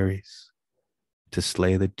missionaries to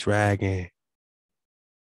slay the dragon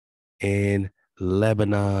in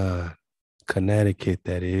Lebanon, Connecticut,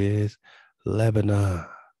 that is. Lebanon,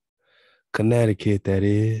 Connecticut, that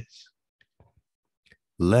is.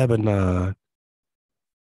 Lebanon.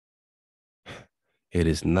 It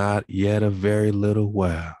is not yet a very little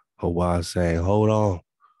while. HaWah saying, hold on.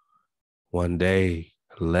 One day,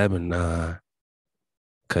 Lebanon,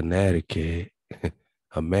 Connecticut,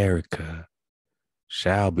 America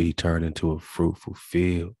shall be turned into a fruitful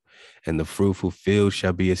field. And the fruitful field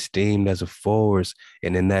shall be esteemed as a forest.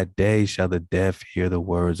 And in that day shall the deaf hear the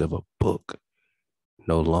words of a book.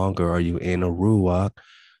 No longer are you in a ruach,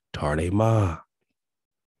 tarnema,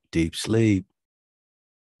 deep sleep.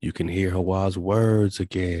 You can hear HaWah's words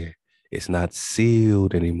again. It's not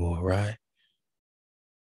sealed anymore, right?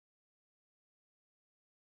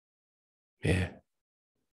 Yeah.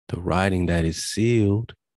 The writing that is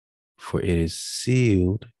sealed, for it is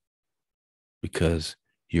sealed because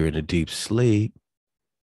you're in a deep sleep,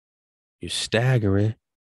 you're staggering,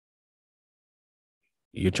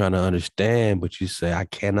 you're trying to understand, but you say, I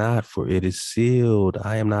cannot, for it is sealed.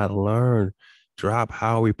 I am not learned. Drop,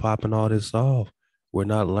 how are we popping all this off? We're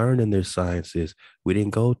not learning their sciences. We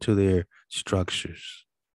didn't go to their structures.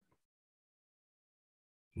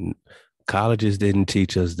 Colleges didn't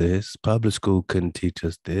teach us this. Public school couldn't teach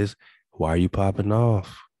us this. Why are you popping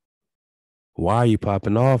off? Why are you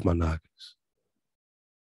popping off, my knockers?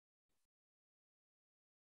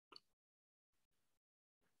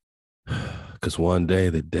 Because one day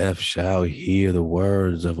the deaf shall hear the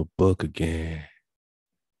words of a book again.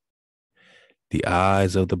 The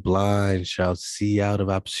eyes of the blind shall see out of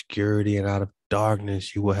obscurity and out of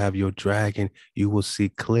darkness. You will have your dragon. You will see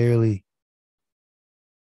clearly.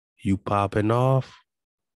 You popping off.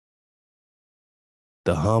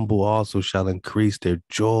 The humble also shall increase their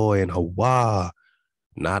joy in HaWah,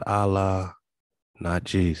 not Allah, not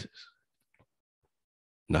Jesus,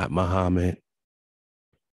 not Muhammad,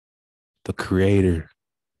 the creator.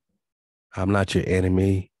 I'm not your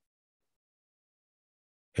enemy.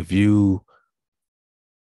 If you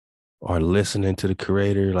are listening to the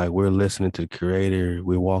creator, like we're listening to the creator,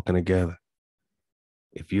 we're walking together.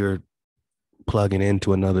 If you're plugging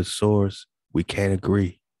into another source, we can't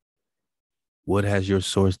agree. What has your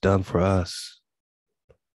source done for us?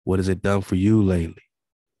 What has it done for you lately?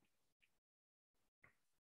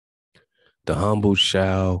 The humble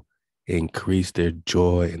shall increase their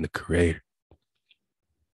joy in the creator.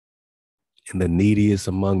 And the neediest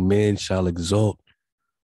among men shall exult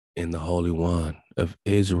in the Holy One of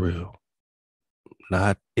Israel,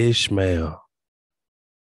 not Ishmael,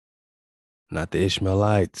 not the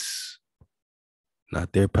Ishmaelites,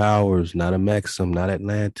 not their powers, not Amexem, not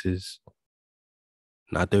Atlantis,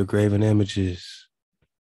 not their graven images.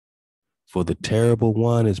 For the terrible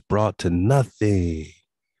one is brought to nothing.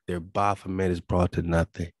 Their Baphomet is brought to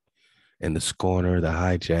nothing. And the scorner, the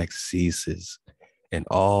hijack ceases. And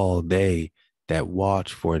all they that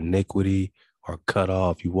watch for iniquity are cut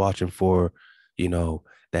off. You watching for,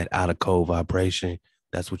 that out of code vibration.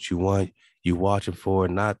 That's what you want. You watching for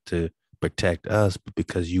not to protect us, but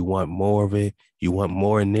because you want more of it. You want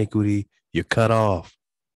more iniquity. You're cut off.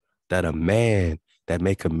 That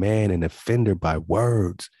make a man an offender by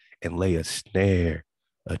words and lay a snare,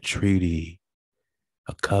 a treaty,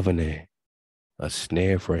 a covenant, a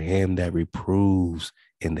snare for him that reproves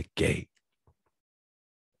in the gate.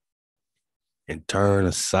 And turn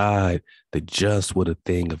aside the just with a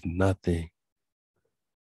thing of nothing.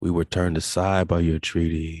 We were turned aside by your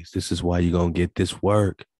treaties. This is why you're going to get this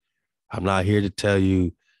work. I'm not here to tell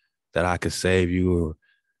you that I could save you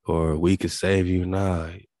or we could save you. Nah,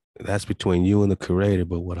 that's between you and the creator.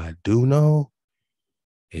 But what I do know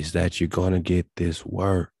is that you're going to get this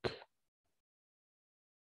work.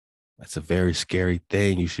 That's a very scary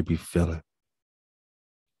thing you should be feeling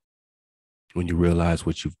when you realize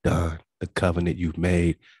what you've done, the covenant you've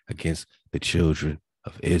made against the children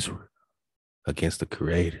of Israel, against the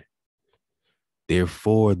creator.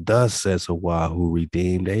 Therefore, thus says HaWah, who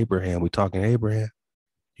redeemed Abraham. We're talking Abraham.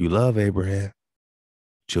 You love Abraham.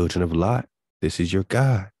 Children of Lot, this is your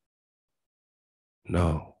God.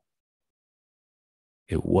 No,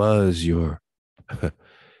 it was your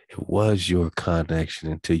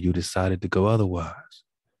connection until you decided to go otherwise.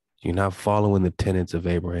 You're not following the tenets of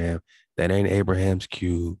Abraham. That ain't Abraham's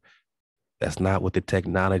cube. That's not what the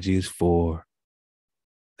technology is for.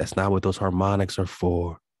 That's not what those harmonics are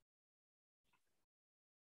for.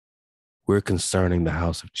 We're concerning the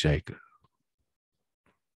house of Jacob.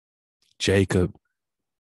 Jacob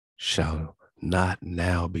shall not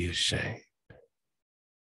now be ashamed.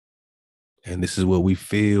 And this is what we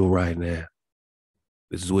feel right now.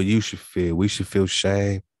 This is what you should feel. We should feel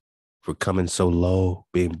shame for coming so low,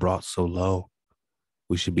 being brought so low.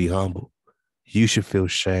 We should be humble. You should feel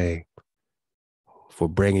shame for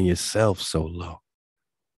bringing yourself so low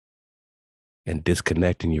and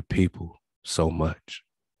disconnecting your people so much.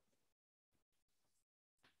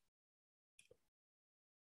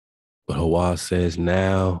 But HaWah says,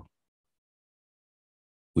 now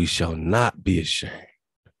we shall not be ashamed.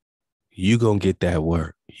 You gonna get that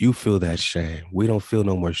work. You feel that shame. We don't feel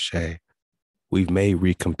no more shame. We've made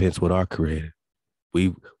recompense with our creator.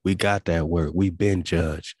 We got that work. We've been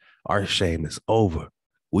judged. Our shame is over.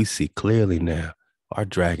 We see clearly now. Our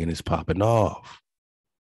dragon is popping off.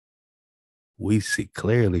 We see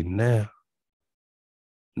clearly now.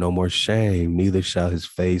 No more shame, neither shall his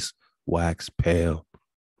face wax pale.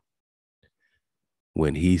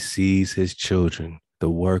 When he sees his children, the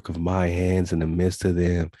work of my hands in the midst of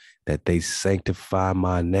them, that they sanctify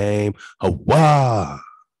my name, HaWah.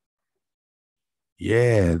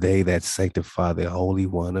 Yeah, they that sanctify the Holy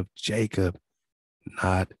One of Jacob,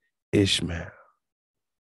 not Ishmael,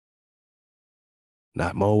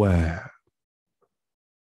 not Moab.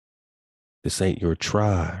 This ain't your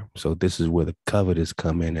tribe. So this is where the covetous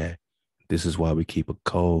come in at. This is why we keep a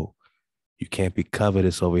code. You can't be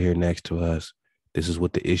covetous over here next to us. This is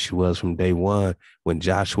what the issue was from day one when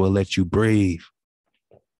Joshua let you breathe.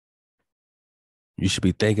 You should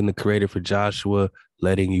be thanking the creator for Joshua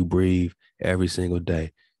letting you breathe every single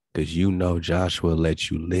day, because you know Joshua let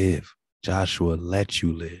you live. Joshua let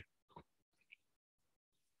you live.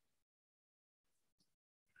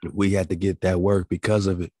 We had to get that work because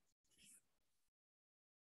of it.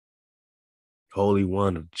 Holy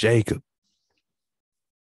One of Jacob,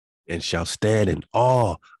 and shall stand in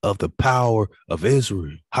awe of the power of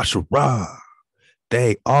Israel. Hasharah.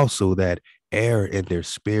 They also that err in their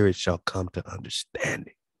spirit shall come to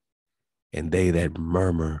understanding. And they that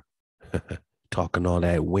murmur, talking all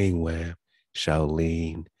that wing wham, shall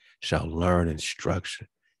learn instruction.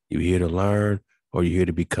 You here to learn or you here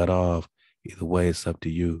to be cut off? Either way, it's up to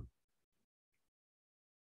you.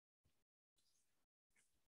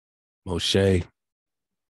 Moshe,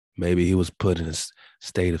 maybe he was put in a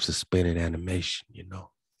state of suspended animation, you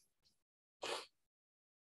know.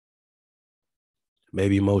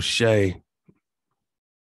 Maybe Moshe,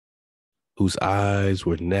 whose eyes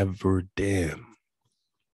were never dim,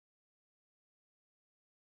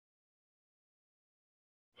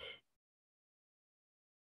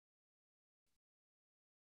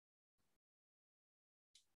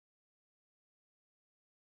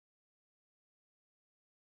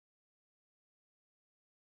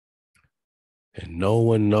 and no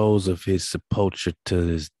one knows of his sepulture to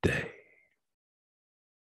this day.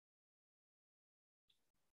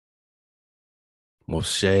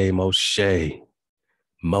 Moshe,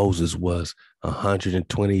 Moses was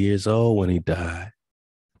 120 years old when he died.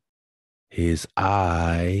 His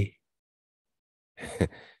eye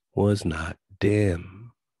was not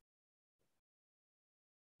dim,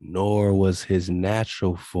 nor was his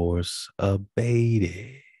natural force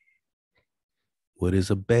abated. What is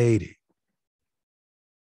abated?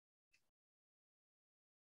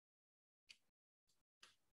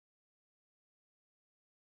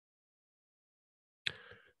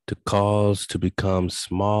 To cause to become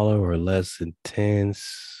smaller or less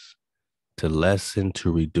intense, to lessen,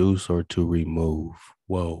 to reduce, or to remove.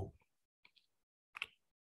 Whoa.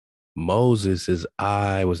 Moses'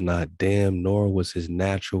 eye was not dim, nor was his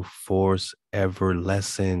natural force ever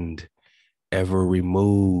lessened, ever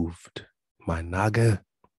removed. My naga,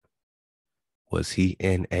 was he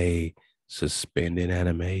in a suspended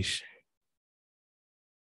animation?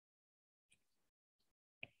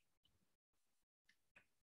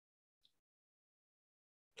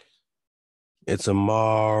 It's a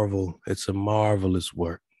marvel. It's a marvelous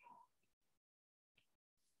work.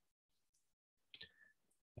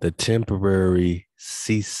 The temporary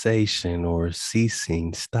cessation or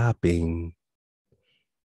ceasing, stopping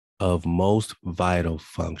of most vital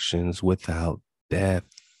functions without death.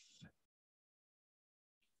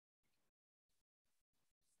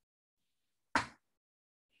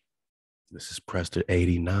 This is Prester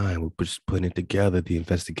 89. We're just putting it together, the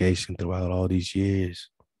investigation throughout all these years.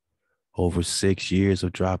 Over 6 years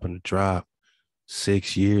of dropping the drop.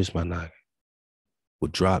 6 years, my nigga.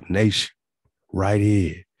 With Drop Nation right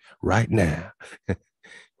here, right now.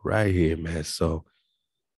 Right here, man. So,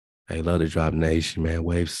 I love the Drop Nation, man.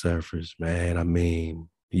 Wave surfers, man. I mean,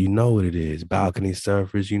 you know what it is. Balcony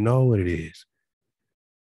surfers, you know what it is.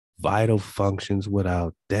 Vital functions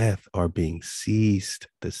without death are being ceased.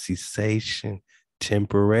 The cessation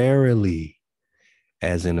temporarily,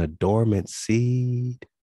 as in a dormant seed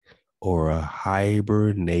or a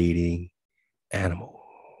hibernating animal.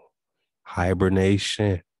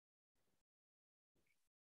 Hibernation.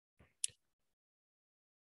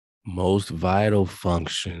 Most vital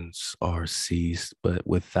functions are ceased, but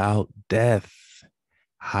without death,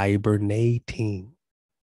 hibernating.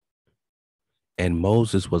 And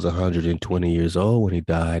Moses was 120 years old when he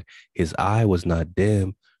died. His eye was not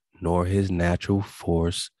dim, nor his natural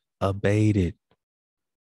force abated.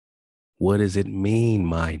 What does it mean,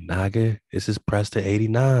 my naga? This is Prester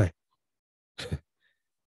 89.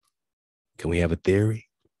 Can we have a theory?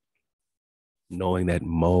 Knowing that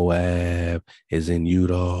Moab is in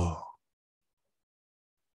Utah,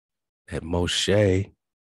 that Moshe,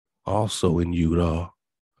 also in Utah,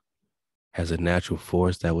 has a natural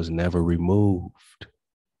force that was never removed,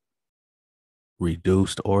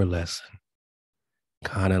 reduced, or lessened.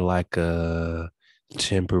 Kind of like a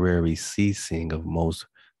temporary ceasing of most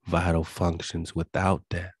vital functions without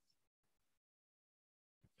death.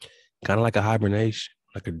 Kind of like a hibernation,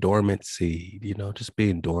 like a dormant seed, you know, just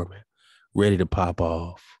being dormant, ready to pop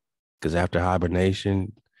off. Because after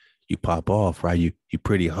hibernation, you pop off, right? You're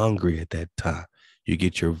pretty hungry at that time. You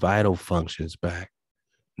get your vital functions back,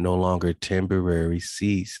 no longer temporary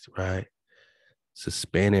ceased, right?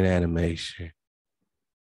 Suspended animation,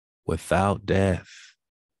 without death,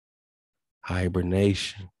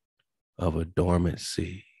 hibernation of a dormant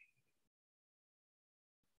seed.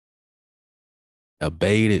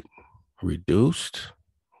 Abated, reduced.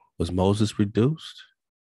 Was Moses reduced?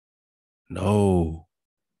 No,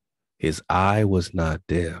 his eye was not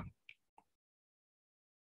dim.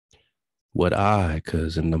 What eye?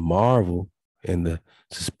 Because in the marvel, in the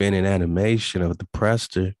suspended animation of the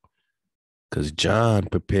Prester, because John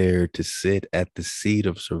prepared to sit at the seat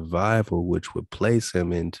of survival, which would place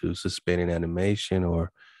him into suspended animation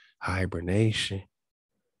or hibernation.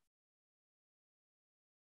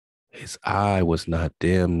 His eye was not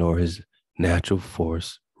dim, nor his natural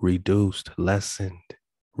force reduced, lessened,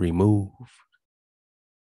 removed.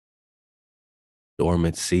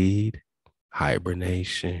 Dormant seed,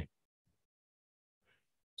 hibernation.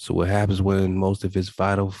 So what happens when most of his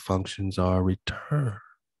vital functions are returned?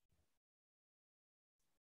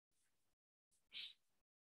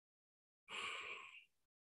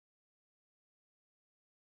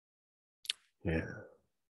 Yeah.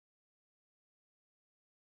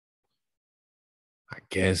 I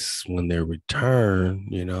guess when they're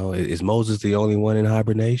returned, is Moses the only one in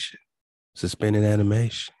hibernation, suspended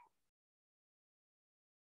animation?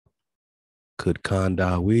 Could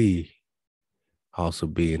Kandawi also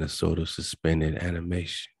be in a sort of suspended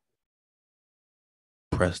animation?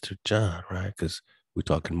 Prester John, right? Because we're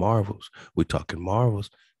talking marvels. We're talking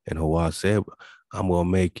marvels. And HaWah said, I'm going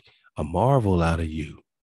to make a marvel out of you.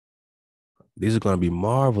 These are going to be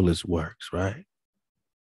marvelous works, right?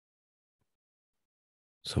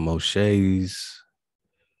 So Moshe's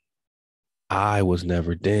eye was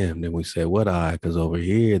never dim. Then we said, what eye? Because over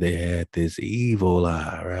here they had this evil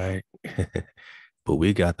eye, right? But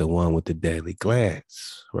we got the one with the deadly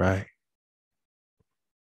glance, right?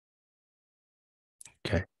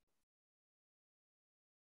 Okay.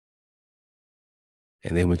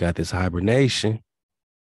 And then we got this hibernation.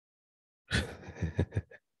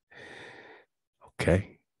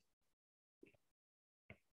 Okay.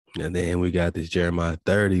 And then we got this Jeremiah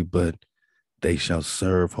 30, but they shall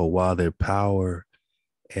serve HaWah their power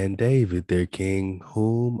and David their king,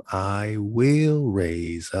 whom I will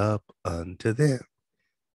raise up unto them.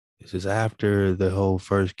 This is after the whole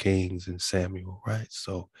first Kings and Samuel, right?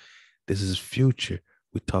 So this is future.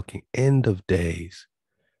 We're talking end of days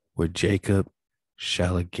where Jacob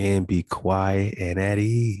shall again be quiet and at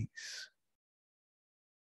ease.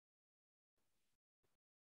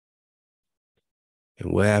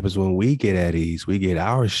 And what happens when we get at ease? We get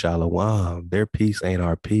our Shalawam. Their peace ain't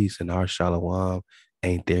our peace, and our Shalawam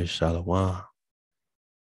ain't their Shalawam.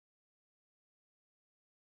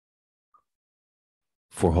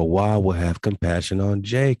 For HaWah will have compassion on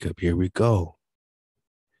Jacob. Here we go.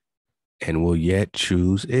 And will yet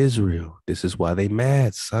choose Israel. This is why they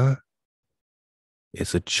mad, son.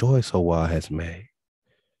 It's a choice HaWah has made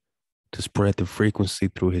to spread the frequency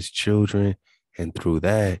through his children. And through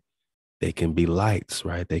that, they can be lights,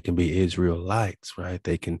 right? They can be Israelites, right?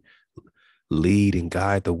 They can lead and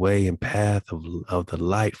guide the way and path of the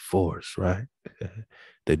light force, right?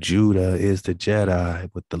 The Judah is the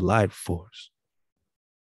Jedi with the light force.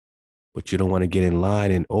 But you don't want to get in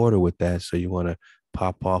line in order with that. So you want to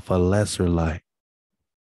pop off a lesser light,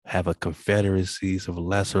 have a confederacies of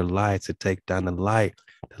lesser lights to take down the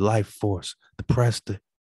light force, the Prester,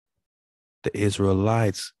 the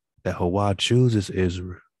Israelites that HaWah chooses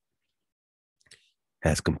Israel,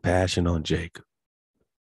 has compassion on Jacob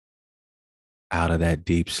out of that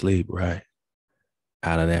deep sleep, right?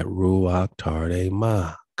 Out of that Ruach Tarde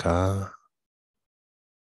Ma, Khan.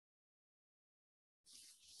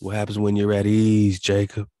 What happens when you're at ease,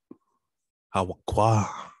 Jacob? HaWah.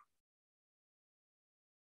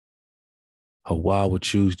 HaWah will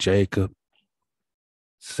choose Jacob,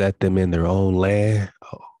 set them in their own land.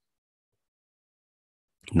 Oh.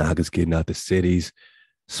 Naga's getting out the cities,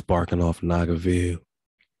 sparking off Nagaville,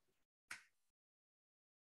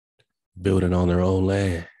 building on their own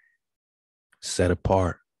land, set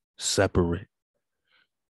apart, separate.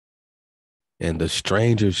 And the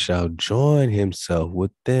stranger shall join himself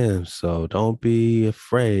with them. So don't be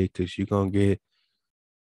afraid, because you're going to get,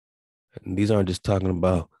 and these aren't just talking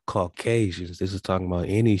about Caucasians. This is talking about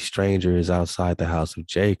any stranger is outside the house of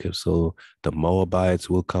Jacob. So the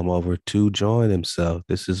Moabites will come over to join themselves.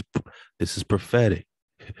 This is prophetic.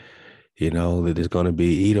 That there's going to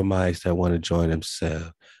be Edomites that want to join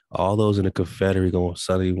themselves. All those in the Confederate going to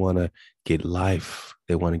suddenly want to get life.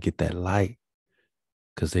 They want to get that light,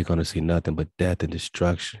 because they're going to see nothing but death and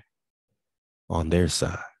destruction on their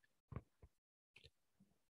side.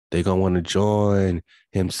 They're going to want to join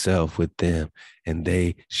himself with them, and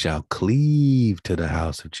they shall cleave to the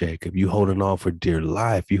house of Jacob. You holding on for dear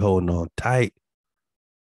life. You holding on tight.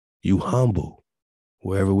 You humble.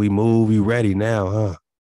 Wherever we move, you ready now, huh?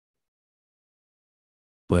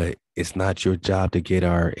 But it's not your job to get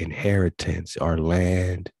our inheritance, our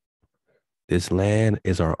land. This land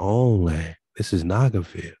is our own land. This is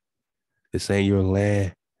Nagaville. This ain't your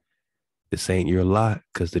land. This ain't your lot,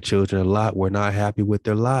 because the children of Lot were not happy with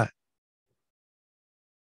their lot.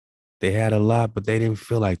 They had a lot, but they didn't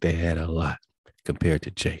feel like they had a lot compared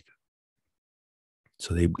to Jacob.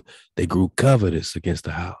 So they grew covetous against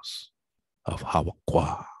the house of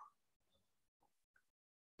HaWah.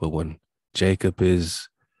 But when Jacob is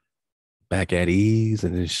back at ease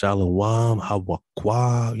and in Shalawam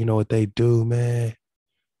HaWah, you know what they do, man?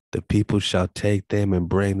 The people shall take them and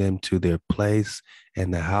bring them to their place,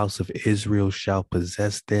 and the house of Israel shall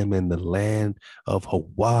possess them in the land of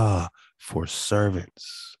Hawah for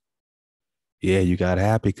servants. Yeah, you got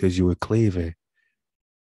happy because you were cleaving,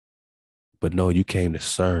 but no, you came to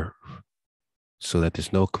serve so that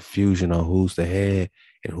there's no confusion on who's the head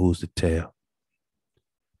and who's the tail.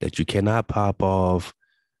 That you cannot pop off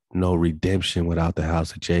no redemption without the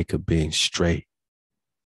house of Jacob being straight,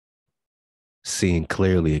 seeing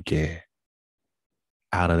clearly again,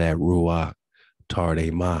 out of that Ruach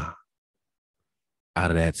Tardemah,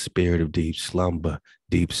 out of that spirit of deep slumber,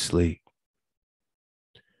 deep sleep.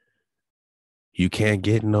 You can't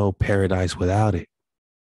get no paradise without it.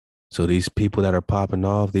 So these people that are popping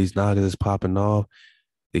off, these Nagas is popping off,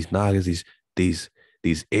 these Nagas, these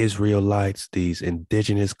Israelites, these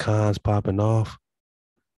indigenous Khans popping off,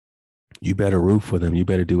 you better root for them. You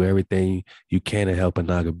better do everything you can to help a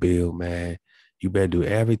Naga build, man. You better do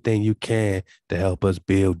everything you can to help us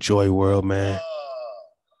build Joy World, man.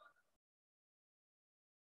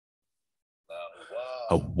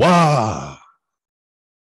 HaWah.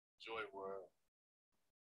 Joy World.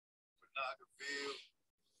 For Nagaville,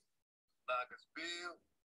 Nagasville,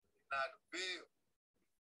 Nagaville.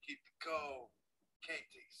 Keep the code.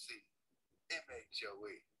 KTC.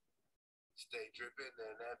 MHOE. Stay dripping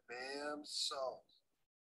in that damn sauce.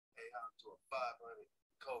 Hey, out to a 500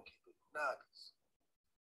 co-keeper Nagas.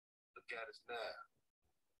 Look at us now.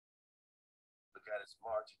 Look at us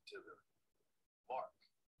marching to the mark.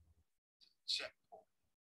 To the checkpoint.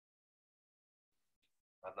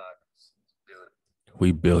 My Nagas building.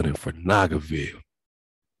 We building for Nagaville.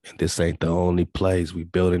 And this ain't the only place. We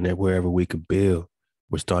building it wherever we could build.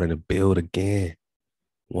 We're starting to build again.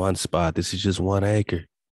 One spot. This is just 1 acre.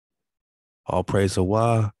 All praise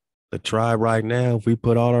HaWah. The tribe right now, if we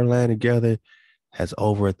put all our land together, has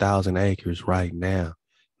over 1,000 acres right now.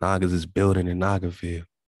 Nagas is building in Nagaville.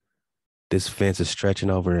 This fence is stretching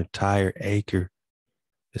over an entire acre.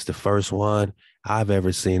 It's the first one I've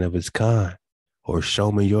ever seen of its kind. Or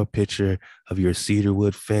show me your picture of your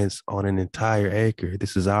cedarwood fence on an entire acre.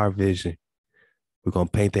 This is our vision. We're going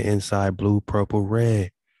to paint the inside blue, purple,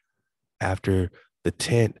 red after the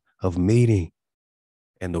tent of meeting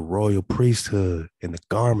and the royal priesthood and the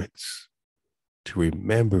garments to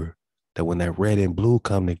remember that when that red and blue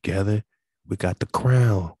come together, we got the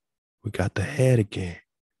crown. We got the head again.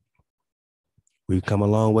 We've come a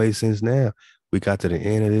long way since now. We got to the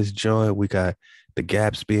end of this joint. We got the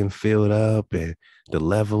gaps being filled up and the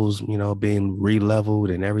levels, being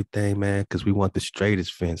re-leveled and everything, man, because we want the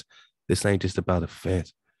straightest fence. This ain't just about a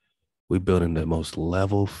fence. We building the most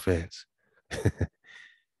level fence.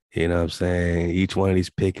 You know what I'm saying? Each one of these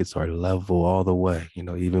pickets are level all the way,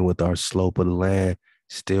 even with our slope of the land,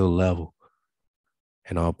 still level.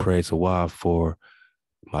 And all praise HaWah for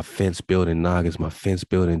my fence building Nagas, my fence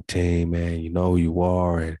building team, man. You know who you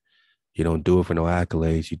are, and you don't do it for no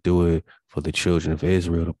accolades. You do it for the children of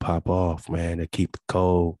Israel to pop off, man, to keep the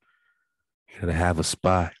code, to have a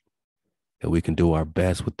spot that we can do our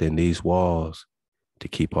best within these walls to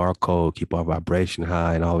keep our code, keep our vibration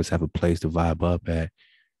high, and always have a place to vibe up at.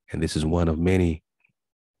 And this is one of many.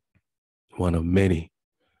 One of many.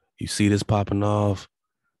 You see this popping off,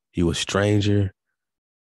 you a stranger,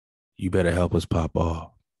 you better help us pop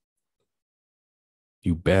off.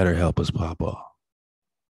 You better help us pop off.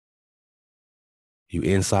 You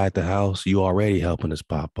inside the house, you already helping us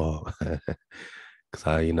pop off. Cause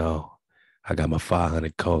I got my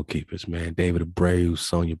 500 code keepers, man. David Abreu,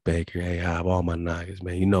 Sonia Baker, hey, I have all my Nagas,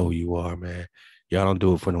 man. You know who you are, man. Y'all don't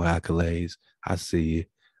do it for no accolades. I see you.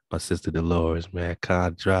 My sister Dolores, man.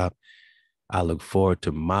 Con drop. I look forward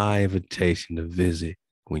to my invitation to visit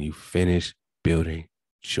when you finish building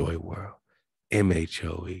Joy World.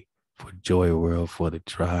 MHOE for Joy World, for the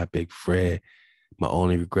tribe, Big Fred. My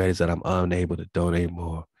only regret is that I'm unable to donate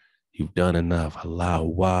more. You've done enough.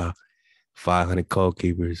 Halal HaWah. 500 code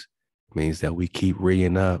keepers means that we keep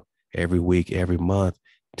reading up every week, every month,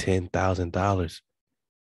 $10,000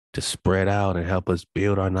 to spread out and help us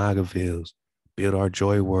build our Nagavilles, build our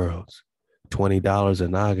Joy Worlds. $20 a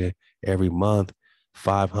Naga every month.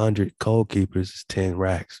 500 code keepers is 10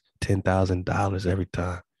 racks, $10,000 every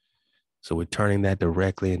time. So we're turning that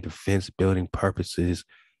directly into fence building purposes,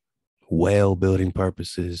 well building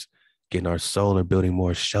purposes, getting our solar, building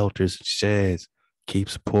more shelters and sheds. Keep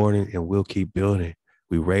supporting and we'll keep building.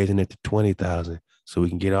 We raising it to 20,000 so we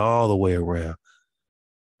can get all the way around.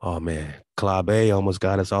 Oh man, Clabe almost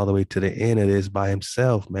got us all the way to the end of this by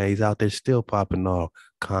himself, man. He's out there still popping off.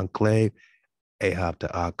 Conclave, Ahab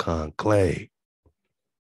to our conclave.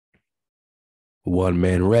 One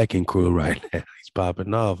man wrecking crew right now. He's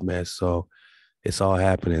popping off, man. So it's all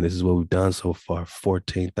happening. This is what we've done so far.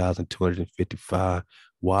 14,255.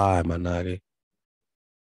 Why, my nigga?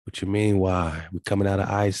 What you mean why? We're coming out of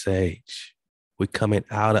Ice Age. We're coming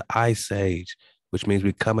out of Ice Age, which means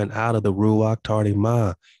we're coming out of the Ruach Tardy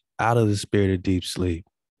Ma, out of the spirit of deep sleep.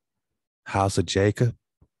 House of Jacob,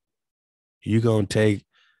 you gonna take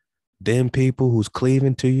them people who's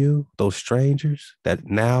cleaving to you, those strangers that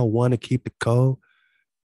now want to keep the code.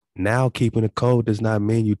 Now keeping the code does not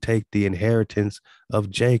mean you take the inheritance of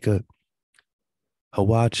Jacob.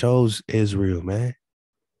 HaWah chose Israel, man.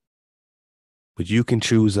 But you can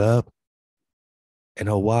choose up, and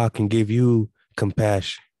HaWah can give you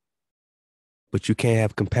compassion. But you can't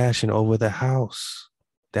have compassion over the house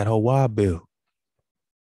that HaWah built.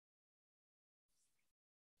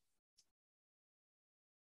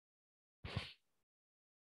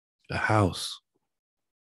 The house.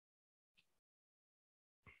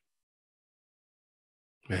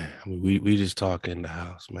 Man, I mean, we just talking the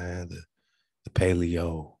house, man. The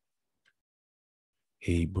paleo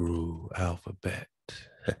Hebrew alphabet.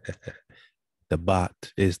 The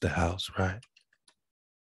bot is the house, right?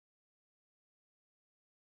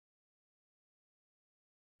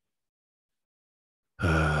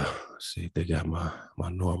 Let's see, they got my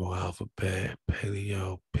normal alphabet,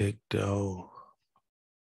 paleo, picto.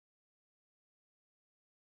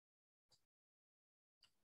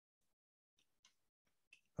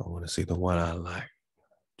 I want to see the one I like.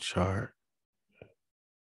 Chart.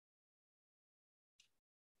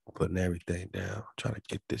 Putting everything down, trying to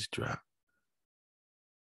get this drop.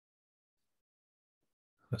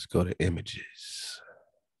 Let's go to images.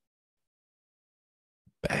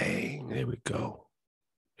 Bang, there we go.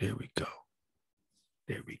 There we go.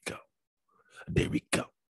 There we go. There we go.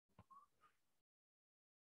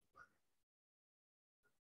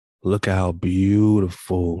 Look how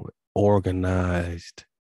beautiful, organized,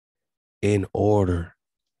 in order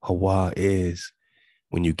HaWah is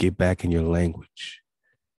when you get back in your language.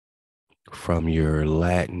 From your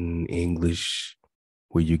Latin, English,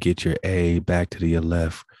 where you get your A, back to the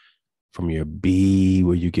left. From your B,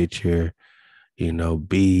 where you get your,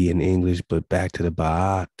 B in English, but back to the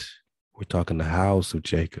Ba'at. We're talking the house of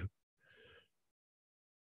Jacob.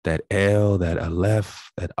 That L, that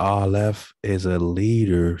Aleph, that Aleph is a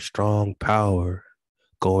leader, strong power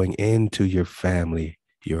going into your family,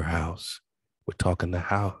 your house. We're talking the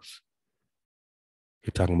house.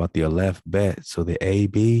 You're talking about the Aleph Bet. So the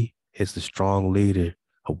AB is the strong leader,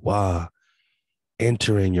 HaWah,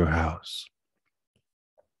 entering your house,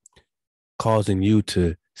 causing you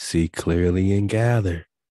to see clearly and gather.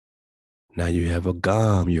 Now you have a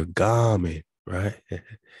gom, you're gomming, right?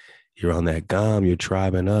 You're on that gom, you're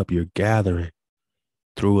tribing up, you're gathering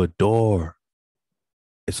through a door.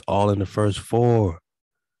 It's all in the first four.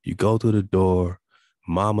 You go through the door.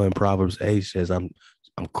 Mama in Proverbs 8 says, I'm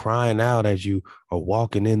crying out as you are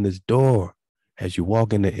walking in this door. As you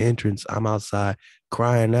walk in the entrance, I'm outside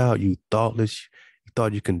crying out. You thoughtless, you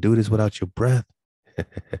thought you can do this without your breath.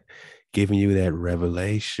 Giving you that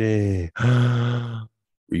revelation.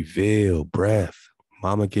 Reveal, breath.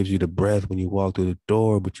 Mama gives you the breath when you walk through the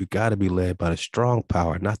door, but you got to be led by the strong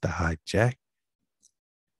power, not the hijack.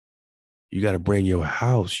 You got to bring your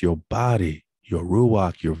house, your body, your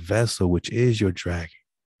ruach, your vessel, which is your dragon.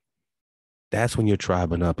 That's when you're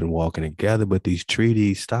tribing up and walking together. But these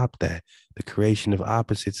treaties stop that. The creation of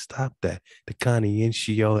opposites stop that. The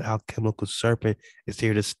conscientio alchemical serpent is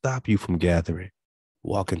here to stop you from gathering.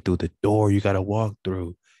 Walking through the door you got to walk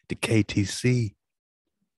through. The KTC.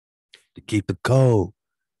 To keep the code,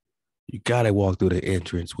 you got to walk through the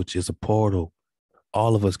entrance, which is a portal.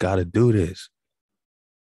 All of us got to do this.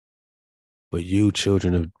 But you,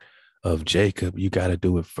 children of Jacob, you got to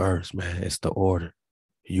do it first, man. It's the order.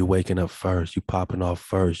 You waking up first. You popping off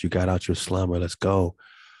first. You got out your slumber. Let's go.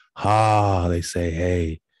 Ha, they say,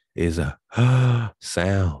 hey, is a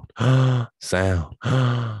sound. Sound.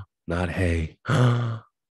 Not hey.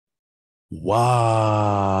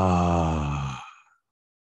 Wow.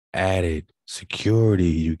 Added security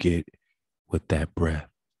you get with that breath.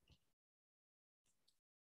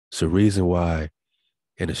 It's the reason why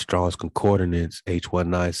in the Strong's Concordance,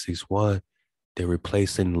 H1961, they're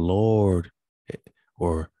replacing Lord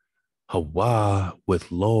or HaWah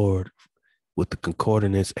with Lord with the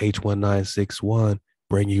Concordance H1961,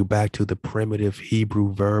 bring you back to the primitive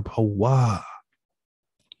Hebrew verb HaWah,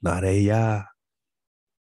 not Ayah.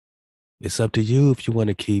 It's up to you if you want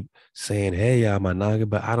to keep saying, hey, y'all, my naga,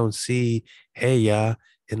 but I don't see, hey, y'all,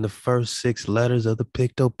 in the first 6 letters of the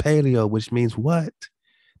Picto-Paleo, which means what?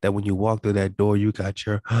 That when you walk through that door, you got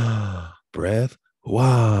your breath,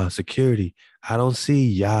 wah, security. I don't see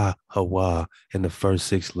Yah, Hawa in the first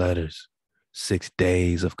 6 letters, 6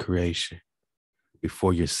 days of creation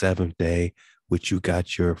before your 7th day, which you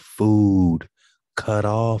got your food cut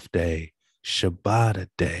off day, Shabbat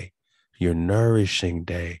day, your nourishing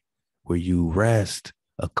day, where you rest,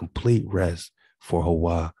 a complete rest for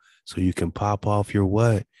Hawa. So you can pop off your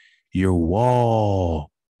what? Your wall.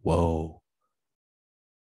 Whoa.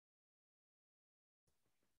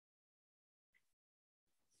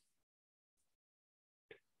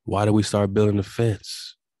 Why did we start building the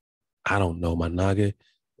fence? I don't know, my naga.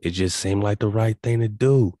 It just seemed like the right thing to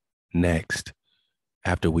do. Next,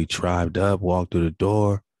 after we tribed up, walked through the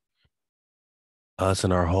door, us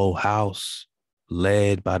and our whole house,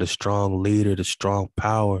 led by the strong leader, the strong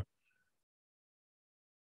power,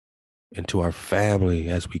 into our family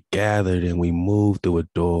as we gathered and we moved through a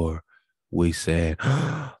door, we said,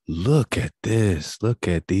 look at this, look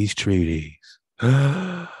at these treaties.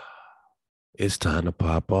 It's time to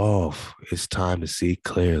pop off. It's time to see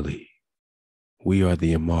clearly. We are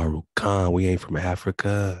the Amaru Khan. We ain't from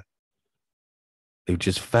Africa. They've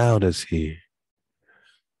just found us here.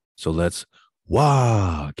 So let's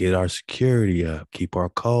get our security up, keep our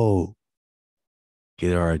code,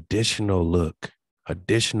 get our additional look,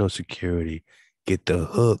 additional security, get the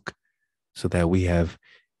hook so that we have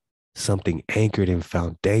something anchored in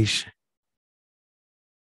foundation.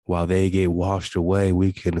 While they get washed away,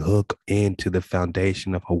 we can hook into the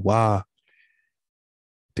foundation of Hawa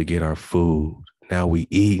to get our food. Now we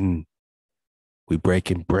eating, we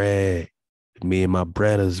breaking bread. Me and my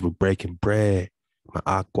brothers were breaking bread. My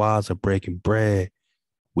aquas are breaking bread.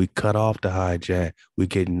 We cut off the hijack. We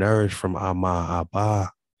get nourished from Ama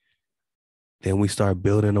Abba. Then we start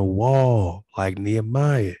building a wall like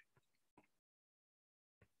Nehemiah.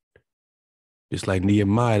 Just like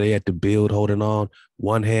Nehemiah, they had to build holding on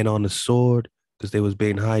one hand on the sword because they was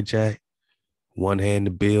being hijacked. One hand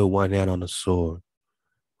to build, one hand on the sword.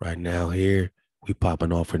 Right now here, we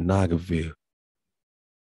popping off for Nagaville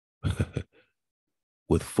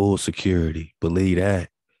with full security. Believe that.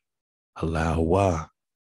 Halal HaWah.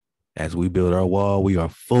 As we build our wall, we are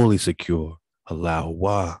fully secure. Halal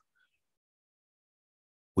HaWah.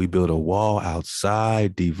 We build a wall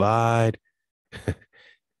outside, divide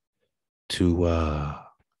to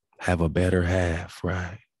have a better half,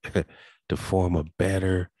 right? To form a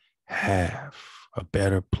better half, a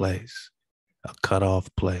better place, a cutoff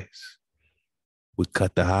place. We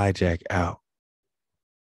cut the hijack out.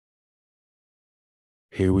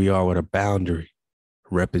 Here we are with a boundary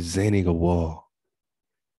representing a wall.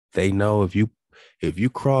 They know if you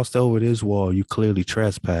crossed over this wall, you clearly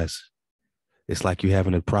trespass. It's like you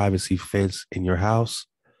having a privacy fence in your house.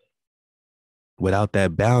 Without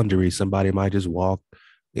that boundary, somebody might just walk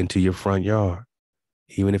into your front yard,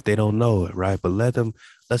 even if they don't know it, right? But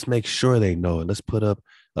let's make sure they know it. Let's put up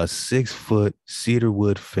a 6-foot cedar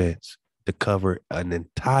wood fence to cover an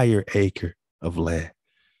entire acre of land.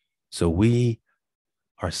 So we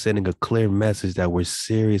are sending a clear message that we're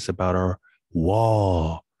serious about our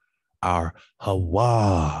wall, our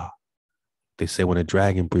Hawa. They say when a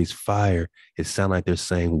dragon breathes fire, it sounds like they're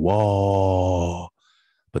saying wall,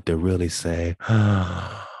 but they're really saying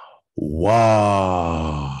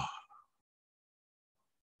wah.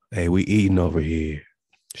 Hey, we eating over here.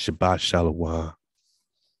 Shabbat Shalawam.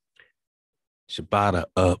 Shabbat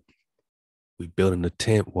up. We building a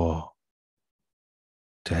tent wall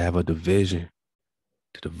to have a division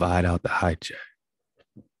to divide out the hijack.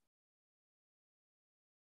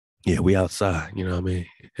 Yeah, we outside, you know what I mean?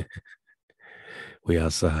 We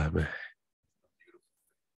outside, man.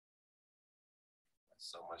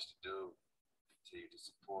 So much to do. Continue to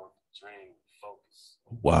support, dream, focus.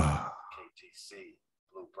 Wow. KTC,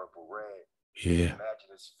 blue, purple, red. Yeah.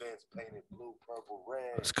 Imagine this fence painted blue, purple,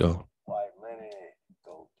 red. Let's go. White linen,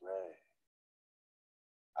 gold thread.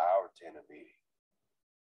 Our tenor meeting.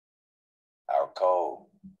 Our code.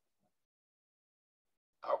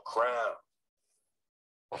 Our crown.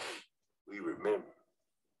 We remember.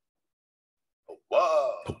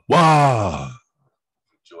 Wow. Wow.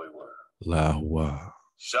 Joy word. Wow.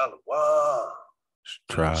 Shalawam.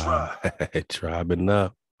 Tribing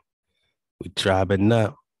up. We tribing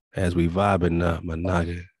up as we vibing up, my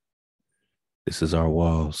naga. This is our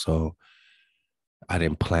wall. So I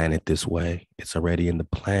didn't plan it this way. It's already in the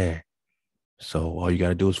plan. So all you got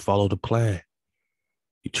to do is follow the plan.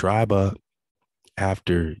 You tribe up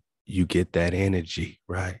after you get that energy,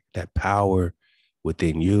 right? That power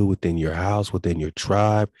within you, within your house, within your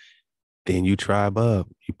tribe. Then you tribe up.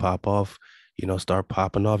 You pop off, start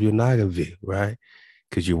popping off your Nagavik, right?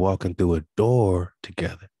 Because you're walking through a door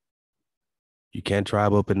together. You can't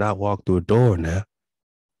tribe up and not walk through a door now.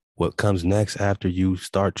 What comes next after you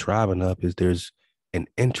start tribing up is there's an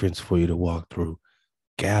entrance for you to walk through,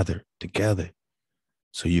 gather together,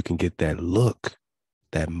 so you can get that look,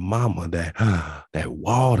 that mama, that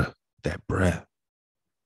water, that breath.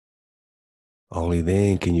 Only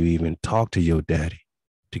then can you even talk to your daddy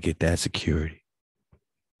to get that security.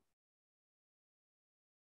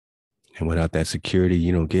 And without that security,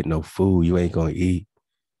 you don't get no food. You ain't gonna eat.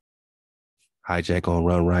 Hijack gonna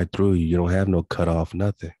run right through you. You don't have no cutoff,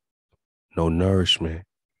 nothing, no nourishment.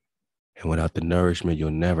 And without the nourishment,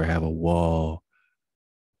 you'll never have a wall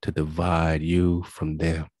to divide you from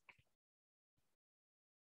them.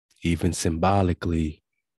 Even symbolically,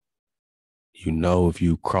 if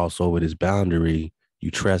you cross over this boundary,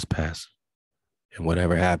 you trespass. And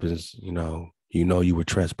whatever happens, you were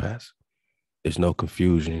trespassing. There's no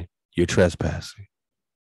confusion. You're trespassing.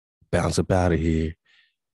 Bounce up out of here.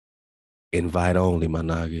 Invite only, my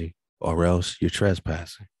nagi, or else you're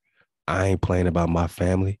trespassing. I ain't playing about my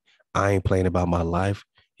family. I ain't playing about my life.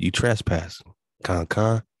 You trespassing.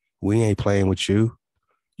 Con, we ain't playing with you.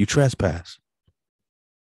 You trespass.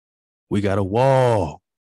 We got a wall.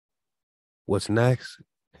 What's next?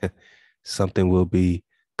 Something will be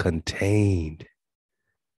contained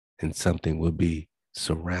and something will be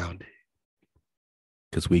surrounded.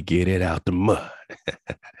 Because we get it out the mud.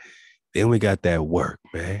 Then we got that work,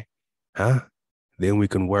 man. Huh? Then we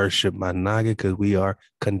can worship my Naga because we are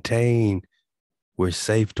contained. We're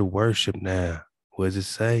safe to worship now. What does it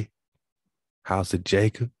say? House of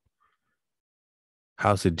Jacob.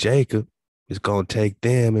 House of Jacob is going to take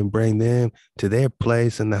them and bring them to their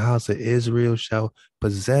place, and the house of Israel shall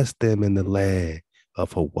possess them in the land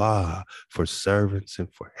of HaWah for servants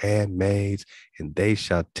and for handmaids, and they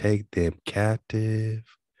shall take them captive,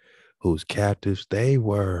 whose captives they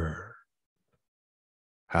were.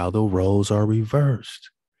 How the roles are reversed.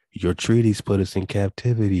 Your treaties put us in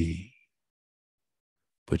captivity,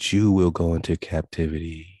 but you will go into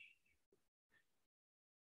captivity.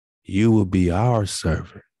 You will be our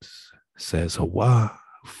servants, says HaWah,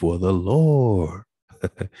 for the Lord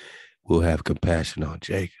will have compassion on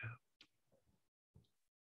Jacob.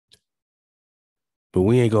 But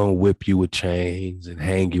we ain't going to whip you with chains and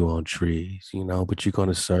hang you on trees, but you're going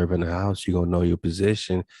to serve in the house. You're going to know your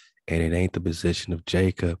position, and it ain't the position of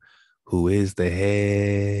Jacob, who is the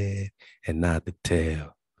head and not the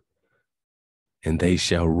tail. And they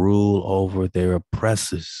shall rule over their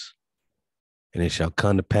oppressors. And it shall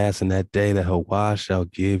come to pass in that day that HaWah shall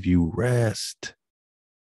give you rest.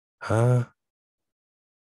 Huh?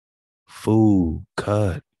 Food,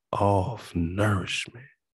 cut off, nourishment.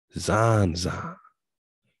 Zan.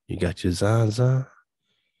 You got your zan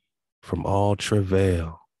from all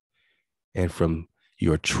travail and from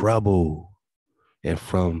your trouble and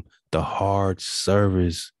from the hard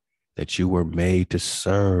service that you were made to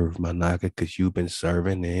serve, Manaka, because you've been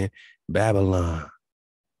serving in Babylon.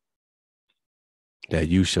 That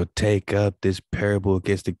you shall take up this parable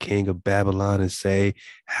against the king of Babylon and say,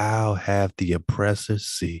 how have the oppressors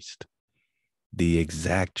ceased? The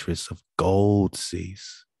exactress of gold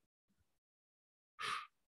cease.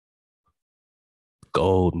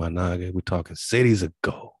 Gold, Managa, we're talking cities of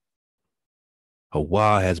gold.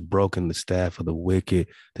 HaWah has broken the staff of the wicked,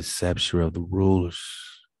 the scepter of the rulers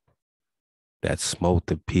that smote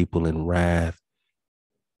the people in wrath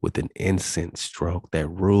with an incense stroke, that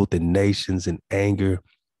ruled the nations in anger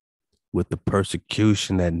with the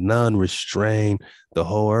persecution that none restrained. The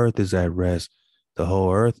whole earth is at rest. The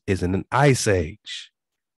whole earth is in an ice age.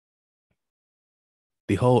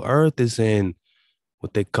 The whole earth is in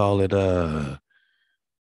what they call it,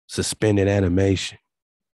 suspended animation,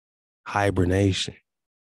 hibernation.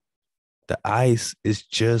 The ice is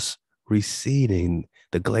just receding.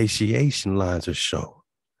 The glaciation lines are shown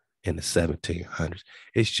in the 1700s.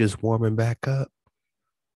 It's just warming back up.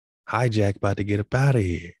 Hijack about to get up out of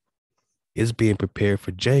here. It's being prepared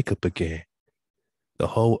for Jacob again. The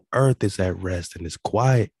whole earth is at rest and it's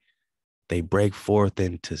quiet. They break forth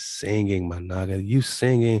into singing, Managa. You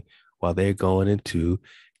singing while they're going into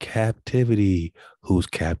captivity, whose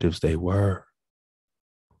captives they were.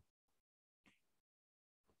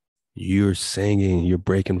 You're singing, you're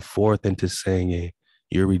breaking forth into singing,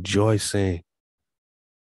 you're rejoicing.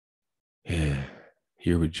 Yeah,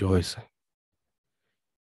 you're rejoicing.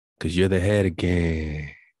 Because you're the head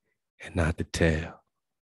again and not the tail.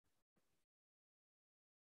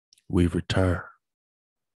 We return.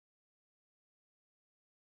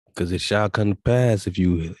 Because it shall come to pass if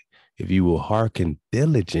you will hearken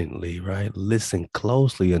diligently, right? Listen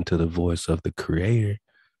closely unto the voice of the Creator,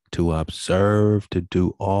 to observe, to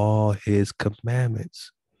do all his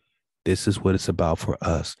commandments. This is what it's about for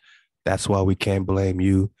us. That's why we can't blame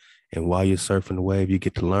you. And while you're surfing the wave, you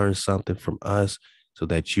get to learn something from us so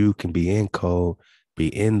that you can be in code, be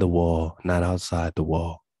in the wall, not outside the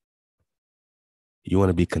wall. You want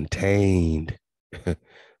to be contained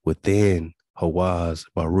within HaWah's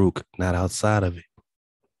Baruch, not outside of it.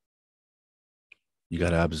 You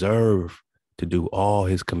got to observe to do all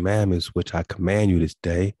his commandments, which I command you this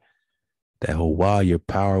day, that HaWah, your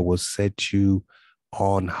power will set you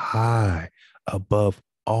on high above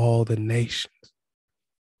all the nations.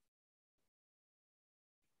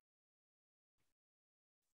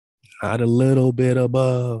 Not a little bit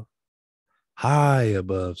above, high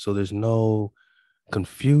above. So there's no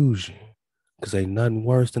confusion, because ain't nothing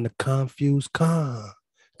worse than a confused Khan.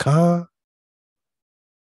 Khan,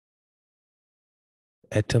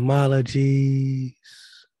 etymologies,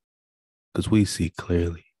 because we see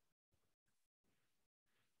clearly.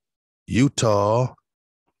 Utah,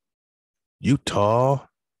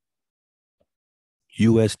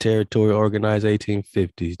 U.S. territory organized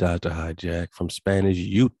 1850s, Dr. Hijack, from Spanish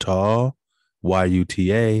Utah,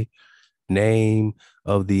 Y-U-T-A, name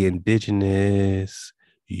of the indigenous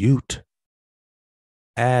Ute,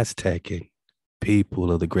 Aztecan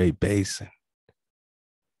people of the Great Basin,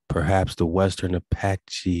 perhaps the Western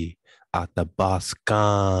Apache,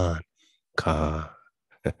 Athabascan.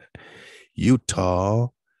 Utah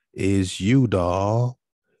is Udal,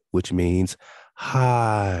 which means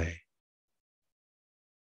high,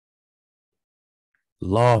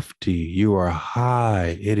 lofty. You are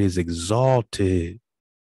high. It is exalted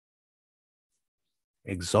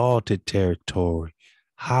territory,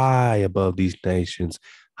 high above these nations,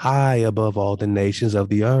 high above all the nations of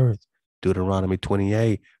the earth. Deuteronomy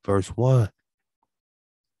 28, verse 1.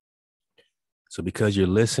 So because you're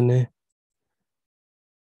listening,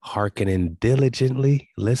 hearkening diligently,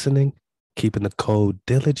 listening, keeping the code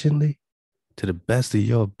diligently to the best of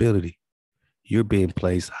your ability, you're being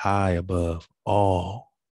placed high above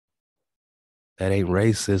all. That ain't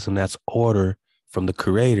racism. That's order from the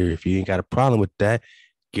Creator. If you ain't got a problem with that,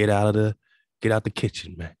 get out the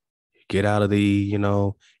kitchen, man. Get out of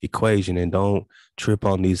the, equation, and don't trip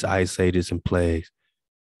on these ice ages and plagues.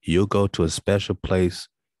 You'll go to a special place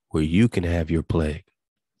where you can have your plague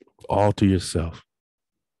all to yourself.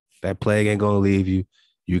 That plague ain't going to leave you.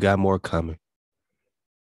 You got more coming.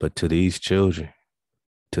 But to these children,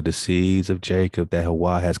 to the seeds of Jacob that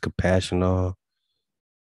HaWah has compassion on,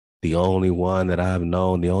 the only one that I've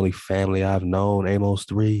known, the only family I've known, Amos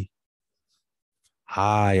 3,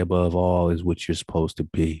 high above all is what you're supposed to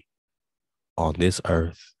be on this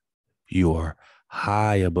earth. You are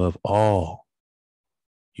high above all.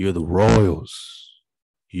 You're the royals.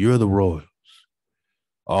 You're the royals.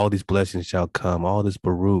 All these blessings shall come. All this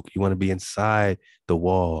Baruch. You want to be inside the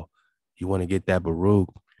wall. You want to get that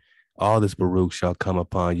Baruch. All this Baruch shall come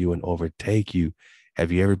upon you and overtake you.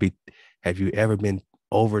 Have you ever been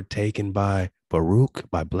overtaken by Baruch,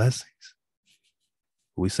 by blessings?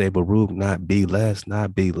 We say Baruch, not be less,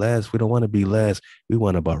 not be less. We don't want to be less. We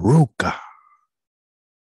want a Baruch.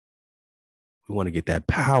 We want to get that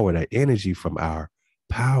power, that energy from our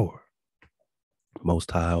power.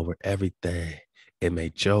 Most high over everything.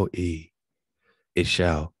 M-H-O-E. It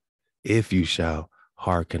shall, if you shall,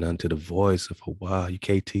 hearken unto the voice of HaWah,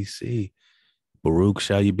 UKTC. Baruch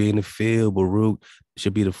shall you be in the field. Baruch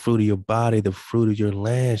should be the fruit of your body. The fruit of your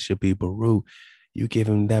land should be Baruch. You give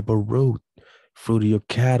him that Baruch. Fruit of your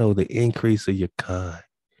cattle, the increase of your kind.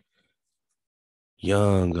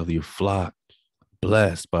 Young of your flock.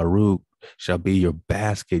 Blessed, Baruch shall be your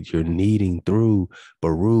basket, you're kneading through.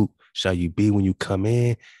 Baruch shall you be when you come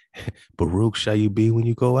in. Baruch shall you be when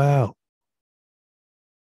you go out.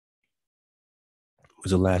 When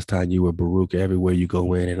was the last time you were Baruch everywhere you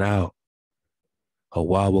go in and out?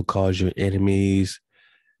 HaWah will cause your enemies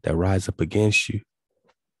that rise up against you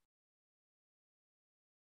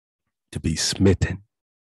to be smitten.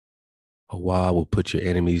 HaWah will put your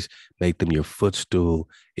enemies, make them your footstool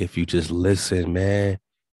if you just listen, man.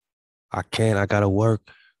 I gotta work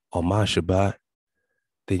on my Shabbat.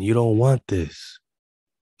 Then you don't want this.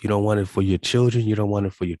 You don't want it for your children. You don't want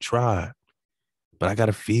it for your tribe. But I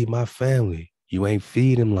gotta feed my family. You ain't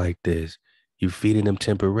feeding them like this. You're feeding them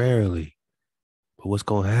temporarily. But what's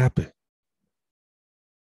gonna happen?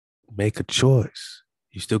 Make a choice.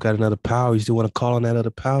 You still got another power. You still want to call on that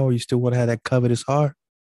other power. You still want to have that covetous heart.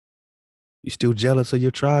 You still jealous of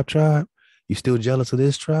your tribe? You still jealous of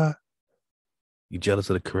this tribe? You jealous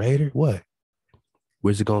of the Creator? What?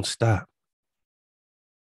 Where's it going to stop?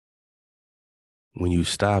 When you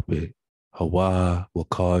stop it, HaWah will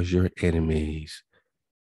cause your enemies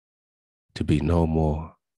to be no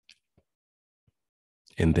more.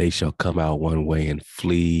 And they shall come out one way and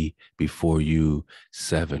flee before you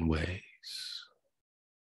 7 ways.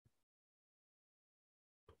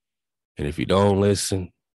 And if you don't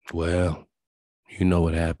listen, well, you know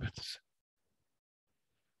what happens.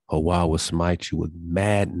 HaWah will smite you with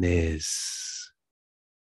madness.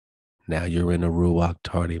 Now you're in a Ruach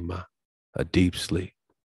Tardima, a deep sleep.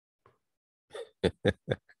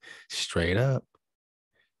 Straight up.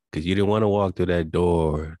 Because you didn't want to walk through that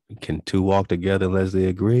door. Can two walk together unless they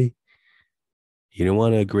agree? You didn't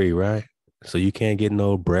want to agree, right? So you can't get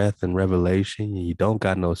no breath and revelation. You don't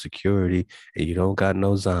got no security, and you don't got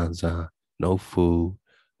no zanzan, no food,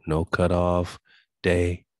 no cutoff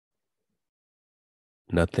day,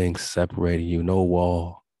 nothing separating you, no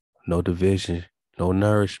wall, no division, no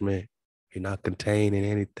nourishment. You're not contained in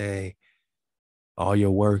anything. All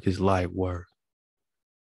your work is light work.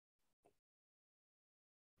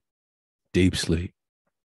 Deep sleep,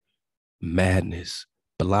 madness,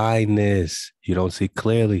 blindness. You don't see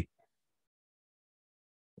clearly.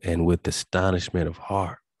 And with astonishment of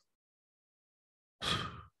heart,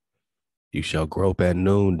 you shall grope at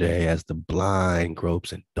noonday as the blind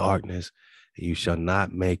gropes in darkness. And you shall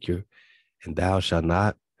not make your, and thou shalt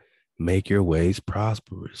not make your ways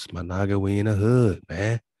prosperous. My naga, we in the hood,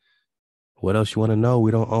 man. What else you want to know?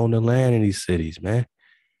 We don't own the land in these cities, man.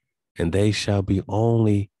 And they shall be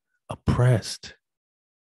only oppressed,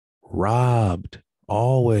 robbed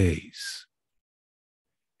always.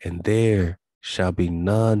 And there shall be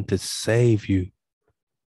none to save you.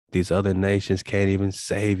 These other nations can't even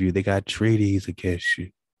save you. They got treaties against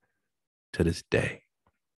you to this day.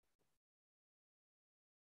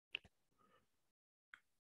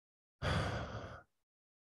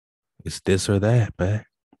 It's this or that, man.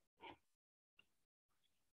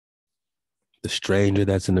 The stranger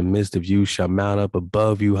that's in the midst of you shall mount up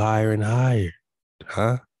above you higher and higher,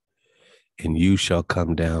 huh? And you shall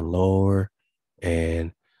come down lower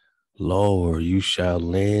and lower. You shall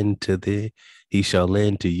lend to he shall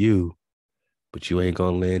lend to you, but you ain't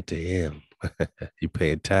gonna lend to him. You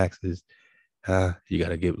paying taxes, huh? You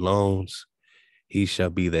gotta get loans. He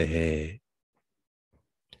shall be the head,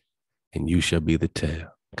 and you shall be the tail,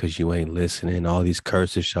 because you ain't listening. All these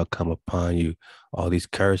curses shall come upon you. All these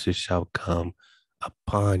curses shall come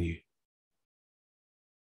upon you.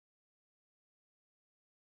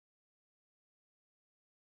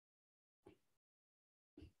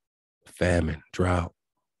 Famine, drought,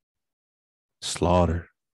 slaughter,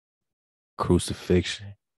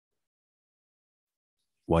 crucifixion,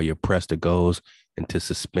 while your Prester goes into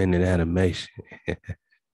suspended animation.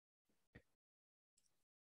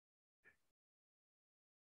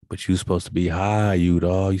 But you supposed to be high, you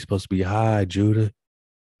dog. You supposed to be high, Judah.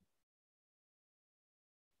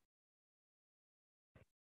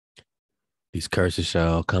 These curses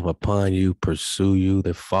shall come upon you, pursue you.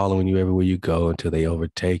 They're following you everywhere you go until they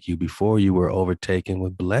overtake you. Before you were overtaken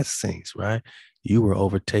with blessings, right? You were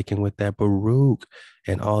overtaken with that Baruch,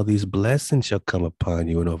 and all these blessings shall come upon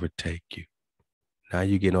you and overtake you. Now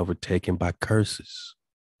you're getting overtaken by curses.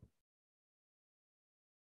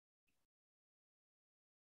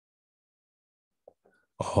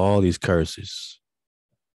 All these curses.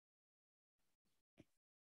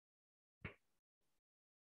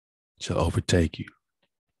 Shall overtake you.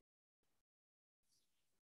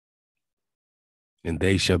 And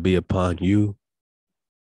they shall be upon you.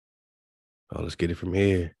 Oh, let's get it from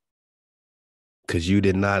here. Because you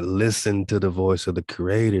did not listen to the voice of the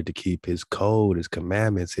Creator to keep his code, his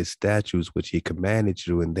commandments, his statutes, which he commanded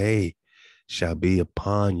you, and they shall be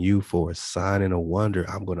upon you for a sign and a wonder.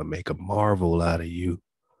 I'm going to make a marvel out of you,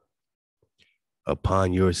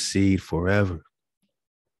 upon your seed forever,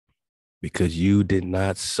 because you did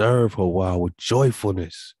not serve HaWah with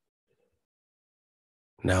joyfulness.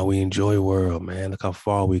 Now we enjoy world, man. Look how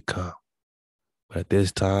far we come. But at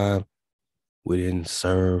this time, we didn't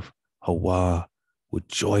serve HaWah with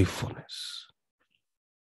joyfulness.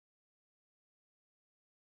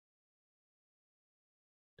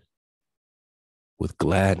 With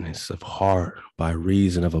gladness of heart, by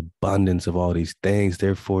reason of abundance of all these things,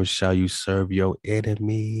 therefore shall you serve your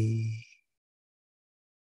enemy.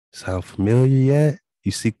 Sound familiar yet?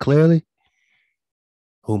 You see clearly?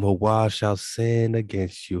 Whom HaWah shall send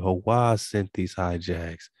against you. HaWah sent these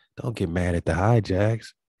hijacks. Don't get mad at the hijacks.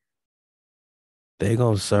 They're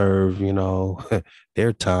going to serve,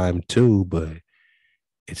 their time too, but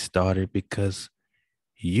it started because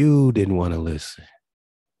you didn't want to listen.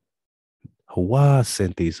 HaWah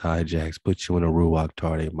sent these hijacks, put you in a Ruach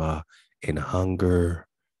Tardema, in hunger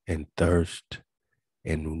and thirst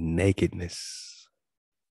and nakedness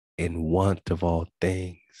and want of all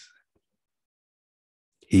things.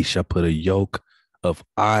 He shall put a yoke of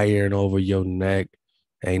iron over your neck.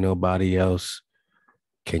 Ain't nobody else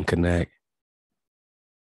can connect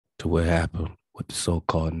to what happened with the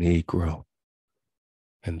so-called Negro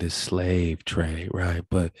and this slave trade, right?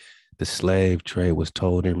 But the slave trade was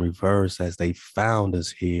told in reverse as they found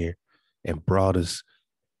us here and brought us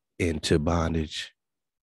into bondage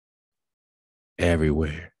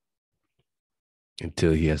everywhere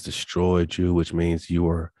until he has destroyed you, which means you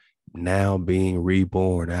are now being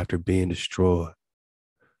reborn after being destroyed.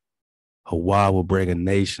 HaWah will bring a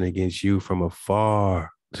nation against you from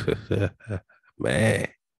afar. Man,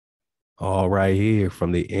 all right here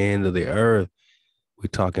from the end of the earth. We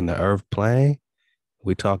talking the earth plane.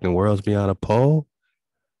 We talking worlds beyond a pole.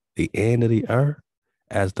 The end of the earth.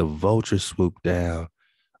 As the vultures swoop down,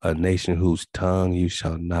 a nation whose tongue you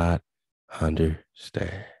shall not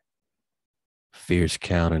understand. Fierce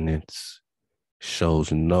countenance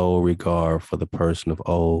shows no regard for the person of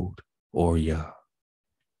old or young.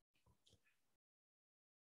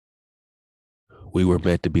 We were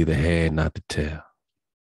meant to be the head, not the tail.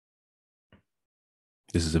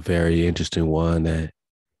 This is a very interesting one that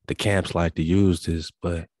the camps like to use this,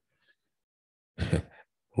 but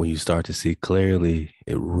when you start to see clearly,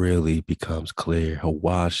 it really becomes clear.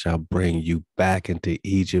 HaWah shall bring you back into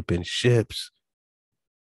Egypt in ships.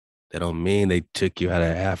 That don't mean they took you out of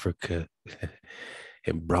Africa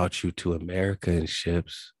and brought you to America in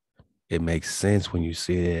ships. It makes sense when you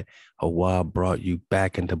see that HaWah brought you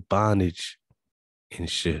back into bondage in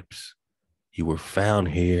ships. You were found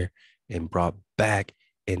here and brought back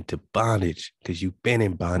into bondage because you've been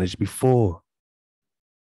in bondage before.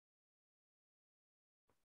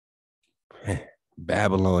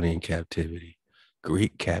 Babylonian captivity,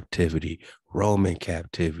 Greek captivity, Roman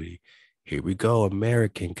captivity. Here we go,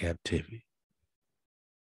 American captivity.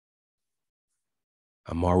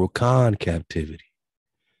 Amaru Khan captivity.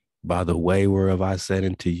 By the way whereof I said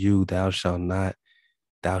unto you, thou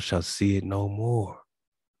shalt see it no more.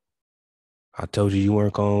 I told you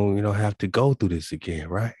weren't going to, have to go through this again,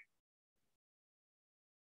 right?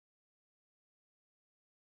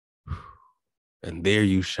 And there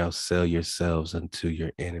you shall sell yourselves unto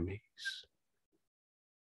your enemies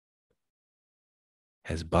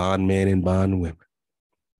as bondmen and bondwomen.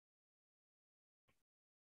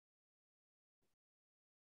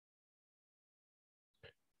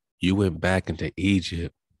 You went back into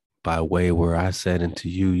Egypt by way where I said unto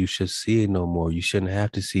you, you should see it no more. You shouldn't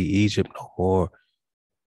have to see Egypt no more.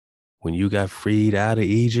 When you got freed out of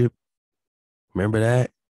Egypt, remember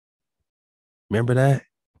that? Remember that?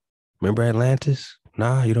 Remember Atlantis?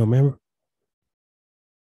 Nah, you don't remember?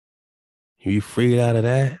 You freed out of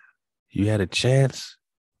that? You had a chance,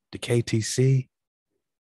 the KTC,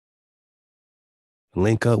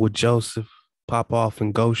 link up with Joseph, pop off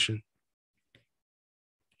in Goshen.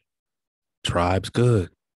 Tribe's good.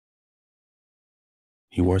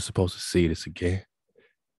 You weren't supposed to see this again.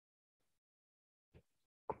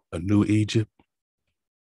 A new Egypt,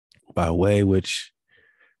 by the way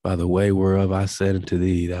whereof I said unto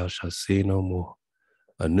thee, thou shalt see no more.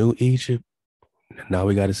 A new Egypt. Now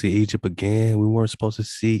we got to see Egypt again. We weren't supposed to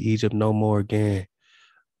see Egypt no more again.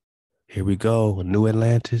 Here we go. A new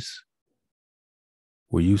Atlantis,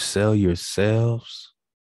 where you sell yourselves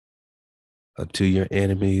unto your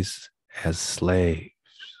enemies as slaves.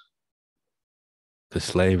 The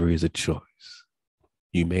slavery is a choice.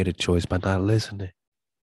 You made a choice by not listening.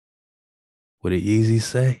 What did Easy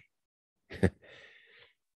say?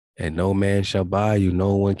 And no man shall buy you.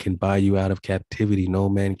 No one can buy you out of captivity. No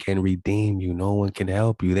man can redeem you. No one can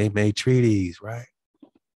help you. They made treaties, right?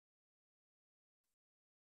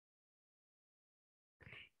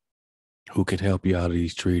 Who can help you out of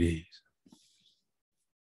these treaties?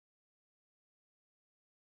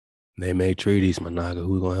 They made treaties, Managa.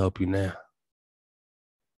 Who's going to help you now?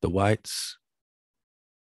 The whites,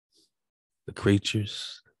 the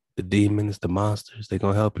creatures, the demons, the monsters, they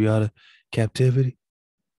going to help you out of captivity?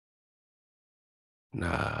 Nah,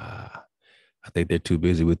 I think they're too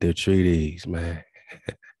busy with their treaties, man.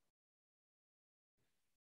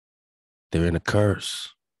 They're in a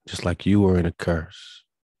curse, just like you were in a curse.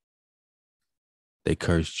 They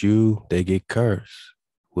cursed you, they get cursed.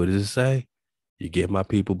 What does it say? You give my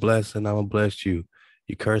people blessing, I'm going to bless you.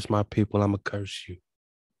 You curse my people, I'm going to curse you.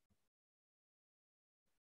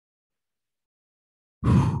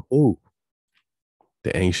 Ooh,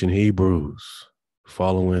 the ancient Hebrews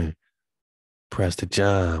following Prester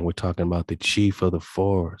John. We're talking about the chief of the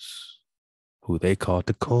forest. who they call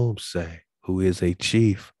Tecumseh, who is a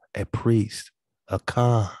chief, a priest, a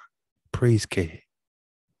Khan, priest king.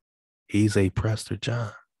 He's a Prester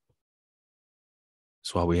John.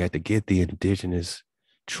 That's why we had to get the indigenous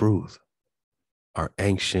truth, our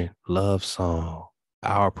ancient love song,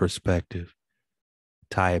 our perspective,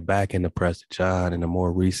 tie it back into Prester John in a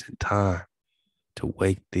more recent time to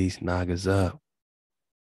wake these Nagas up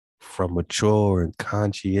from mature and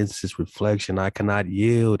conscientious reflection. I cannot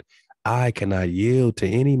yield to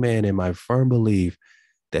any man in my firm belief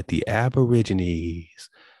that the Aborigines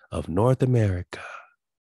of North America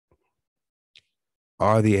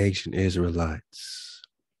are the ancient Israelites,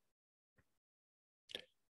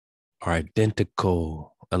 are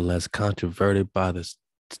identical unless controverted by the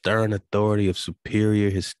stern authority of superior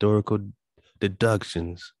historical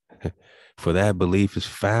deductions. For that belief is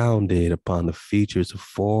founded upon the features of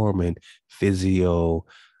form and physiognomy,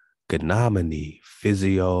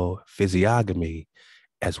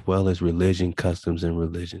 as well as religion, customs, and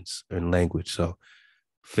religions and language. So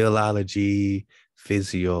philology,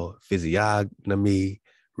 physiognomy,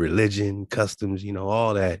 religion, customs,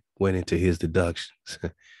 all that went into his deductions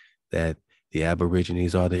that the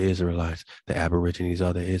Aborigines are the Israelites. The Aborigines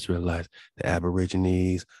are the Israelites. The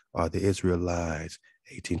Aborigines are the Israelites.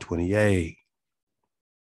 1828.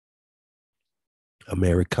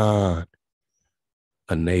 American,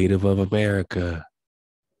 a native of America.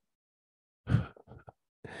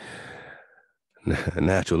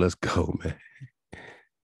 Natural, let's go, man.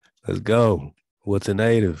 Let's go. What's a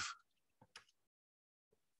native?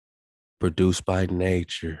 Produced by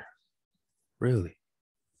nature. Really?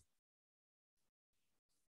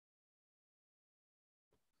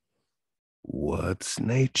 What's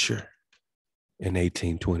nature? In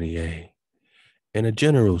 1828. In a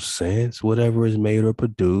general sense, whatever is made or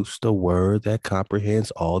produced, a word that comprehends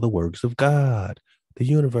all the works of God, the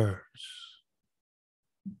universe.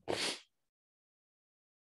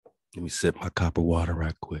 Let me sip my cup of water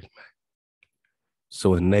right quick, man.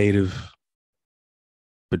 So a native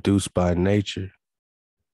produced by nature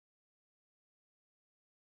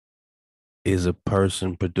is a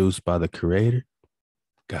person produced by the creator.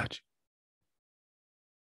 Gotcha.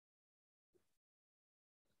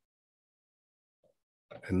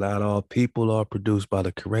 And not all people are produced by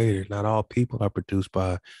the creator. Not all people are produced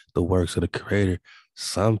by the works of the creator.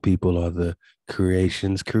 Some people are the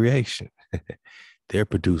creation's creation. They're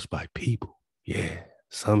produced by people. Yeah.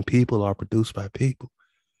 Some people are produced by people,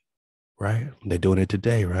 right? They're doing it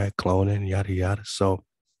today, right? Cloning, yada, yada. So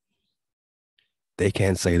they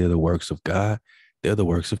can't say they're the works of God. They're the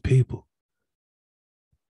works of people.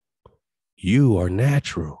 You are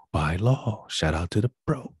natural by law. Shout out to the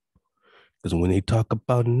bro. Because when they talk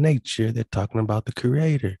about nature, they're talking about the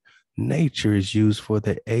creator. Nature is used for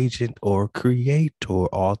the agent or creator,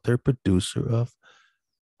 author, producer of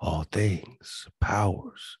all things,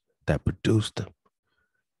 powers that produce them.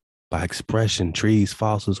 By expression, trees,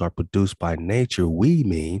 fossils are produced by nature.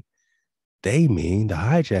 They mean, the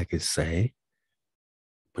hijackers say,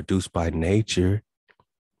 produced by nature.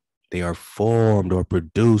 They are formed or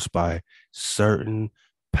produced by certain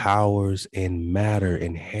powers in matter,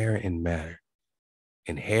 inherent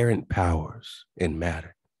powers in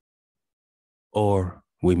matter. Or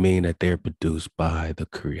we mean that they're produced by the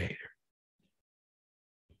creator.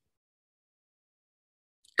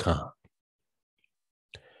 Khan.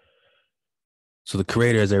 So the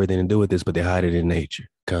creator has everything to do with this, but they hide it in nature.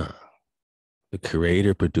 Khan. The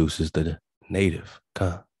creator produces the native.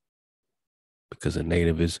 Khan. Because a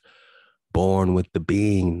native is born with the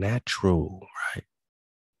being natural, right?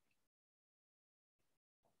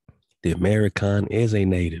 The American is a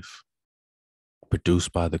native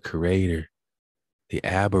produced by the creator. The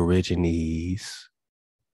Aborigines,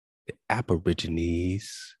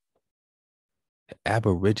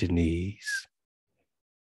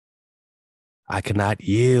 I cannot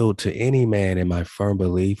yield to any man in my firm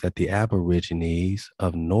belief that the Aborigines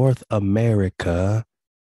of North America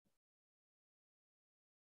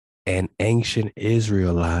and ancient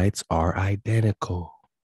Israelites are identical.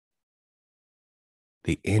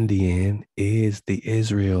 The Indian is the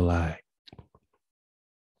Israelite.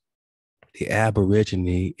 The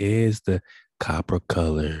Aborigine is the copper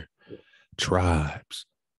color tribes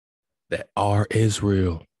that are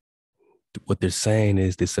Israel. What they're saying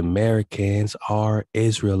is this Americans are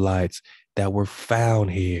Israelites that were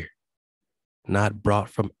found here, not brought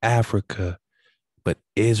from Africa, but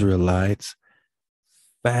Israelites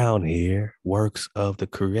found here, works of the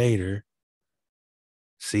creator,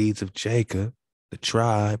 seeds of Jacob, the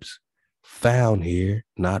tribes found here,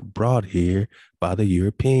 not brought here by the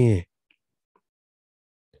European.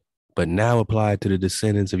 but now applied to the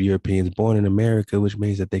descendants of Europeans born in America, which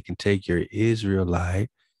means that they can take your Israelite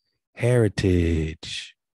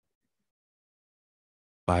heritage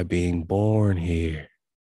by being born here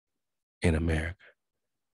in America.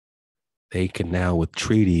 They can now, with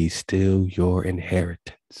treaties, steal your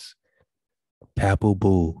inheritance. Papal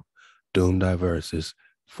Bull, Doom Diversus,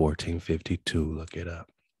 1452. Look it up.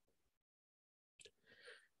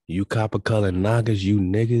 You copper colored Nagas, you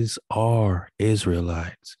niggas are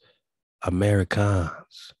Israelites,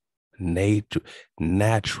 Americans,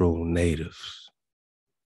 natural natives.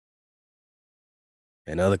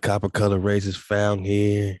 And other copper colored races found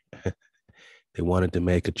here, they wanted to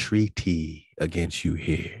make a treaty against you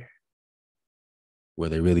here. Were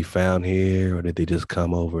they really found here, or did they just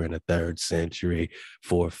come over in the 3rd century,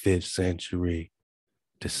 4th, 5th century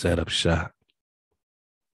to set up shop?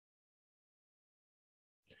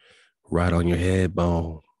 Right on your head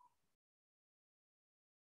bone.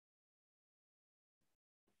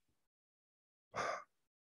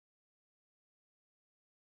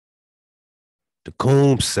 The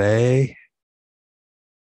Tecumseh,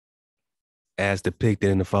 as depicted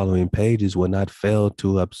in the following pages, will not fail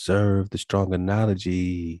to observe the strong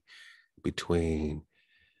analogy between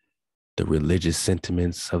the religious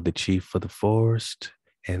sentiments of the chief of the forest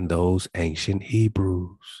and those ancient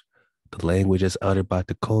Hebrews. The language as uttered by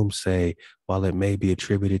Tecumseh, while it may be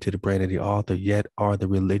attributed to the brain of the author, yet are the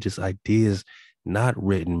religious ideas not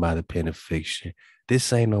written by the pen of fiction.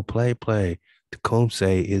 This ain't no play.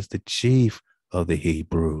 Tecumseh is the chief of the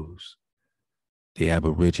Hebrews, the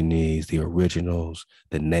Aborigines, the originals,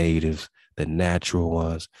 the natives, the natural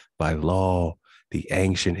ones, by law, the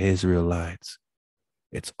ancient Israelites.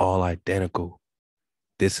 It's all identical.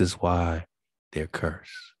 This is why they're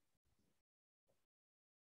cursed.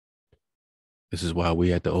 This is why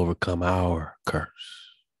we had to overcome our curse.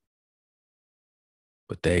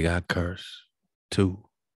 But they got cursed too.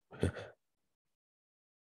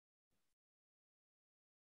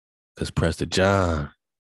 Because Prester John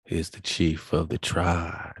is the chief of the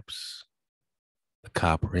tribes, the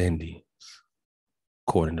Copper Indians,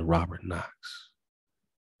 according to Robert Knox.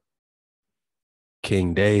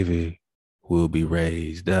 King David will be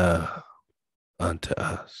raised up unto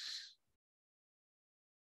us.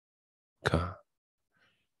 Come.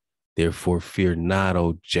 Therefore, fear not,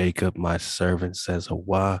 O Jacob, my servant, says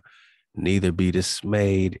HaWah, neither be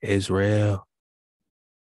dismayed, Israel.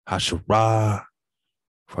 Hasharah,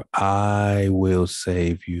 for I will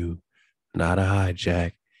save you, not a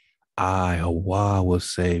hijack. I, HaWah, will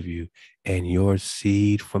save you, and your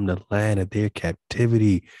seed from the land of their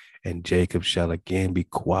captivity, and Jacob shall again be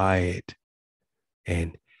quiet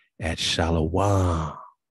and at Shalawam,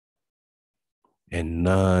 and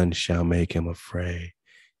none shall make him afraid.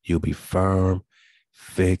 You'll be firm,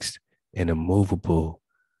 fixed, and immovable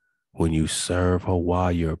when you serve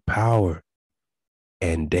HaWah your power,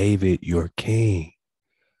 and David your king,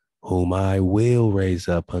 whom I will raise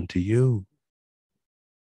up unto you.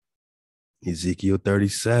 Ezekiel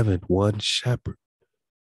 37, one shepherd.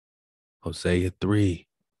 Hosea 3,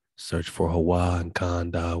 search for HaWah and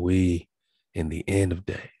Khan in the end of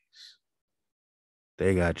days.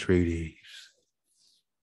 They got treaties.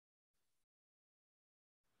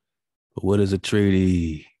 But what is a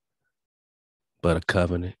treaty but a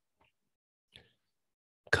covenant?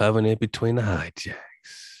 Covenant between the hijacks.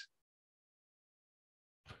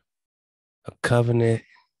 A covenant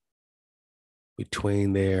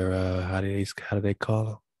between their, how do they call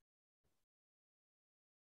them?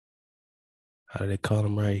 How do they call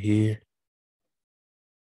them right here?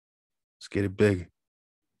 Let's get it bigger.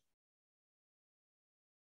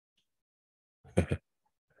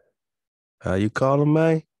 How you call them,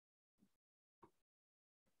 man?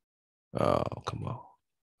 Oh, come on.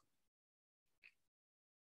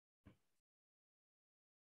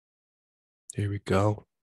 Here we go.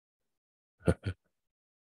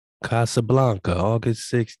 Casablanca,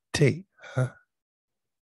 August 16th. Huh?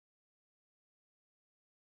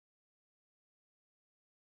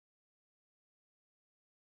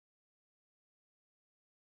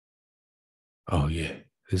 Oh, yeah.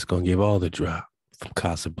 This is going to give all the drop from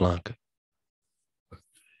Casablanca.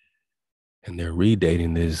 And they're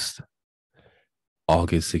redating this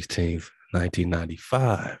August 16th,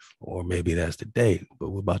 1995, or maybe that's the date, but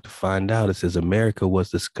we're about to find out. It says America was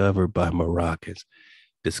discovered by Moroccans.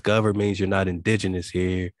 Discover means you're not indigenous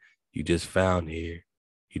here. You just found here.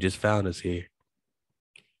 You just found us here.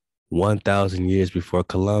 1,000 years before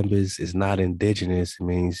Columbus is not indigenous. It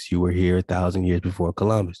means you were here 1,000 years before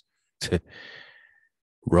Columbus.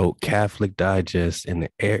 Wrote Catholic Digest in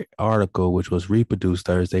the article, which was reproduced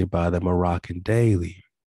Thursday by the Moroccan Daily.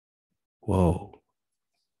 Whoa.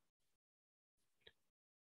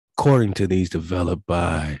 according to these developed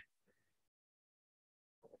by,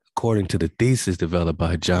 according to the thesis developed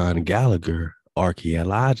by John Gallagher,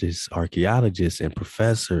 archaeologist and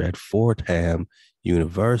professor at Fordham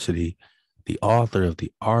University, the author of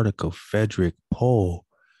the article, Frederick Pohl,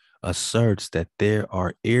 asserts that there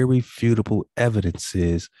are irrefutable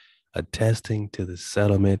evidences attesting to the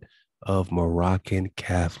settlement of Moroccan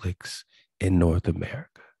Catholics in North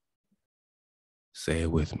America. Say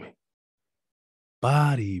it with me.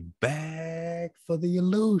 Body bag for the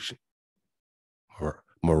illusion.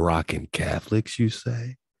 Moroccan Catholics, you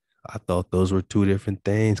say? I thought those were two different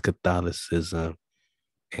things, Catholicism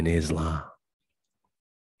and Islam.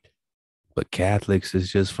 But Catholics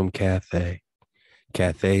is just from Cathay.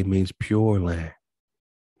 Cathay means pure land.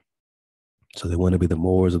 So they want to be the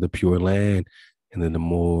Moors of the pure land, and then the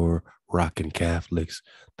Moroccan Catholics,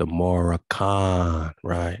 the Moroccan,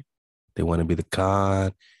 right? They want to be the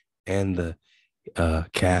Khan and the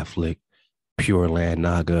Catholic pure land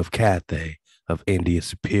Naga of Cathay, of India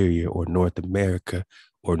Superior, or North America,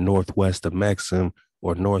 or Northwest of Mexico,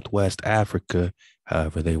 or Northwest Africa,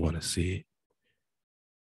 however they want to see it.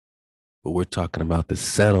 But we're talking about the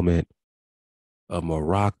settlement of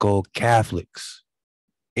Morocco Catholics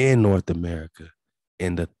in North America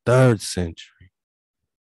in the 3rd century.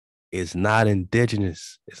 It's not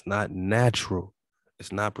indigenous. It's not natural.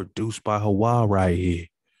 It's not produced by HaWah right here.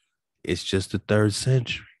 It's just the 3rd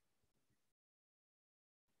century.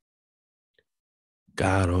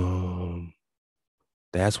 Got 'em.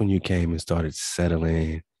 That's when you came and started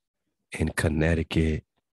settling in Connecticut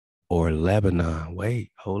or Lebanon.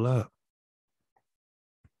 Wait, hold up.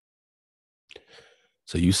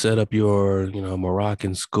 So you set up your,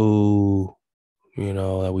 Moroccan school,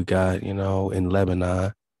 that we got, in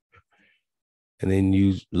Lebanon. And then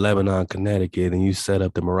you, Lebanon, Connecticut, and you set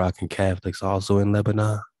up the Moroccan Catholics also in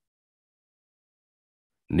Lebanon,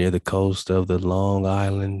 near the coast of the Long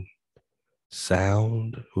Island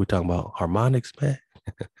Sound. We're talking about harmonics, man.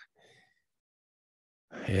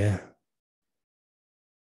 Yeah.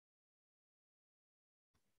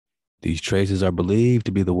 These traces are believed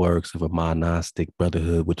to be the works of a monastic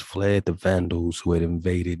brotherhood which fled the Vandals who had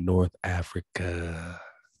invaded North Africa.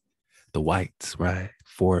 The whites, right?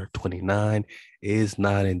 429 is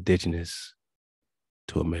not indigenous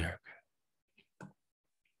to America.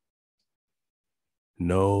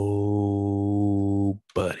 Nobody.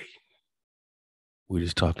 We're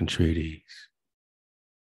just talking treaties.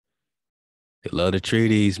 They love the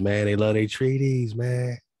treaties, man. They love their treaties,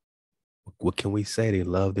 man. What can we say? They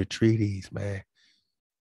love their treaties, man.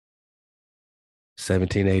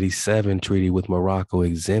 1787 treaty with Morocco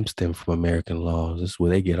exempts them from American laws. This is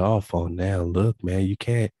where they get off on now. Look, man, you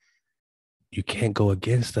can't go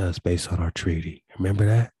against us based on our treaty. Remember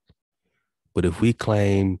that? But if we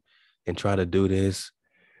claim and try to do this,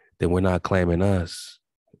 then we're not claiming us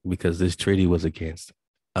because this treaty was against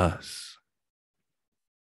us.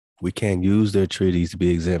 We can't use their treaties to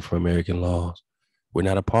be exempt from American laws. We're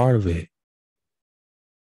not a part of it.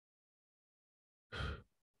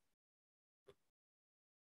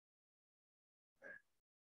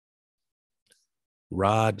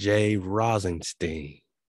 Rod J. Rosenstein,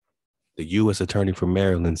 the U.S. Attorney for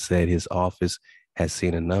Maryland, said his office has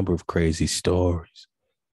seen a number of crazy stories,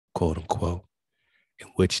 quote unquote, in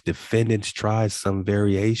which defendants try some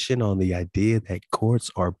variation on the idea that courts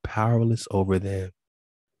are powerless over them.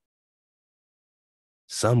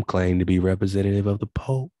 Some claim to be representative of the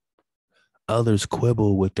Pope. Others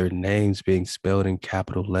quibble with their names being spelled in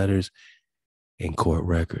capital letters in court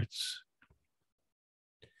records.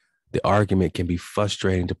 The argument can be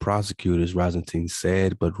frustrating to prosecutors, Rosenstein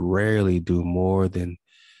said, but rarely do more than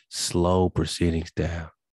slow proceedings down.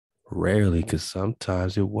 Rarely, because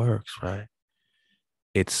sometimes it works, right?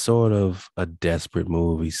 It's sort of a desperate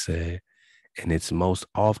move, he said, and it's most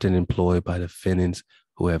often employed by defendants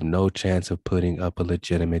who have no chance of putting up a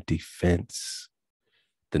legitimate defense.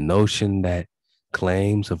 The notion that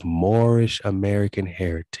claims of Moorish American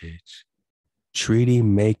heritage, treaty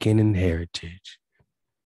making and heritage,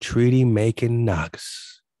 treaty making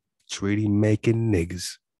niggas, treaty making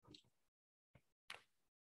niggas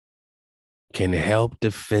can help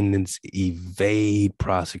defendants evade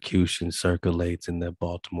prosecution circulates in the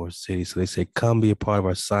Baltimore city. So they say, come be a part of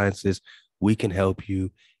our sciences. We can help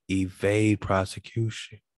you evade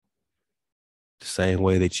prosecution. The same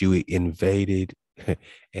way that you invaded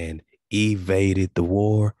and evaded the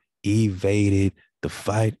war, evaded the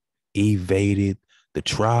fight, evaded the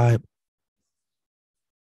tribe.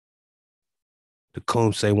 The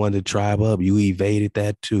Kumse wanted the tribe up. You evaded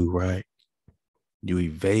that too, right? You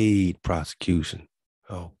evade prosecution.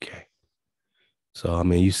 Okay. So, I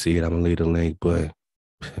mean, you see it. I'm going to leave the link, but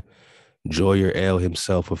Joyer L.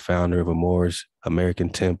 himself, a founder of a Moorish American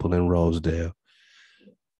temple in Rosedale,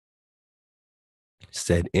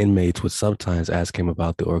 said inmates would sometimes ask him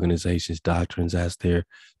about the organization's doctrines as their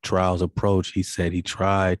trials approached. He said he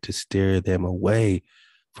tried to steer them away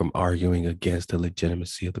from arguing against the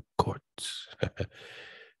legitimacy of the courts.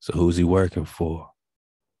 So who's he working for?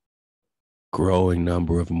 Growing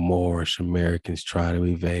number of Moorish Americans try to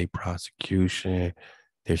evade prosecution.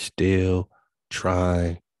 They're still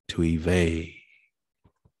trying to evade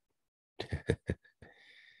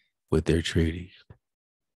with their treaties.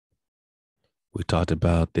 We talked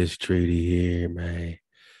about this treaty here, man.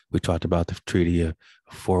 We talked about the treaty of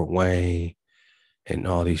Fort Wayne and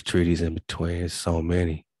all these treaties in between. There's so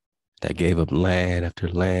many that gave up land after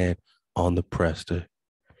land on the Prester,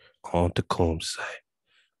 on Tecumseh,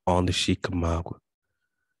 on the Chickamauga,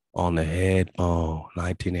 on the Headbone,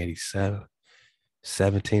 1987,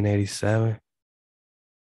 1787,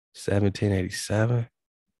 1787.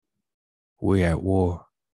 We're at war.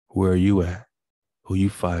 Where are you at? Who you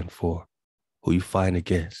fighting for? Who you fighting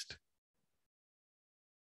against?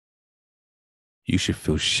 You should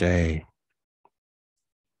feel shame.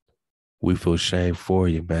 We feel shame for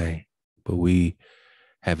you, man, but we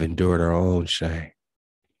have endured our own shame.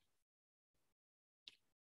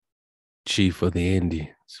 Chief of the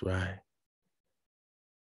Indians, right?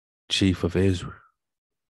 Chief of Israel.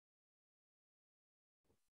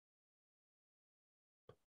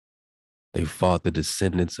 They fought the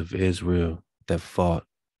descendants of Israel that fought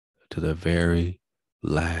to the very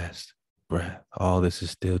last breath. All this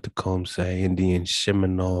is still Tecumseh, Indian,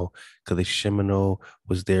 Seminole, because the Seminole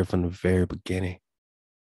was there from the very beginning.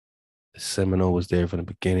 The Seminole was there from the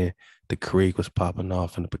beginning. The Creek was popping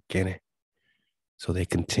off in the beginning. So they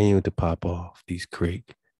continued to pop off, these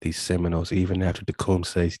Creek, these Seminoles, even after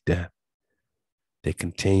Tecumseh's death. They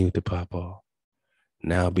continued to pop off.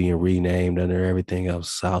 Now being renamed under everything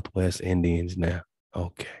else, Southwest Indians now.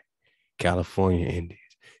 Okay. California Indians.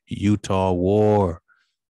 Utah War.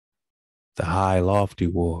 The High Lofty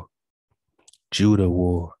War. Judah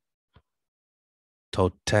War.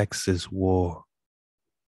 Texas War.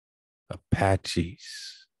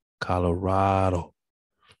 Apaches. Colorado.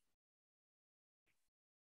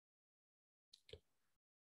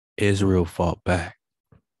 Israel fought back.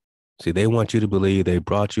 See, they want you to believe they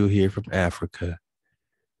brought you here from Africa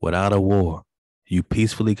without a war. You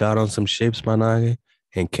peacefully got on some ships, my nigga,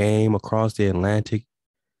 and came across the Atlantic.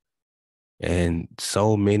 And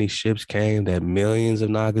so many ships came that millions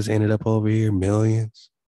of Nagas ended up over here,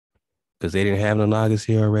 millions, because they didn't have no Nagas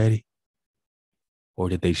here already. Or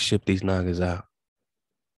did they ship these Nagas out?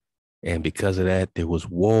 And because of that, there was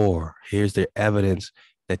war. Here's the evidence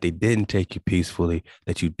that they didn't take you peacefully,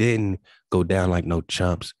 that you didn't go down like no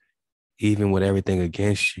chumps, even with everything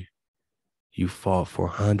against you. You fought for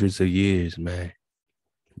hundreds of years, man.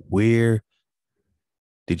 Where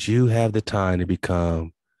did you have the time to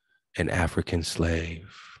become an African slave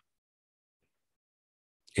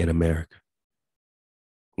in America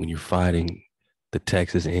when you're fighting the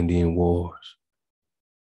Texas Indian Wars,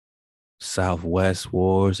 Southwest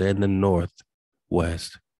Wars, and the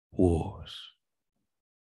Northwest Wars?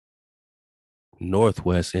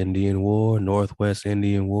 Northwest Indian War, Northwest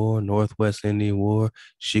Indian War, Northwest Indian War,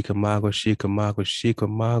 Chickamauga, Chickamauga,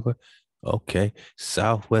 Chickamauga. Okay.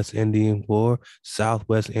 Southwest Indian War,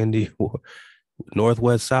 Southwest Indian War,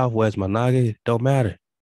 Northwest, Southwest, my naga, don't matter.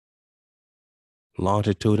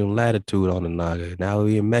 Longitude and latitude on the naga. Now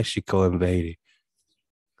we in Mexico invaded.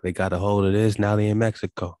 They got a hold of this. Now they in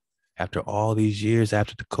Mexico. After all these years,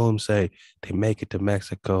 after Tecumseh, they make it to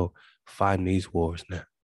Mexico, fighting these wars now.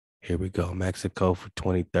 Here we go. Mexico for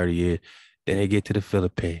 20, 30 years. Then they get to the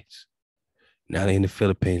Philippines. Now they're in the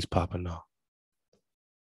Philippines popping off.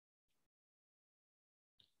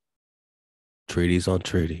 Treaties on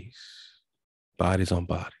treaties. Bodies on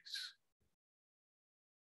bodies.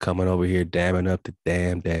 Coming over here, damming up the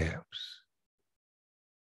damn dams.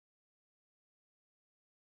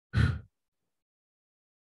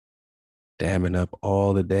 Damming up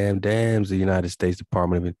all the damn dams the United States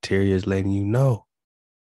Department of Interior is letting you know.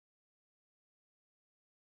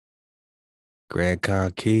 Grand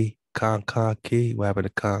Con Key, Con Key, what happened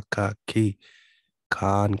to Con Key?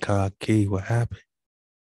 Con Key, what happened?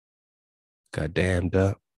 Got dammed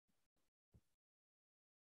up.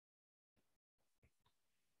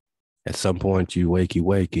 At some point, you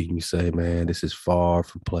wakey, and you say, man, this is far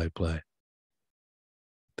from play.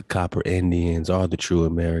 The Copper Indians are the true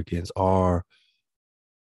Americans, are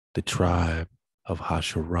the tribe of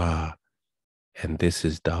Hasharah. And this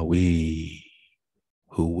is Dawi,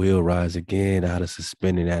 who will rise again out of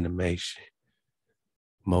suspended animation.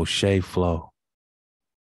 Moshe Flow.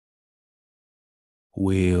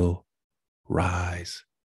 will rise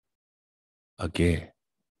again.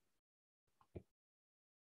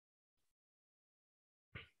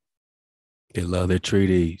 They love their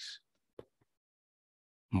treaties.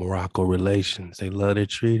 Morocco relations. They love their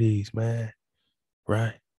treaties, man.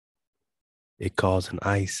 Right? It caused an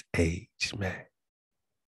ice age, man.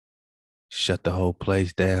 Shut the whole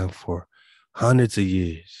place down for hundreds of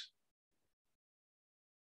years.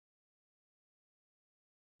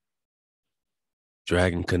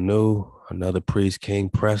 Dragon Canoe, another priest, King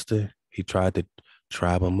Prester, he tried to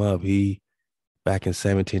tribe him up. He, back in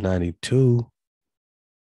 1792,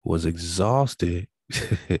 was exhausted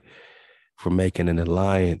for making an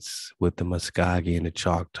alliance with the Muskogee and the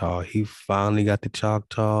Choctaw. He finally got the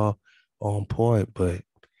Choctaw on point, but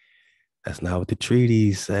that's not what the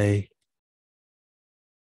treaties say.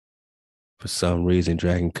 For some reason,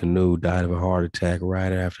 Dragon Canoe died of a heart attack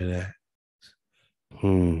right after that.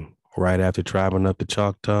 Right after tribing up the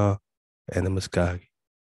Choctaw and the Muskogee.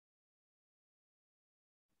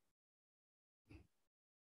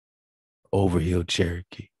 Overhill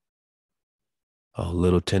Cherokee. Oh,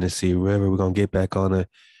 Little Tennessee River. We're going to get back on the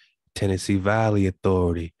Tennessee Valley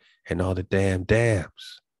Authority and all the damn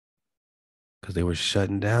dams because they were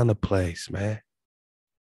shutting down the place, man.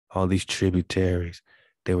 All these tributaries,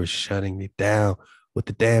 they were shutting it down with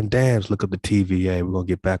the damn dams. Look up the TVA. We're going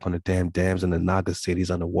to get back on the damn dams and the Naga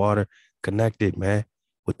cities underwater, connected, man,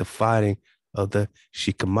 with the fighting of the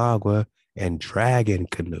Chickamauga and Dragon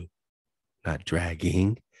Canoe. Not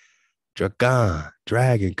dragging.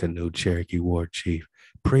 Dragon Canoe, Cherokee War Chief,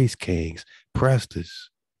 Priest Kings,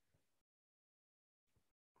 Presters,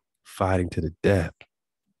 fighting to the death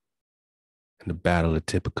in the Battle of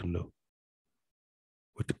Tippecanoe,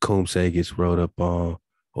 where the Tecumseh gets rode up on,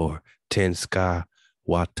 or ThaWaDa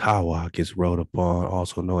gets rode up on,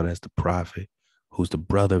 also known as the Prophet, who's the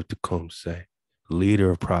brother of Tecumseh,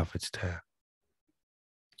 leader of Prophetstown.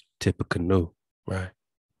 Tippecanoe, right?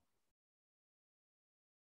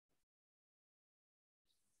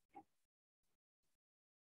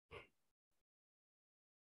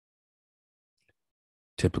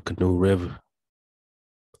 Tippecanoe River.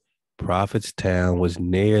 Prophetstown was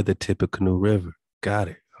near the Tippecanoe River. Got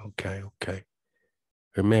it. Okay.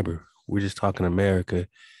 Remember, we're just talking America.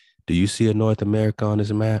 Do you see a North America on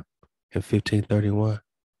this map in 1531?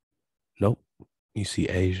 Nope. You see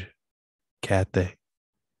Asia, Cathay.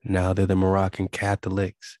 Now they're the Moroccan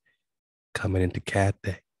Catholics coming into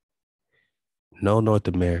Cathay. No North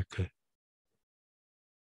America.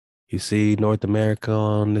 You see North America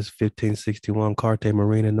on this 1561 Carte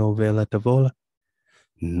Marina Novella Tavola?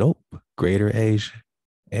 Nope. Greater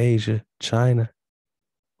Asia, China.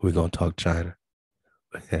 We're going to talk China.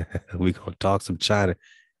 We're going to talk some China.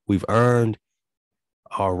 We've earned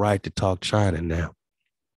our right to talk China now.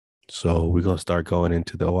 So we're going to start going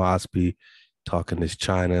into the OASP, talking this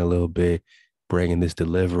China a little bit, bringing this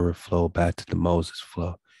deliverer flow back to the Moses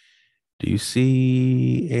flow. Do you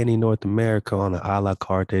see any North America on the A la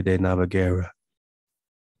Carte de Navigera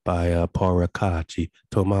by Parakachi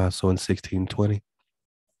Tomaso in 1620?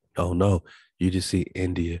 Oh, no. You just see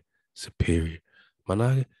India superior.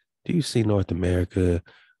 Managa, do you see North America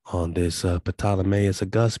on this Ptolemaeus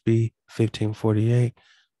Auguspi, 1548?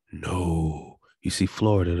 No. You see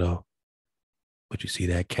Florida, though. But you see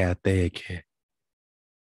that Cathay again.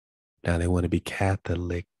 Now they want to be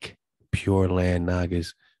Catholic, Pure Land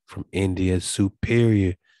Nagas from India,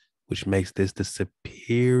 superior, which makes this the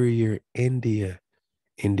superior India.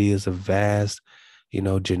 India is a vast,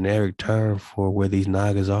 generic term for where these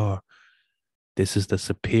Nagas are. This is the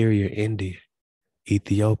superior India,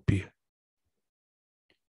 Ethiopia.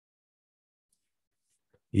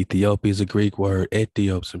 Ethiopia is a Greek word,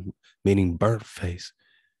 Ethiopes, meaning burnt face,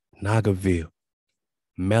 Nagaville,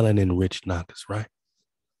 melanin-rich Nagas, right?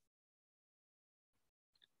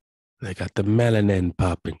 They got the melanin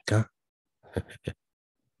popping, huh?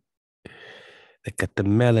 They got the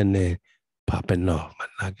melanin popping off, my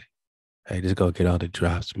Naga. Hey, just go get all the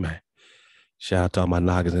drops, man. Shout out to all my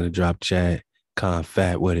Nagas in the drop chat.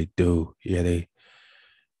 Fat, what it do? Yeah,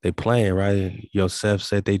 they playing, right? Yosef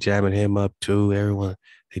said they jamming him up too. Everyone,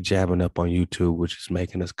 they jamming up on YouTube, which is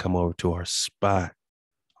making us come over to our spot,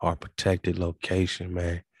 our protected location,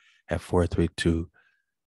 man, at 432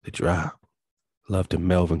 The Drop. Love to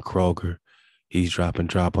Melvin Kroger. He's dropping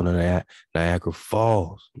drop on the Niagara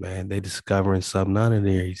Falls, man. They discovering something under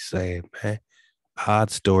there, he's saying, man. Odd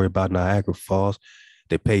story about Niagara Falls.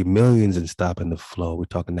 They pay millions in stopping the flow. We're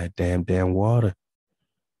talking that damn water.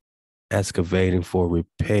 Excavating for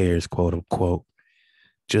repairs, quote unquote,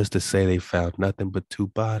 just to say they found nothing but two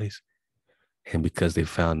bodies. And because they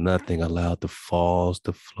found nothing, allowed the falls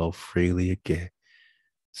to flow freely again.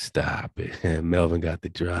 Stop it. Melvin got the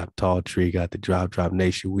drop. Tall Tree got the drop. Drop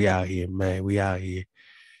Nation. We out here, man. We out here.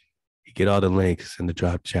 You get all the links in the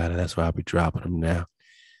drop chat. That's why I'll be dropping them now.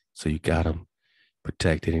 So you got them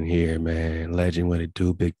protected in here, man. Legend, what it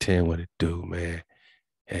do? Big Ten, what it do, man?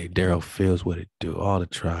 Hey, Daryl Fields, what it do? All the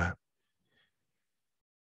tribe.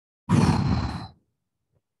 Halal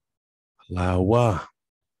HaWah.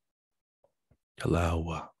 Halal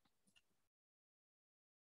HaWah.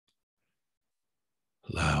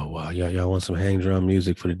 Halal HaWah. Y'all want some hang drum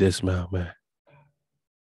music for the dismount, man?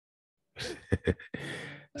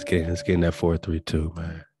 let's get in that 4-3-2,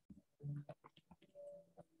 man.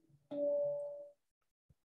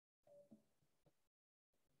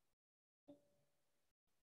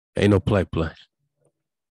 Ain't no play.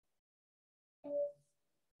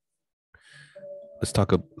 Let's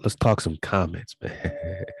talk some comments,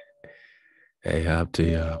 man. Hey, up to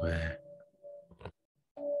y'all, man.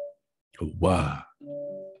 Wow.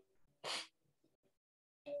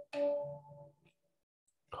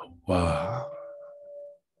 Wow.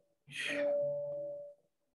 Yeah.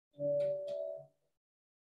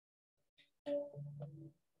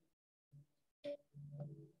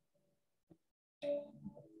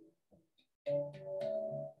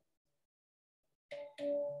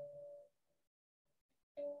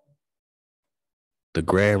 The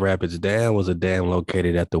Grand Rapids Dam was a dam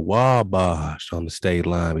located at the Wabash on the state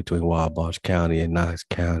line between Wabash County and Knox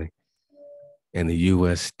County in the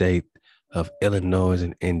U.S. state of Illinois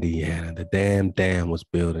and Indiana. The dam was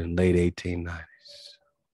built in late 1890s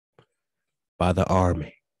by the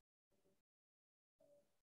Army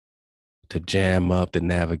to jam up the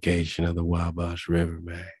navigation of the Wabash River,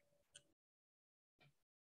 man.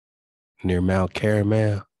 Near Mount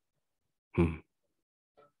Caramel.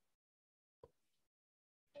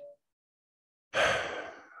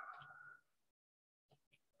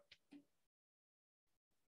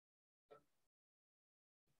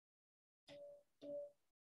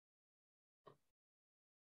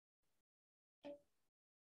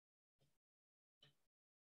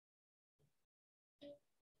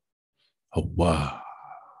 Oh, wow.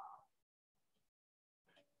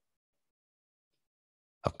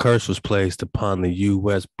 A curse was placed upon the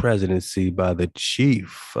U.S. presidency by the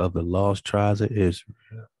chief of the Lost Tribes of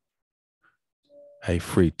Israel. Hey,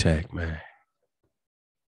 free tech, man.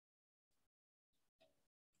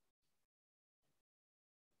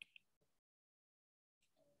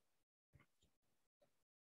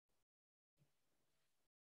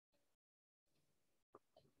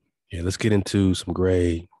 Yeah, let's get into some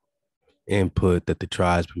great input that the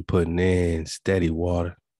tribe's been putting in. Steady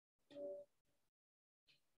water.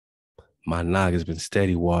 My naga's been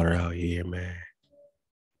steady water out here, man.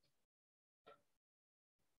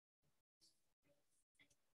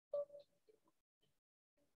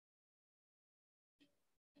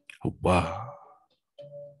 Wow.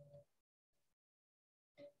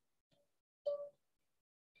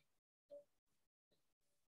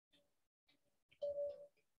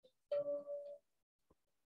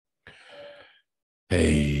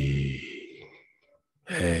 Hey.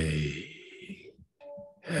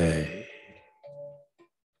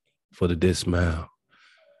 For the dismount.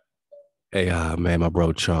 AI, man, my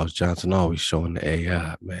bro Charles Johnson always showing the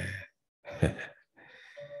AI, man.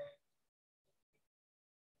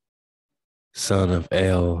 Son of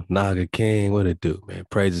El Naga King, what it do, man?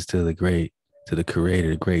 Praises to the creator,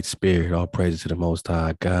 the great spirit. All praises to the most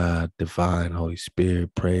high God, divine, Holy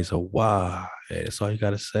Spirit. Praise HaWah. Hey, that's all you got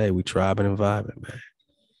to say. We tribing and vibing,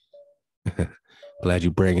 man. Glad you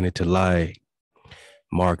bringing it to light.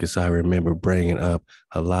 Marcus, I remember bringing up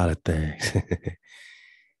a lot of things.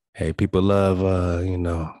 Hey, people love,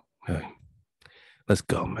 let's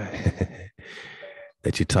go, man.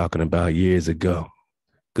 That you're talking about years ago.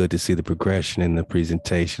 Good to see the progression in the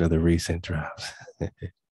presentation of the recent drops.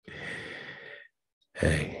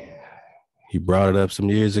 Hey, you brought it up some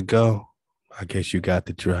years ago. I guess you got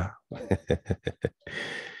the drop.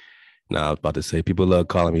 Now, I was about to say, people love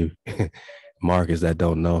calling me Marcus that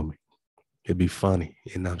don't know me. It'd be funny,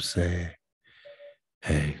 you know what I'm saying?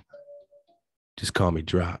 Hey, just call me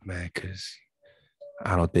Drop, man, because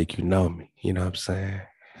I don't think you know me, you know what I'm saying?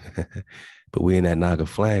 But we in that Naga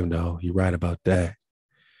Flame, though. You're right about that.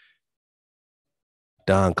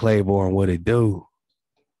 Don Claiborne, what it do?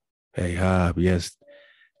 Hey, Hob, yes,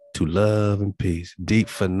 to love and peace. Deep,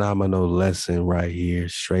 phenomenal lesson right here,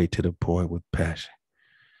 straight to the point with passion.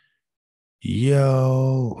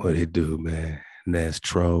 Yo, what it do, man?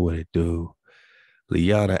 Nestro, what it do?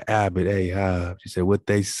 Liana Abbott, hey, Hob. She said, what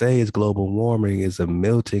they say is global warming is a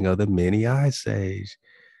melting of the many ice age.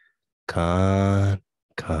 Khan.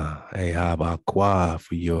 Hey, Hob, Aqua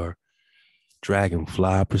for your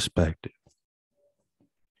Dragonfly perspective.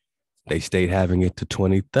 They stayed having it to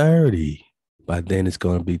 2030. By then, it's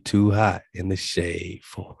going to be too hot in the shade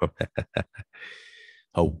for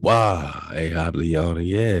HaWah, Leona.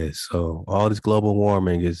 Yeah. So all this global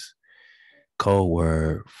warming is code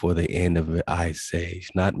word for the end of the ice age.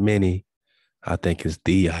 Not many. I think it's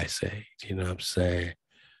the ice age. You know what I'm saying?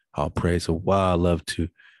 All praise HaWah. I love to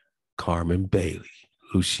Carmen Bailey.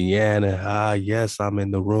 Luciana, yes, I'm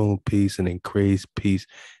in the room. Peace and increased peace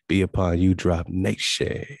be upon you. Drop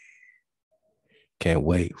nation. Can't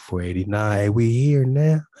wait for 89. Hey, we here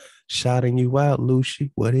now. Shouting you out,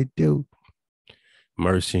 Lucy. What it do?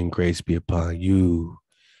 Mercy and grace be upon you.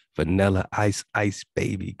 Vanilla ice, ice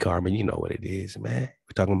baby. Carmen, you know what it is, man.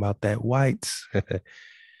 We're talking about that whites.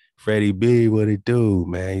 Freddie B, what it do,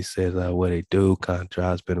 man? He says, what it do?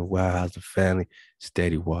 Contrast been a while. How's the family?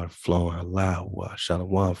 Steady water flowing. Halal HaWah.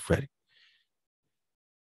 Shalawam, Freddie.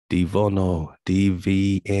 Divono,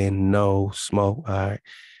 DVN, no smoke. All right.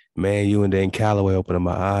 Man, you and Dan Calloway opening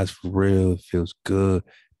my eyes for real. It feels good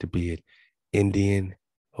to be an Indian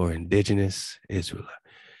or indigenous Israelite.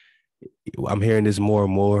 I'm hearing this more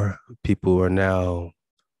and more. People are now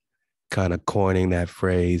kind of coining that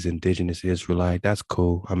phrase, indigenous Israelite. That's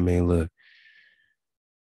cool. I mean, look,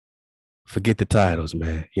 forget the titles,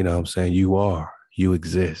 man. You know what I'm saying? You are, you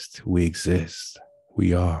exist, we exist,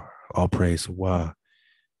 we are. All praise to HaWah.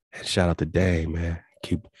 And shout out to Dane, man.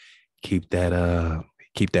 Keep that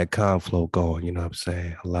conflow going, you know what I'm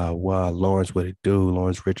saying? Halal HaWah, Lawrence, what it do?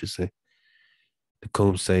 Lawrence Richardson. The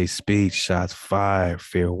Coop say speech, shots fired,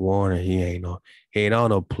 fair warning. He ain't on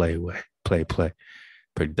no play.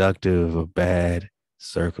 Productive or bad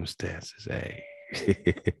circumstances. Hey.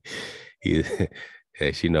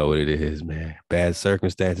 Hey, she know what it is, man. Bad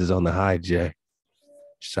circumstances on the hijack.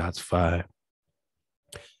 Shots fired.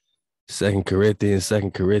 Second Corinthians.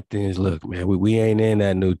 Look, man, we ain't in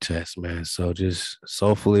that New Testament, man. So just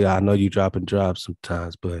soulfully, I know you dropping drops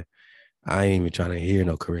sometimes, but I ain't even trying to hear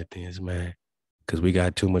no Corinthians, man. Because we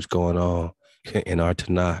got too much going on in our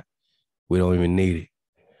Tanakh. We don't even need it.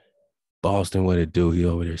 Boston, what it do? He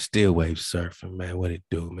over there still wave surfing, man. What it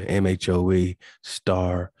do, man? MHOE,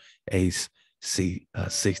 Star, Ace, C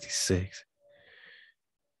 66.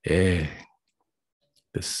 Yeah.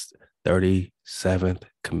 This 37th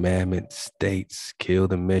commandment states, kill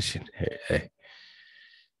the mission. Hey.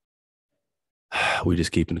 We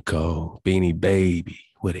just keeping the code. Beanie Baby,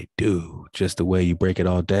 what it do? Just the way you break it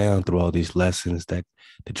all down through all these lessons that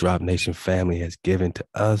the Drop Nation family has given to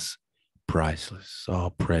us, priceless.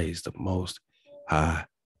 All praise the most high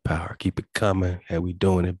power. Keep it coming. Hey, we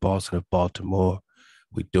doing it. Boston of Baltimore.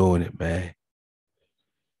 We doing it, man.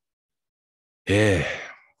 Yeah.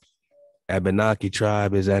 Abenaki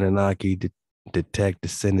tribe is Anunnaki. Detect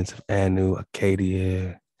descendants of Anu,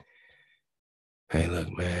 Acadia. Hey,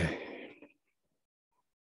 look, man.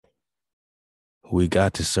 We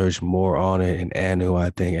got to search more on it. And Anu, I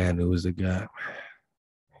think Anu is the guy.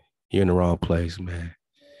 You're in the wrong place, man.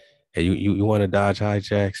 Hey, you want to dodge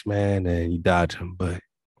hijacks, man, and you dodge them, but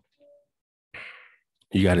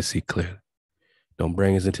you got to see clearly. Don't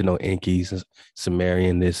bring us into no Inkies,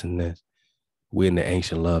 Sumerian, this and this. We're in the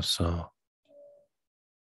ancient love song.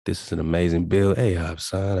 This is an amazing build. Hey,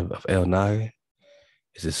 son of El Naga.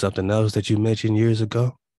 Is it something else that you mentioned years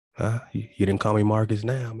ago? Huh? You didn't call me Marcus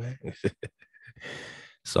now, man.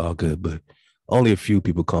 It's all good, but only a few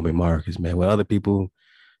people call me Marcus, man. When other people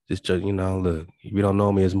just, look, if you don't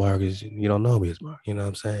know me as Marcus, you don't know me as Marcus. You know what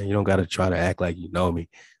I'm saying? You don't got to try to act like you know me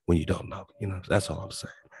when you don't know. That's all I'm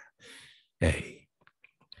saying, man. Hey,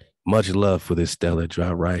 much love for this stellar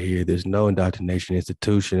drop right here. There's no indoctrination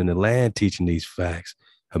institution in the land teaching these facts.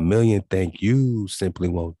 A million thank you simply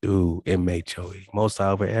won't do. MHOE. Most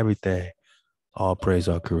over everything. All praise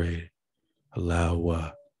our creator. Halal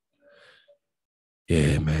HaWah.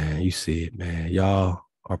 Yeah, man. You see it, man. Y'all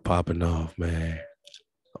are popping off, man.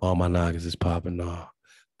 All my noggins is popping off.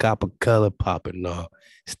 Copper color popping off.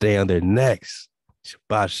 Stay on their necks.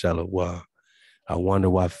 Shabbat Shalawam. I wonder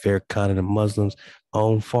why fair continent Muslims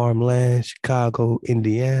own farmland, Chicago,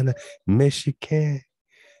 Indiana, Michigan.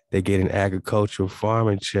 They get an agricultural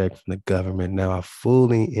farming check from the government. Now I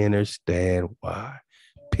fully understand why.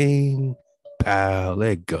 Ping, pow,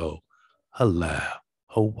 let go. Halal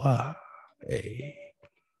HaWah. Hey.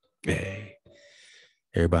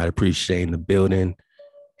 Everybody appreciating the building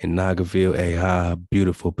in Nagarville. Hey,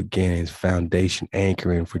 beautiful beginnings, foundation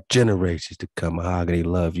anchoring for generations to come. Mahogany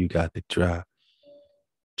love, you got the drop.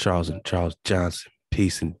 Charles Johnson,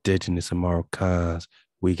 peace indigenous Halal Khans,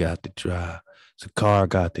 we got the drive. Zakar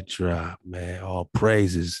got the drop, man. All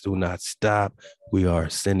praises do not stop. We are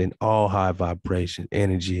sending all high vibration,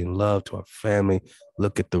 energy, and love to our family.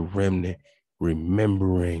 Look at the remnant,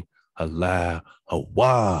 remembering Halal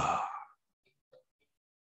HaWah.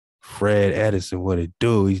 Fred Edison, what it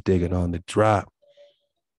do? He's digging on the drop.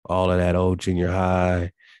 All of that old junior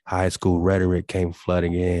high school rhetoric came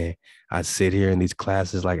flooding in. I sit here in these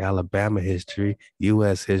classes like Alabama history,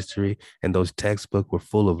 U.S. history, and those textbooks were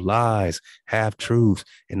full of lies, half-truths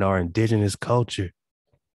in our indigenous culture.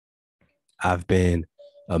 I've been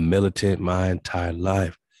a militant my entire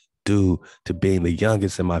life due to being the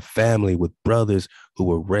youngest in my family with brothers who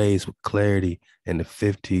were raised with clarity in the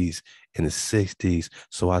 50s and the 60s.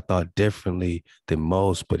 So I thought differently than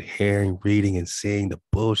most, but hearing, reading, and seeing the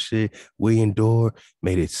bullshit we endure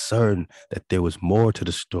made it certain that there was more to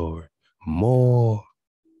the story, more.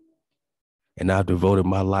 And I've devoted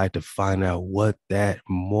my life to find out what that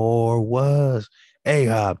more was.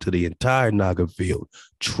 Ahab to the entire Naga field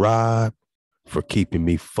tribe for keeping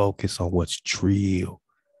me focused on what's trill.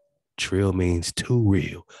 Trill means too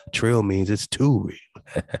real. Trill means it's too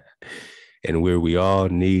real. And where we all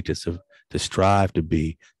need to strive to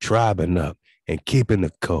be, tribing up and keeping the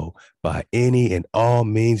code by any and all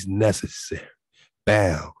means necessary,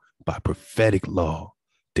 bound by prophetic law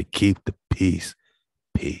to keep the peace.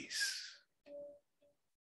 Peace.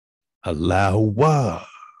 Halal HaWah.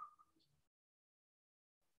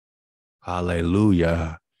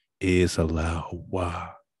 Hallelujah is Halal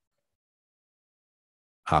HaWah.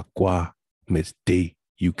 Aqua, Miss D,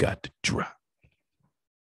 you got the drop.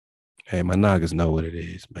 Hey, my Nagas know what it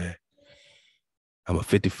is, man. I'm a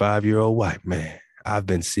 55-year-old white man. I've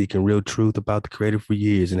been seeking real truth about the Creator for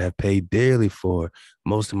years and have paid dearly for it.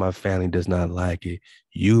 Most of my family does not like it.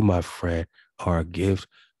 You, my friend, are a gift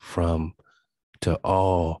from to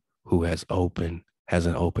all who has an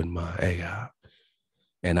open mind. Hey,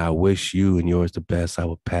 and I wish you and yours the best. I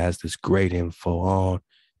will pass this great info on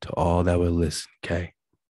to all that will listen, okay?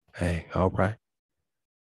 Hey, all right.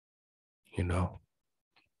 You know.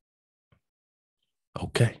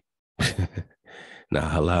 Okay. Now,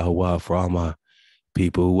 Halal HaWah for all my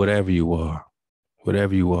people, whatever you are,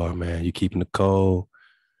 man, you keeping the code.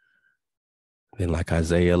 Then like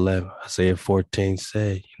Isaiah 14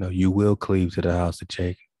 said, you will cleave to the house of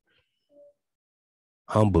Jacob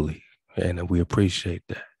humbly. And we appreciate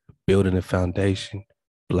that. Building a foundation,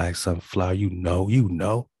 Black Sunflower, you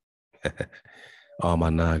know. All my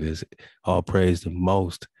Nagas, all praise the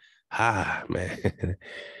most high, man.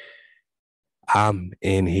 I'm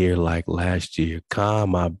in here like last year.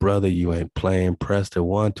 Khan, my brother, you ain't playing Prester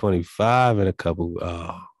 125 in a couple.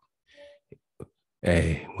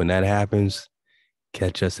 Hey, when that happens,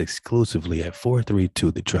 catch us exclusively at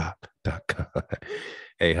 432thedrop.com.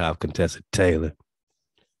 Hey, Hop Contestant Taylor.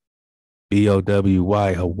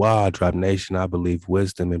 BOWY, HaWah, Drop Nation. I believe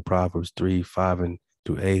wisdom in Proverbs 3, 5, and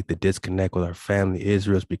through 8. The disconnect with our family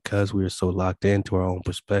Israel is because we are so locked into our own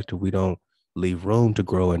perspective. We don't leave room to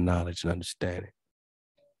grow in knowledge and understanding.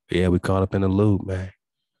 Yeah, we caught up in the loop, man,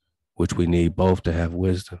 which we need both to have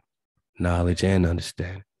wisdom, knowledge, and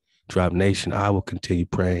understanding. Drop Nation, I will continue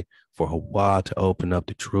praying for HaWah to open up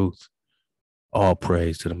the truth. All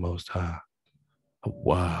praise to the Most High.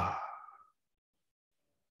 HaWah.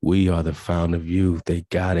 We are the fountain of youth. They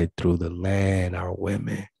got it through the land, our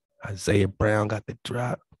women. Isaiah Brown got the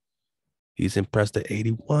drop. He's in Prester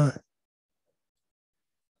 81.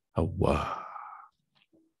 HaWah.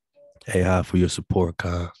 Hey, hi for your support,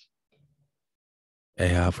 Khans.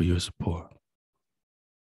 Hey, hi for your support.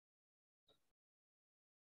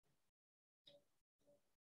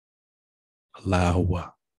 Halal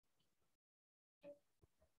HaWah.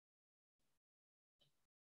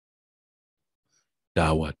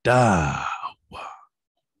 ThaWaDa.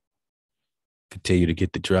 Continue to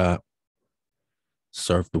get the drop.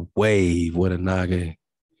 Surf the wave. What a Naga.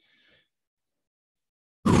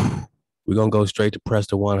 We're going to go straight to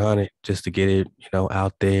Prester 100 just to get it,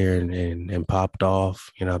 out there and popped off,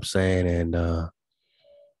 you know what I'm saying? And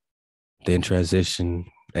then transition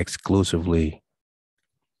exclusively.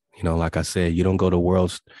 Like I said, you don't go to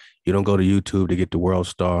YouTube to get the World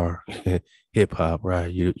Star hip hop, right?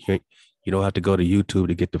 You don't have to go to YouTube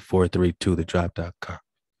to get the 432thedrop.com.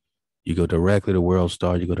 You go directly to World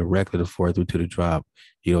Star. You go directly to 432thedrop.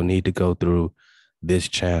 You don't need to go through this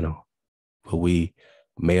channel. But we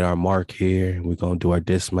made our mark here, and we're going to do our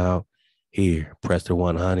dismount here. Prester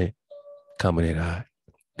 100 coming in hot.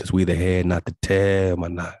 Because we the head, not the tail, my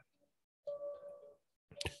Naga.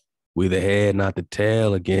 We the head, not the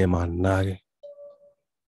tail again, my Naga.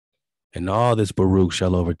 And all this Baruch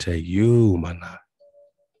shall overtake you, my Naga.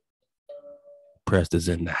 Prester's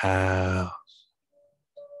in the house.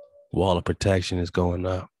 Wall of protection is going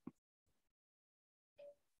up.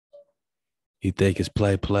 You think it's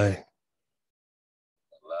play? Halal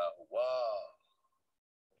HaWah.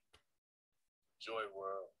 Joy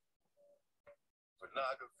World.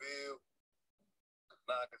 Vanagaville.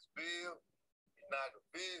 Nagasville.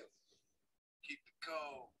 Nagaville. Keep the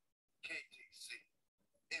code. KTC.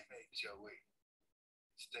 MHOE.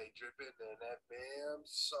 Stay dripping in that damn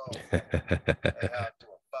salt. Hey, out to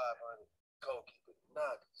a 500 code keeping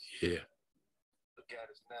Nagas. Yeah. Look at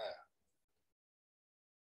us now.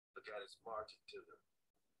 Look at us marching to the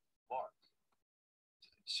mark, to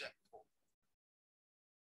the checkpoint.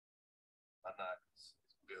 My Nagas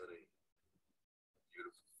is building a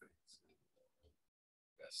beautiful fence.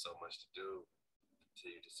 Got so much to do.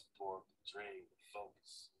 Continue to support the dream, the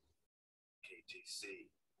focus. KTC,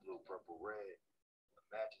 blue, purple, red.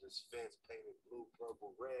 Imagine this fence painted blue,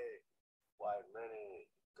 purple, red, white linen,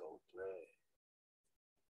 gold thread.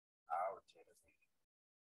 Our Tennessee,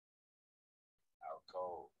 our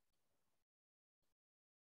code,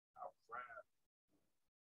 our crown.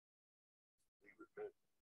 We remember.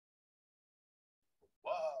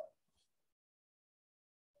 Wow.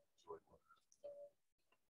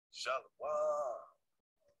 Shalawam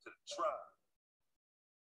to the tribe.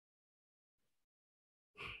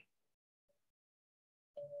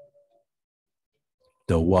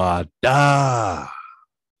 ThaWaDa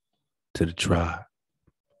to the tribe.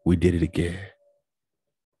 We did it again.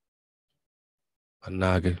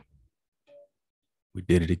 Anaga, we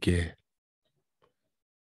did it again.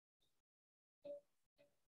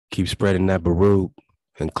 Keep spreading that Baruch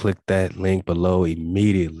and click that link below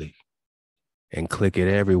immediately and click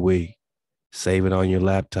it every week. Save it on your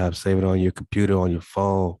laptop, save it on your computer, on your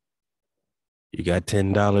phone. You got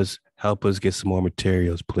 $10, help us get some more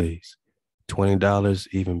materials, please. $20,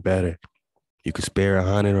 even better. You could spare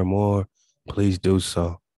 100 or more, please do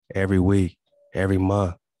so every week, every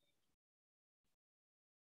month.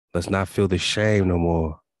 Let's not feel the shame no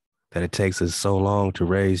more that it takes us so long to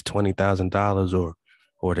raise $20,000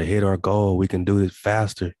 or to hit our goal. We can do it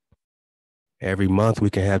faster. Every month we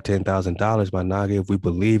can have $10,000, my Naga, if we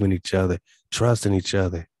believe in each other, trust in each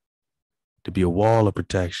other, to be a wall of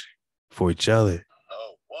protection for each other.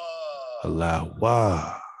 Halal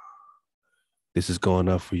HaWah. This is going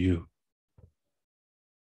up for you.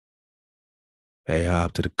 Hey,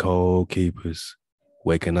 hop to the code keepers,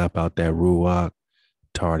 waking up out that Ruach,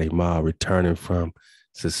 tardy ma, returning from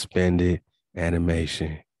suspended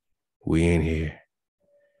animation. We in here.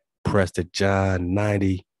 Prester John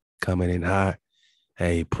 90 coming in hot.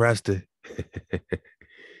 Hey, Prester.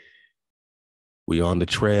 We on the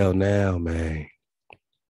trail now, man.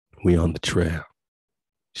 We on the trail.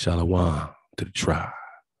 Shalawam to the tribe.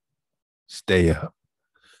 Stay up.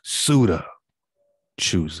 Suit up.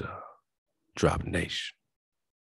 Choose up. Drop nation.